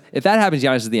 Giannis, if that happens,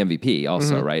 Giannis is the MVP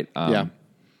also, right? Yeah.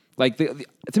 Like,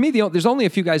 to me, there's only a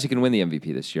few guys who can win the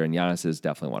MVP this year, and Giannis is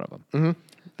definitely one of them. Mm-hmm.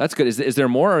 That's good. Is there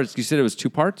more, or you said it was 2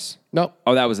 parts? No.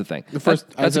 Oh, that was the thing. The first,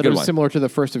 that's I a said good it was one. similar to the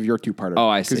first of your 2-parter. Oh,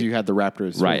 I Because see. you had the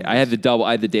Raptors. Right. I had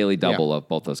the daily double Yeah. of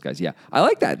both those guys. Yeah. I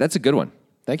like that. That's a good one.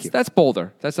 Thank you. That's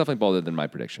bolder. That's definitely bolder than my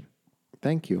prediction.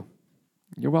 Thank you.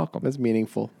 You're welcome. That's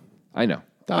meaningful. I know.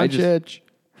 I just- Doncic.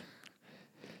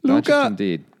 Doncic Luka,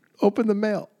 indeed. open the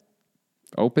mail.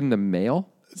 Open the mail?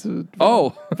 It's a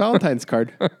Oh, Valentine's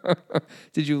card.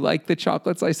 did you like the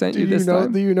chocolates I sent Do you this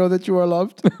time? Do you know that you are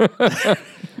loved?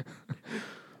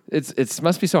 It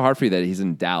must be so hard for you that he's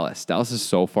in Dallas. Dallas is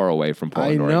so far away from I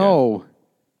Portland, Oregon. know.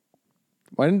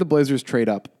 Why didn't the Blazers trade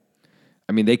up?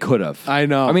 I mean, they could have. I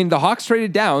know. I mean, the Hawks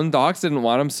traded down. The Hawks didn't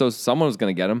want him, so someone was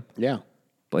going to get him. Yeah.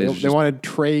 Blazers They just- wanted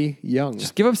Trey Young.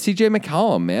 Just give up CJ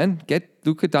McCollum, man. Get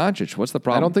Luka Doncic. What's the I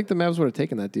problem? don't think the Mavs would have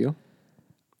taken that deal.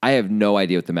 I have no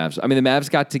idea what the Mavs. I mean, the Mavs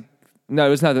got to. No,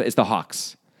 it's not. It's the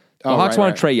Hawks. The Oh, Hawks right,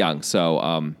 wanted right. Trey Young,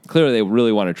 so clearly they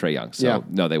really wanted Trey Young. So Yeah.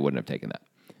 no, they wouldn't have taken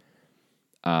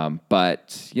that.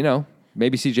 But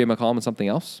maybe CJ McCollum and something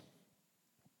else.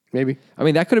 Maybe. I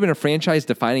mean, that could have been a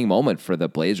franchise-defining moment for the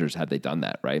Blazers had they done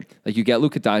that, right? Like, you get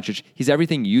Luka Doncic. He's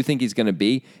everything you think he's going to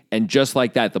be. And just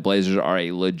like that, the Blazers are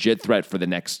a legit threat for the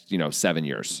next, 7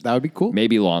 years. That would be cool.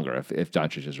 Maybe longer if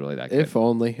Doncic is really that good. If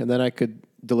only. And then I could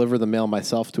deliver the mail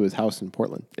myself to his house in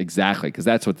Portland. Exactly, because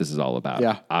that's what this is all about,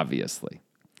 Yeah. obviously.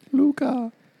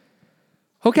 Luca.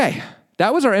 Okay,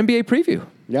 that was our NBA preview.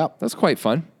 Yep. That's quite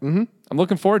fun. Mm-hmm. I'm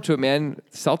looking forward to it, man.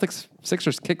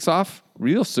 Celtics-Sixers kicks off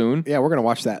real soon. Yeah, we're going to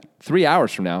watch that. 3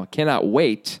 hours from now. Cannot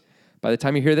wait. By the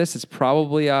time you hear this, it's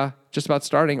probably just about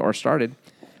starting or started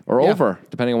or Yeah. over,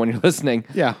 depending on when you're listening.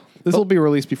 Yeah. This will be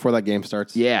released before that game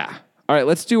starts. Yeah. All right,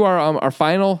 let's do our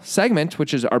final segment,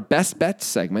 which is our best bets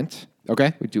segment.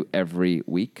 Okay. We do every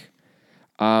week.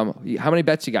 How many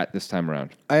bets you got this time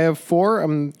around? I have 4.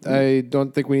 I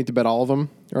don't think we need to bet all of them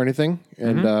or anything.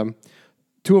 And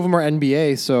 2 of them are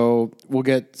NBA, so we'll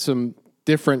get some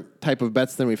different type of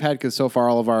bets than we've had because so far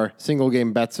all of our single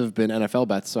game bets have been NFL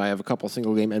bets. So I have a couple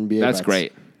single game NBA That's bets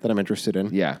great. that I'm interested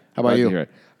in. Yeah. How about Glad to you? hear it.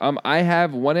 I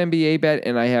have one NBA bet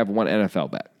and I have one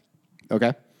NFL bet.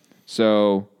 Okay.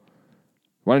 So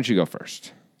why don't you go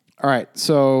first? All right.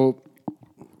 So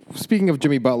speaking of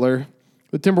Jimmy Butler,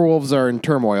 the Timberwolves are in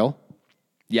turmoil.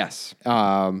 Yes.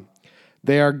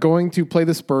 They are going to play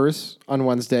the Spurs on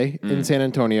Wednesday in San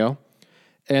Antonio,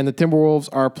 and the Timberwolves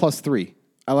are +3.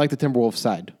 I like the Timberwolves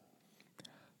side.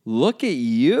 Look at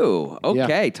you.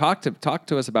 Okay. Talk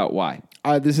to us about why.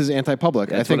 This is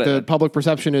anti-public. I think the public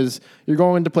perception is you're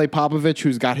going to play Popovich,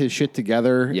 who's got his shit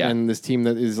together, and this team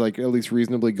that is like at least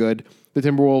reasonably good. The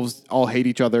Timberwolves all hate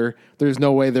each other. There's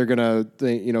no way they're gonna,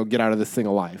 get out of this thing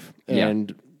alive.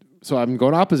 And so I'm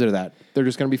going opposite of that. They're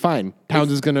just gonna be fine. Towns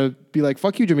is gonna be like,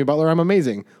 "Fuck you, Jimmy Butler. I'm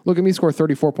amazing. Look at me score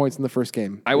 34 points in the first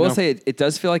game." I will say it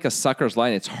does feel like a sucker's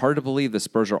line. It's hard to believe the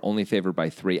Spurs are only favored by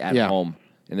 3 at home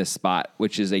in this spot,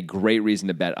 which is a great reason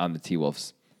to bet on the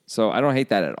T-Wolves. So I don't hate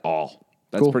that at all.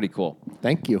 That's pretty cool.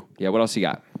 Thank you. Yeah, what else you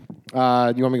got? Do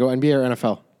you want me to go NBA or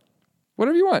NFL?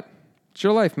 Whatever you want. It's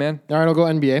your life, man. All right, I'll go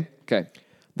NBA. Okay.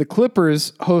 The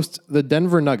Clippers host the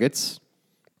Denver Nuggets,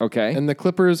 Okay. and the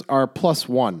Clippers are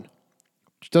 +1,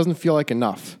 which doesn't feel like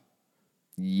enough.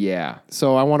 Yeah.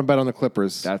 So I want to bet on the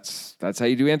Clippers. That's how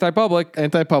you do anti-public.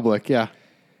 Anti-public, yeah.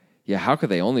 Yeah, how could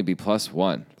they only be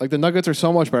 +1? Like the Nuggets are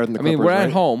so much better than the Clippers. I mean, we're right?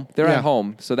 at home. They're at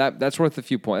home, so that's worth a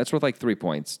few points. That's worth like 3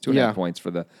 points, 2.5 points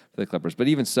for the Clippers. But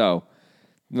even so,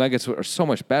 the Nuggets are so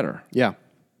much better. Yeah.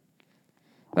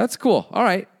 That's cool. All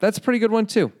right, that's a pretty good one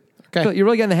too. Okay. So you're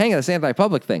really getting the hang of this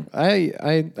anti-public thing.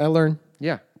 I learn.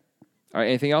 Yeah. All right.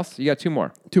 Anything else? You got 2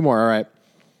 more. 2 more. All right.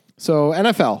 So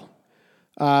NFL,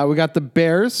 we got the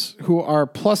Bears who are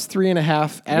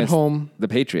 +3.5 at Against home the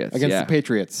Patriots against the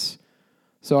Patriots.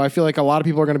 So I feel like a lot of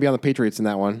people are going to be on the Patriots in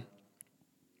that one.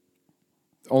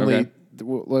 Only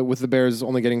with the Bears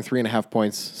only getting 3.5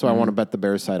 points. So I want to bet the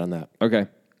Bears side on that. Okay.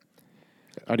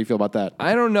 How do you feel about that?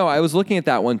 I don't know. I was looking at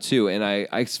that one too, and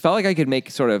I felt like I could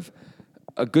make sort of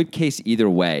a good case either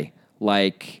way.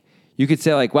 Like you could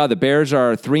say, like, wow, the Bears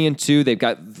are 3-2. They've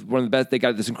got one of the best. They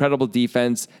got this incredible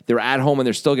defense. They're at home and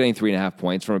they're still getting 3.5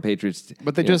 points from a Patriots.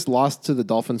 But they just lost to the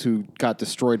Dolphins, who got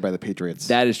destroyed by the Patriots.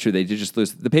 That is true. They did just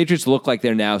lose. The Patriots look like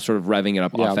they're now sort of revving it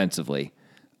up offensively.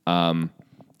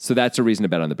 So that's a reason to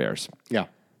bet on the Bears. Yeah.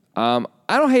 I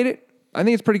don't hate it. I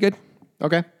think it's pretty good.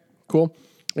 Okay. Cool.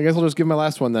 I guess I'll just give my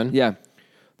last one then. Yeah.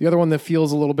 The other one that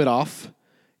feels a little bit off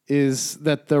is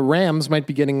that the Rams might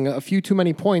be getting a few too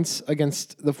many points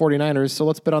against the 49ers. So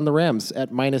let's bet on the Rams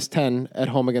at -10 at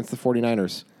home against the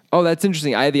 49ers. Oh, that's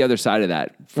interesting. I had the other side of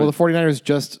that. Well, the 49ers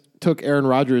just took Aaron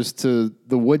Rodgers to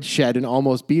the woodshed and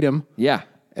almost beat him. Yeah.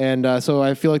 And so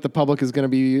I feel like the public is going to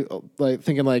be like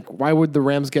thinking like, why would the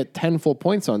Rams get 10 full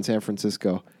points on San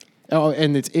Francisco? Oh,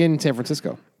 and it's in San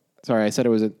Francisco. Sorry, I said it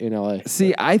was in LA.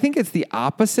 See, I think it's the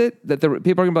opposite, that the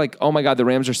people are going to be like, oh my God, the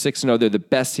Rams are 6-0. They're the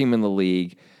best team in the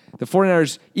league. The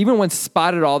 49ers, even when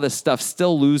spotted all this stuff,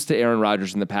 still lose to Aaron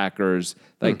Rodgers and the Packers.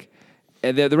 Like,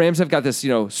 and the Rams have got this,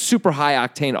 super high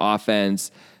octane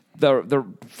offense. The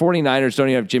 49ers don't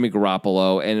even have Jimmy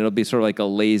Garoppolo, and it'll be sort of like a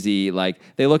lazy, like,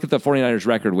 they look at the 49ers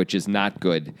record, which is not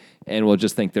good, and will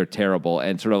just think they're terrible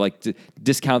and sort of like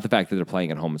discount the fact that they're playing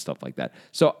at home and stuff like that.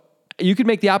 So you could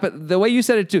make the opposite. The way you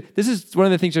said it too, this is one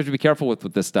of the things you have to be careful with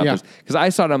this stuff. Yeah. Because I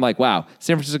saw it, I'm like, wow,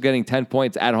 San Francisco getting 10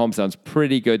 points at home sounds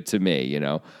pretty good to me,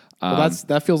 Well,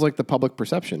 that feels like the public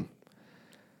perception.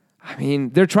 I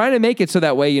mean, they're trying to make it so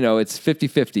that way, it's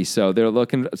 50-50. So they're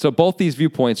looking, so both these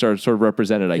viewpoints are sort of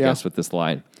represented, I guess, with this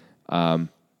line. I'm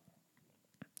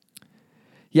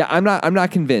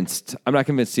not convinced. I'm not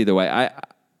convinced either way.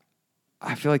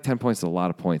 I feel like 10 points is a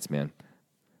lot of points, man.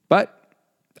 But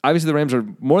obviously the Rams are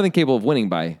more than capable of winning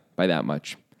by that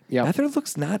much. Yeah. That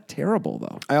looks not terrible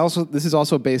though. This is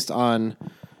also based on,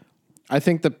 I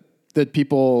think that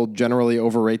people generally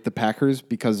overrate the Packers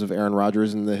because of Aaron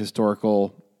Rodgers and the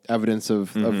historical evidence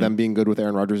of them being good with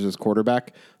Aaron Rodgers as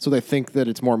quarterback. So they think that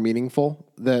it's more meaningful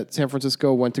that San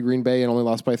Francisco went to Green Bay and only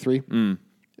lost by 3.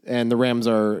 And the Rams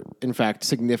are, in fact,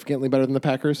 significantly better than the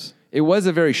Packers. It was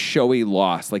a very showy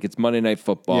loss. Like, it's Monday Night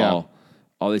Football,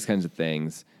 all these kinds of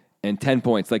things. And 10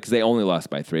 points, like, because they only lost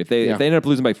by 3. If they ended up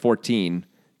losing by 14,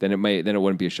 then it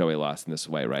wouldn't be a showy loss in this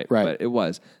way, right? Right. But it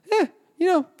was.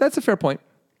 That's a fair point.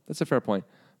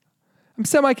 I'm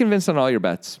semi-convinced on all your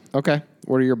bets. Okay.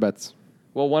 What are your bets?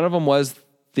 Well, one of them was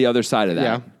the other side of that.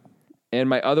 Yeah. And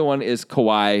my other one is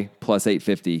Kawhi plus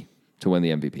 850 to win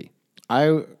the MVP.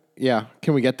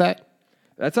 Can we get that?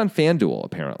 That's on FanDuel,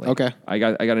 apparently. Okay. I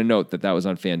got a note that was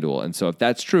on FanDuel. And so if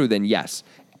that's true, then yes.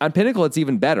 On Pinnacle, it's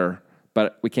even better,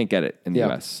 but we can't get it in the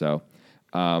US. So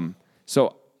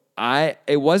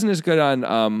it wasn't as good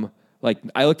on,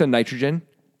 I looked on Nitrogen.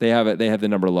 They have the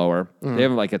number lower. They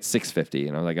have it like at 650.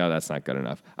 And I was like, oh, that's not good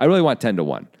enough. I really want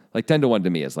 10-1. Like 10-1 to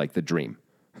me is like the dream.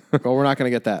 Well, we're not going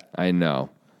to get that. I know.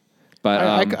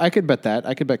 But I could bet that.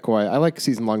 I could bet Kawhi. I like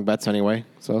season-long bets anyway,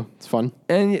 so it's fun.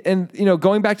 And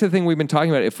going back to the thing we've been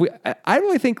talking about, I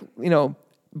really think,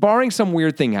 barring some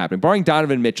weird thing happening, barring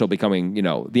Donovan Mitchell becoming, the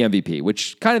MVP,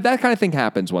 which that kind of thing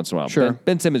happens once in a while. Sure.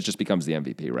 Ben Simmons just becomes the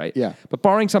MVP, right? Yeah. But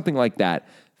barring something like that,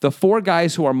 the 4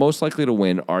 guys who are most likely to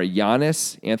win are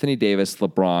Giannis, Anthony Davis,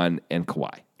 LeBron, and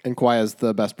Kawhi. And Kawhi is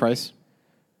the best price?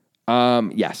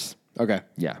 Yes. Okay.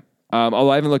 Yeah. Although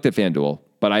I haven't looked at FanDuel,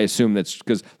 but I assume that's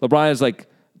because LeBron is like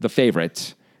the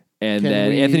favorite, and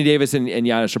then Anthony Davis and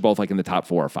Giannis are both like in the top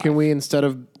 4 or 5. Can we, instead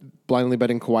of blindly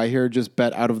betting Kawhi here, just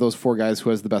bet out of those 4 guys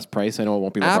who has the best price? I know it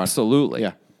won't be LeBron. Absolutely.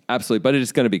 Yeah. Absolutely. But it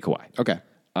is going to be Kawhi. Okay.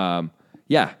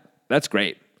 Yeah, that's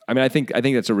great. I mean, I think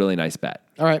that's a really nice bet.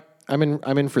 All right. I'm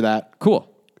in for that. Cool.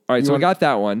 All right, we got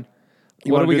that one.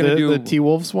 What are we going to do? The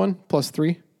T-Wolves one,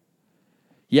 +3?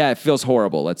 Yeah, it feels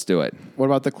horrible. Let's do it. What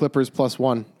about the Clippers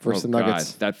 +1 versus the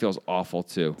Nuggets? God, that feels awful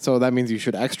too. So that means you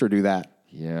should extra do that.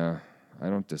 Yeah, I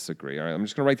don't disagree. All right, I'm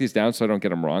just going to write these down so I don't get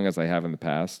them wrong as I have in the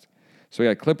past. So we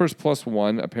got Clippers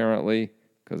 +1 apparently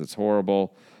because it's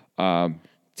horrible.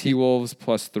 T-Wolves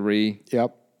 +3.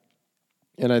 Yep.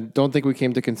 And I don't think we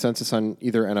came to consensus on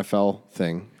either NFL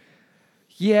thing.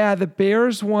 Yeah, the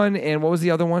Bears one, and what was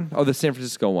the other one? Oh, the San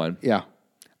Francisco one. Yeah.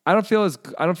 I don't feel as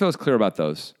clear about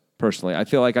those personally. I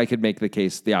feel like I could make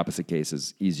the opposite case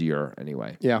is easier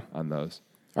anyway. Yeah. On those.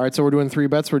 All right, so we're doing 3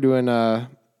 bets. We're doing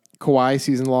Kawhi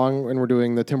season long, and we're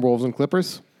doing the Timberwolves and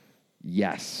Clippers.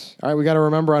 Yes. All right, we got to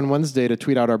remember on Wednesday to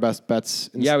tweet out our best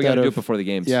bets. Yeah, we got to do it before the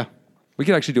games. Yeah. We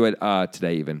could actually do it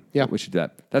today even. Yeah. We should do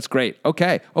that. That's great.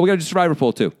 Okay. Oh, we got to do Survivor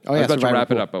Pool too. Oh, yeah, I was about to Survivor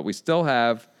wrap it Pool. up, but we still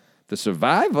have the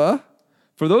Survivor.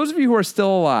 For those of you who are still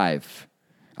alive,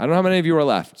 I don't know how many of you are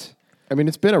left. I mean,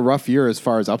 it's been a rough year as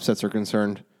far as upsets are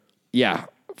concerned. Yeah,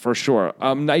 for sure.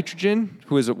 Nitrogen,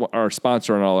 who is our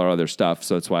sponsor and all our other stuff,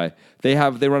 so that's why they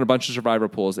run a bunch of Survivor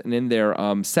pools, and in their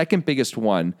second biggest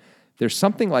one, there's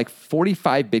something like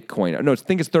 45 Bitcoin. No, I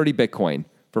think it's 30 Bitcoin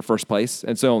for first place,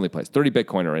 and it's the only place. 30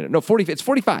 Bitcoin are in it. No, 40. It's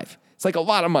 45. It's like a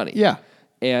lot of money. Yeah.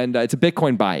 And it's a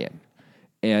Bitcoin buy-in,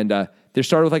 and they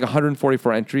started with like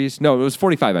 144 entries. No, it was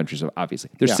 45 entries. Obviously,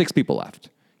 there's 6 people left.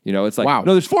 It's like, wow.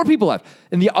 No, there's 4 people left.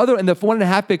 And the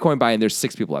 1.5 Bitcoin buy-in, there's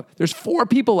 6 people left. There's 4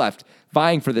 people left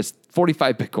vying for this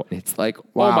 45 Bitcoin. It's like,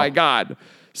 wow. Oh my God,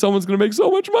 someone's going to make so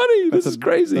much money. This is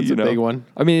crazy. That's a big one.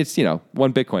 I mean, it's, 1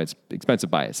 Bitcoin, it's expensive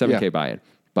buy-in, 7K buy-in.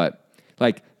 But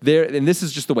like and this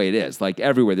is just the way it is. Like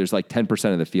everywhere, there's like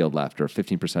 10% of the field left or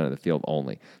 15% of the field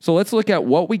only. So let's look at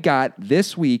what we got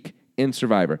this week in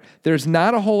Survivor. There's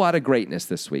not a whole lot of greatness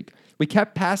this week. We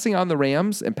kept passing on the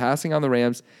Rams, and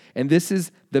this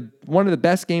is one of the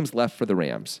best games left for the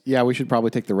Rams. Yeah, we should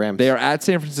probably take the Rams. They are at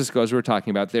San Francisco, as we were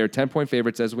talking about. They're 10-point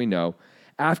favorites, as we know.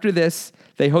 After this,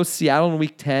 they host Seattle in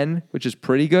Week 10, which is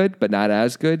pretty good, but not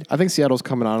as good. I think Seattle's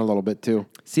coming on a little bit, too.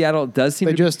 Seattle does seem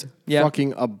They to just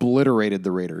fucking obliterated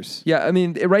the Raiders. Yeah, I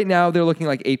mean, right now, they're looking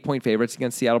like 8-point favorites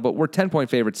against Seattle, but we're 10-point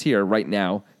favorites here right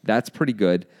now. That's pretty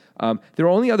good. Their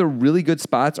only other really good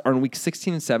spots are in Week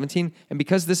 16 and 17, and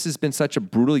because this has been such a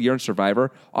brutal year in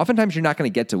Survivor, oftentimes you're not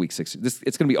going to get to Week 16. It's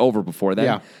going to be over before then.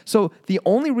 Yeah. So the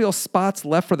only real spots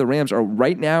left for the Rams are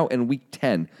right now in Week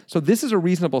 10. So this is a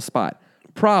reasonable spot.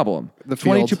 Problem: The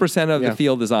field. 22% of the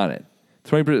field is on it.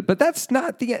 20%, but that's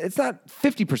not it's not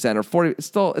 50% or 40. It's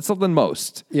still the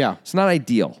most. Yeah. It's not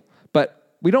ideal, but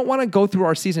we don't want to go through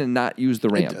our season and not use the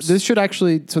Rams. This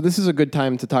is a good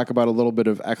time to talk about a little bit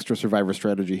of extra Survivor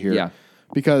strategy here. Yeah.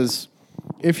 Because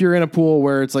if you're in a pool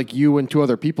where it's like you and 2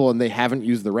 other people and they haven't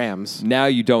used the Rams. Now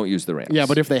you don't use the Rams. Yeah,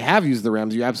 but if they have used the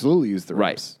Rams, you absolutely use the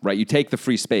Rams. Right. You take the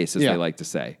free space, as they like to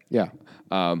say. Yeah.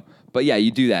 But yeah,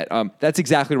 you do that. That's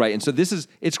exactly right. And so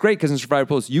it's great because in Survivor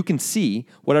Pools, you can see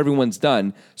what everyone's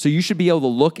done. So you should be able to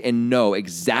look and know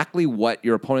exactly what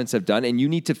your opponents have done. And you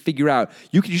need to figure out,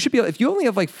 you should be able, if you only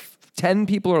have like 10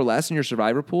 people or less in your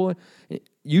Survivor Pool,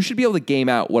 you should be able to game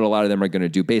out what a lot of them are going to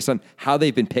do based on how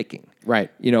they've been picking.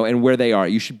 Right. And where they are.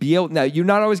 You should be able, now you're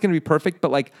not always going to be perfect,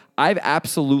 but like I've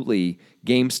absolutely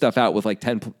gamed stuff out with like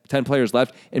 10 players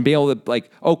left and be able to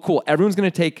like, oh cool, everyone's going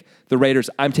to take the Raiders,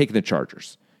 I'm taking the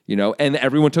Chargers. and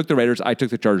everyone took the Raiders. I took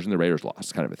the Chargers and the Raiders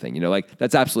lost, kind of a thing. Like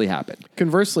that's absolutely happened.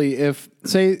 Conversely, if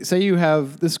say you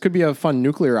have, this could be a fun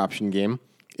nuclear option game.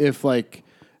 If like,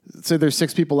 say there's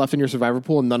 6 people left in your survivor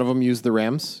pool and none of them use the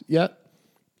Rams yet,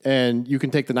 and you can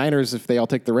take the Niners if they all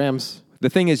take the Rams. The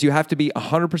thing is, you have to be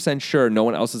 100% sure no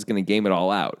one else is going to game it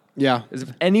all out. Yeah. Because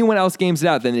if anyone else games it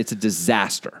out, then it's a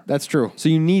disaster. That's true. So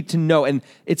you need to know. And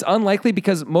it's unlikely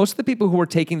because most of the people who are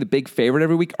taking the big favorite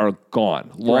every week are gone,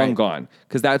 long gone.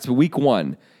 Because that's week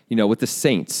 1, with the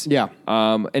Saints. Yeah.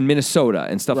 And Minnesota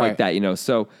and stuff like that,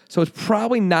 So it's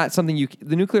probably not something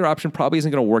the nuclear option probably isn't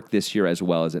going to work this year as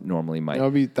well as it normally might.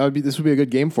 This would be a good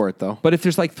game for it, though. But if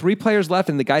there's like 3 players left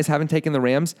and the guys haven't taken the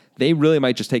Rams, they really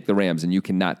might just take the Rams and you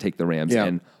cannot take the Rams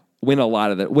and win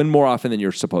more often than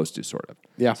you're supposed to, sort of.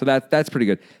 Yeah. So that's pretty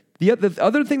good. The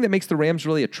other thing that makes the Rams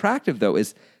really attractive, though,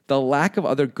 is the lack of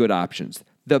other good options.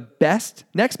 The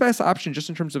next best option, just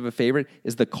in terms of a favorite,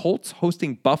 is the Colts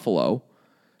hosting Buffalo.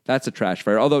 That's a trash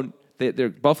fire. Although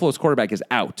Buffalo's quarterback is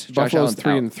out. Buffalo's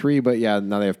 3-3, but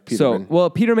now they have Peterman.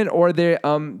 Peterman, or they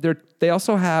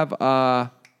also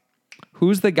have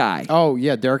who's the guy? Oh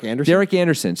yeah, Derek Anderson. Derek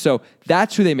Anderson. So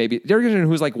that's who they may be. Derek Anderson,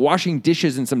 who's like washing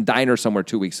dishes in some diner somewhere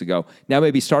 2 weeks ago, now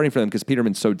may be starting for them because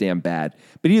Peterman's so damn bad.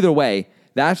 But either way,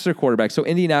 that's their quarterback. So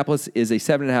Indianapolis is a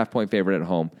 7.5-point favorite at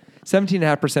home.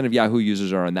 17.5% of Yahoo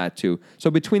users are on that too. So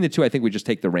between the two, I think we just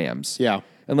take the Rams. Yeah.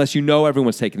 Unless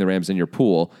everyone's taking the Rams in your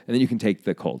pool, and then you can take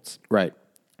the Colts. Right.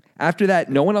 After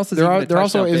that, no one else is there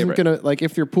also isn't going to, like,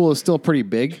 if your pool is still pretty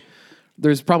big,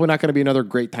 there's probably not going to be another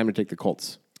great time to take the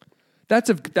Colts.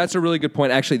 That's a really good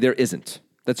point. Actually, there isn't.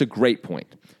 That's a great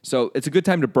point. So it's a good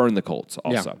time to burn the Colts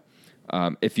also.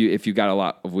 Yeah. If you got a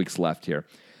lot of weeks left here.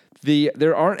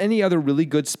 There aren't any other really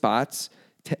good spots.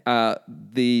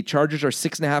 The Chargers are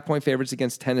 6.5-point favorites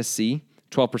against Tennessee.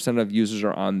 12% of users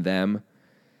are on them.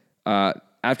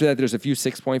 After that, there's a few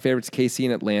 6-point favorites, KC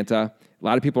and Atlanta. A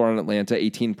lot of people are on Atlanta,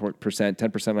 18%,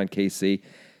 10% on KC.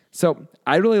 So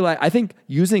I think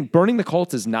burning the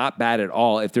Colts is not bad at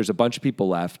all if there's a bunch of people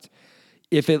left.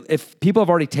 If people have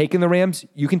already taken the Rams,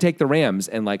 you can take the Rams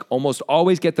and like almost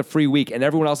always get the free week, and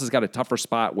everyone else has got a tougher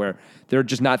spot where they're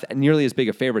just not nearly as big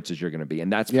of favorites as you're going to be,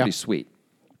 and that's pretty sweet.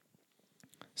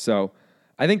 So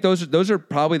I think those are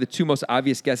probably the 2 most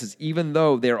obvious guesses, even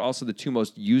though they're also the 2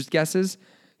 most used guesses,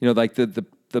 like the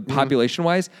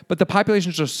population-wise. But the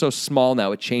population is just so small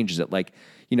now, it changes it. Like,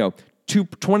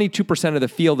 22% of the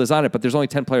field is on it, but there's only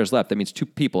 10 players left. That means 2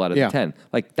 people out of the 10.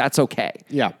 Like, that's okay.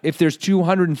 Yeah. If there's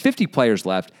 250 players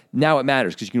left, now it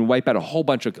matters because you can wipe out a whole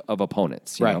bunch of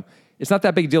opponents. You know? It's not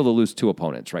that big a deal to lose 2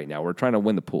 opponents right now. We're trying to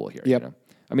win the pool here. Yep.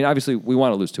 I mean, obviously, we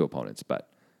want to lose 2 opponents, but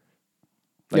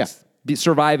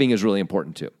surviving is really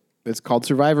important too. It's called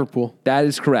Survivor Pool. That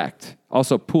is correct.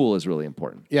 Also, pool is really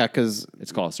important. Yeah, because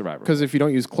it's called Survivor. Because if you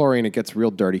don't use chlorine, it gets real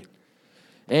dirty.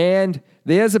 And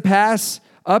there's a pass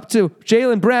up to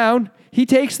Jaylen Brown. He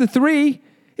takes the 3.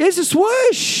 It's a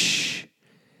swoosh.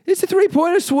 It's a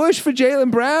 3-pointer swoosh for Jaylen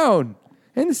Brown.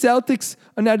 And the Celtics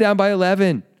are now down by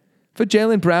 11 for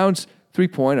Jaylen Brown's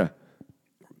 3-pointer.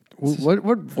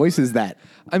 What voice is that?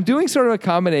 I'm doing sort of a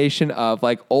combination of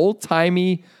like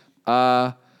old-timey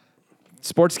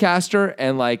sportscaster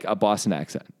and like a Boston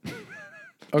accent.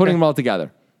 Putting them all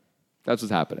together. That's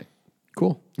what's happening.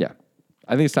 Cool. Yeah.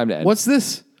 I think it's time to end. What's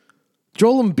this?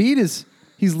 Joel Embiid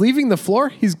he's leaving the floor.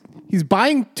 He's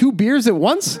buying 2 beers at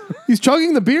once. He's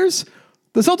chugging the beers.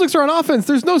 The Celtics are on offense.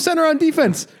 There's no center on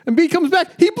defense. Embiid comes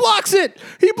back. He blocks it.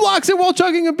 He blocks it while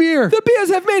chugging a beer. The beers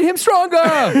have made him stronger.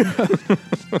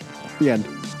 The end.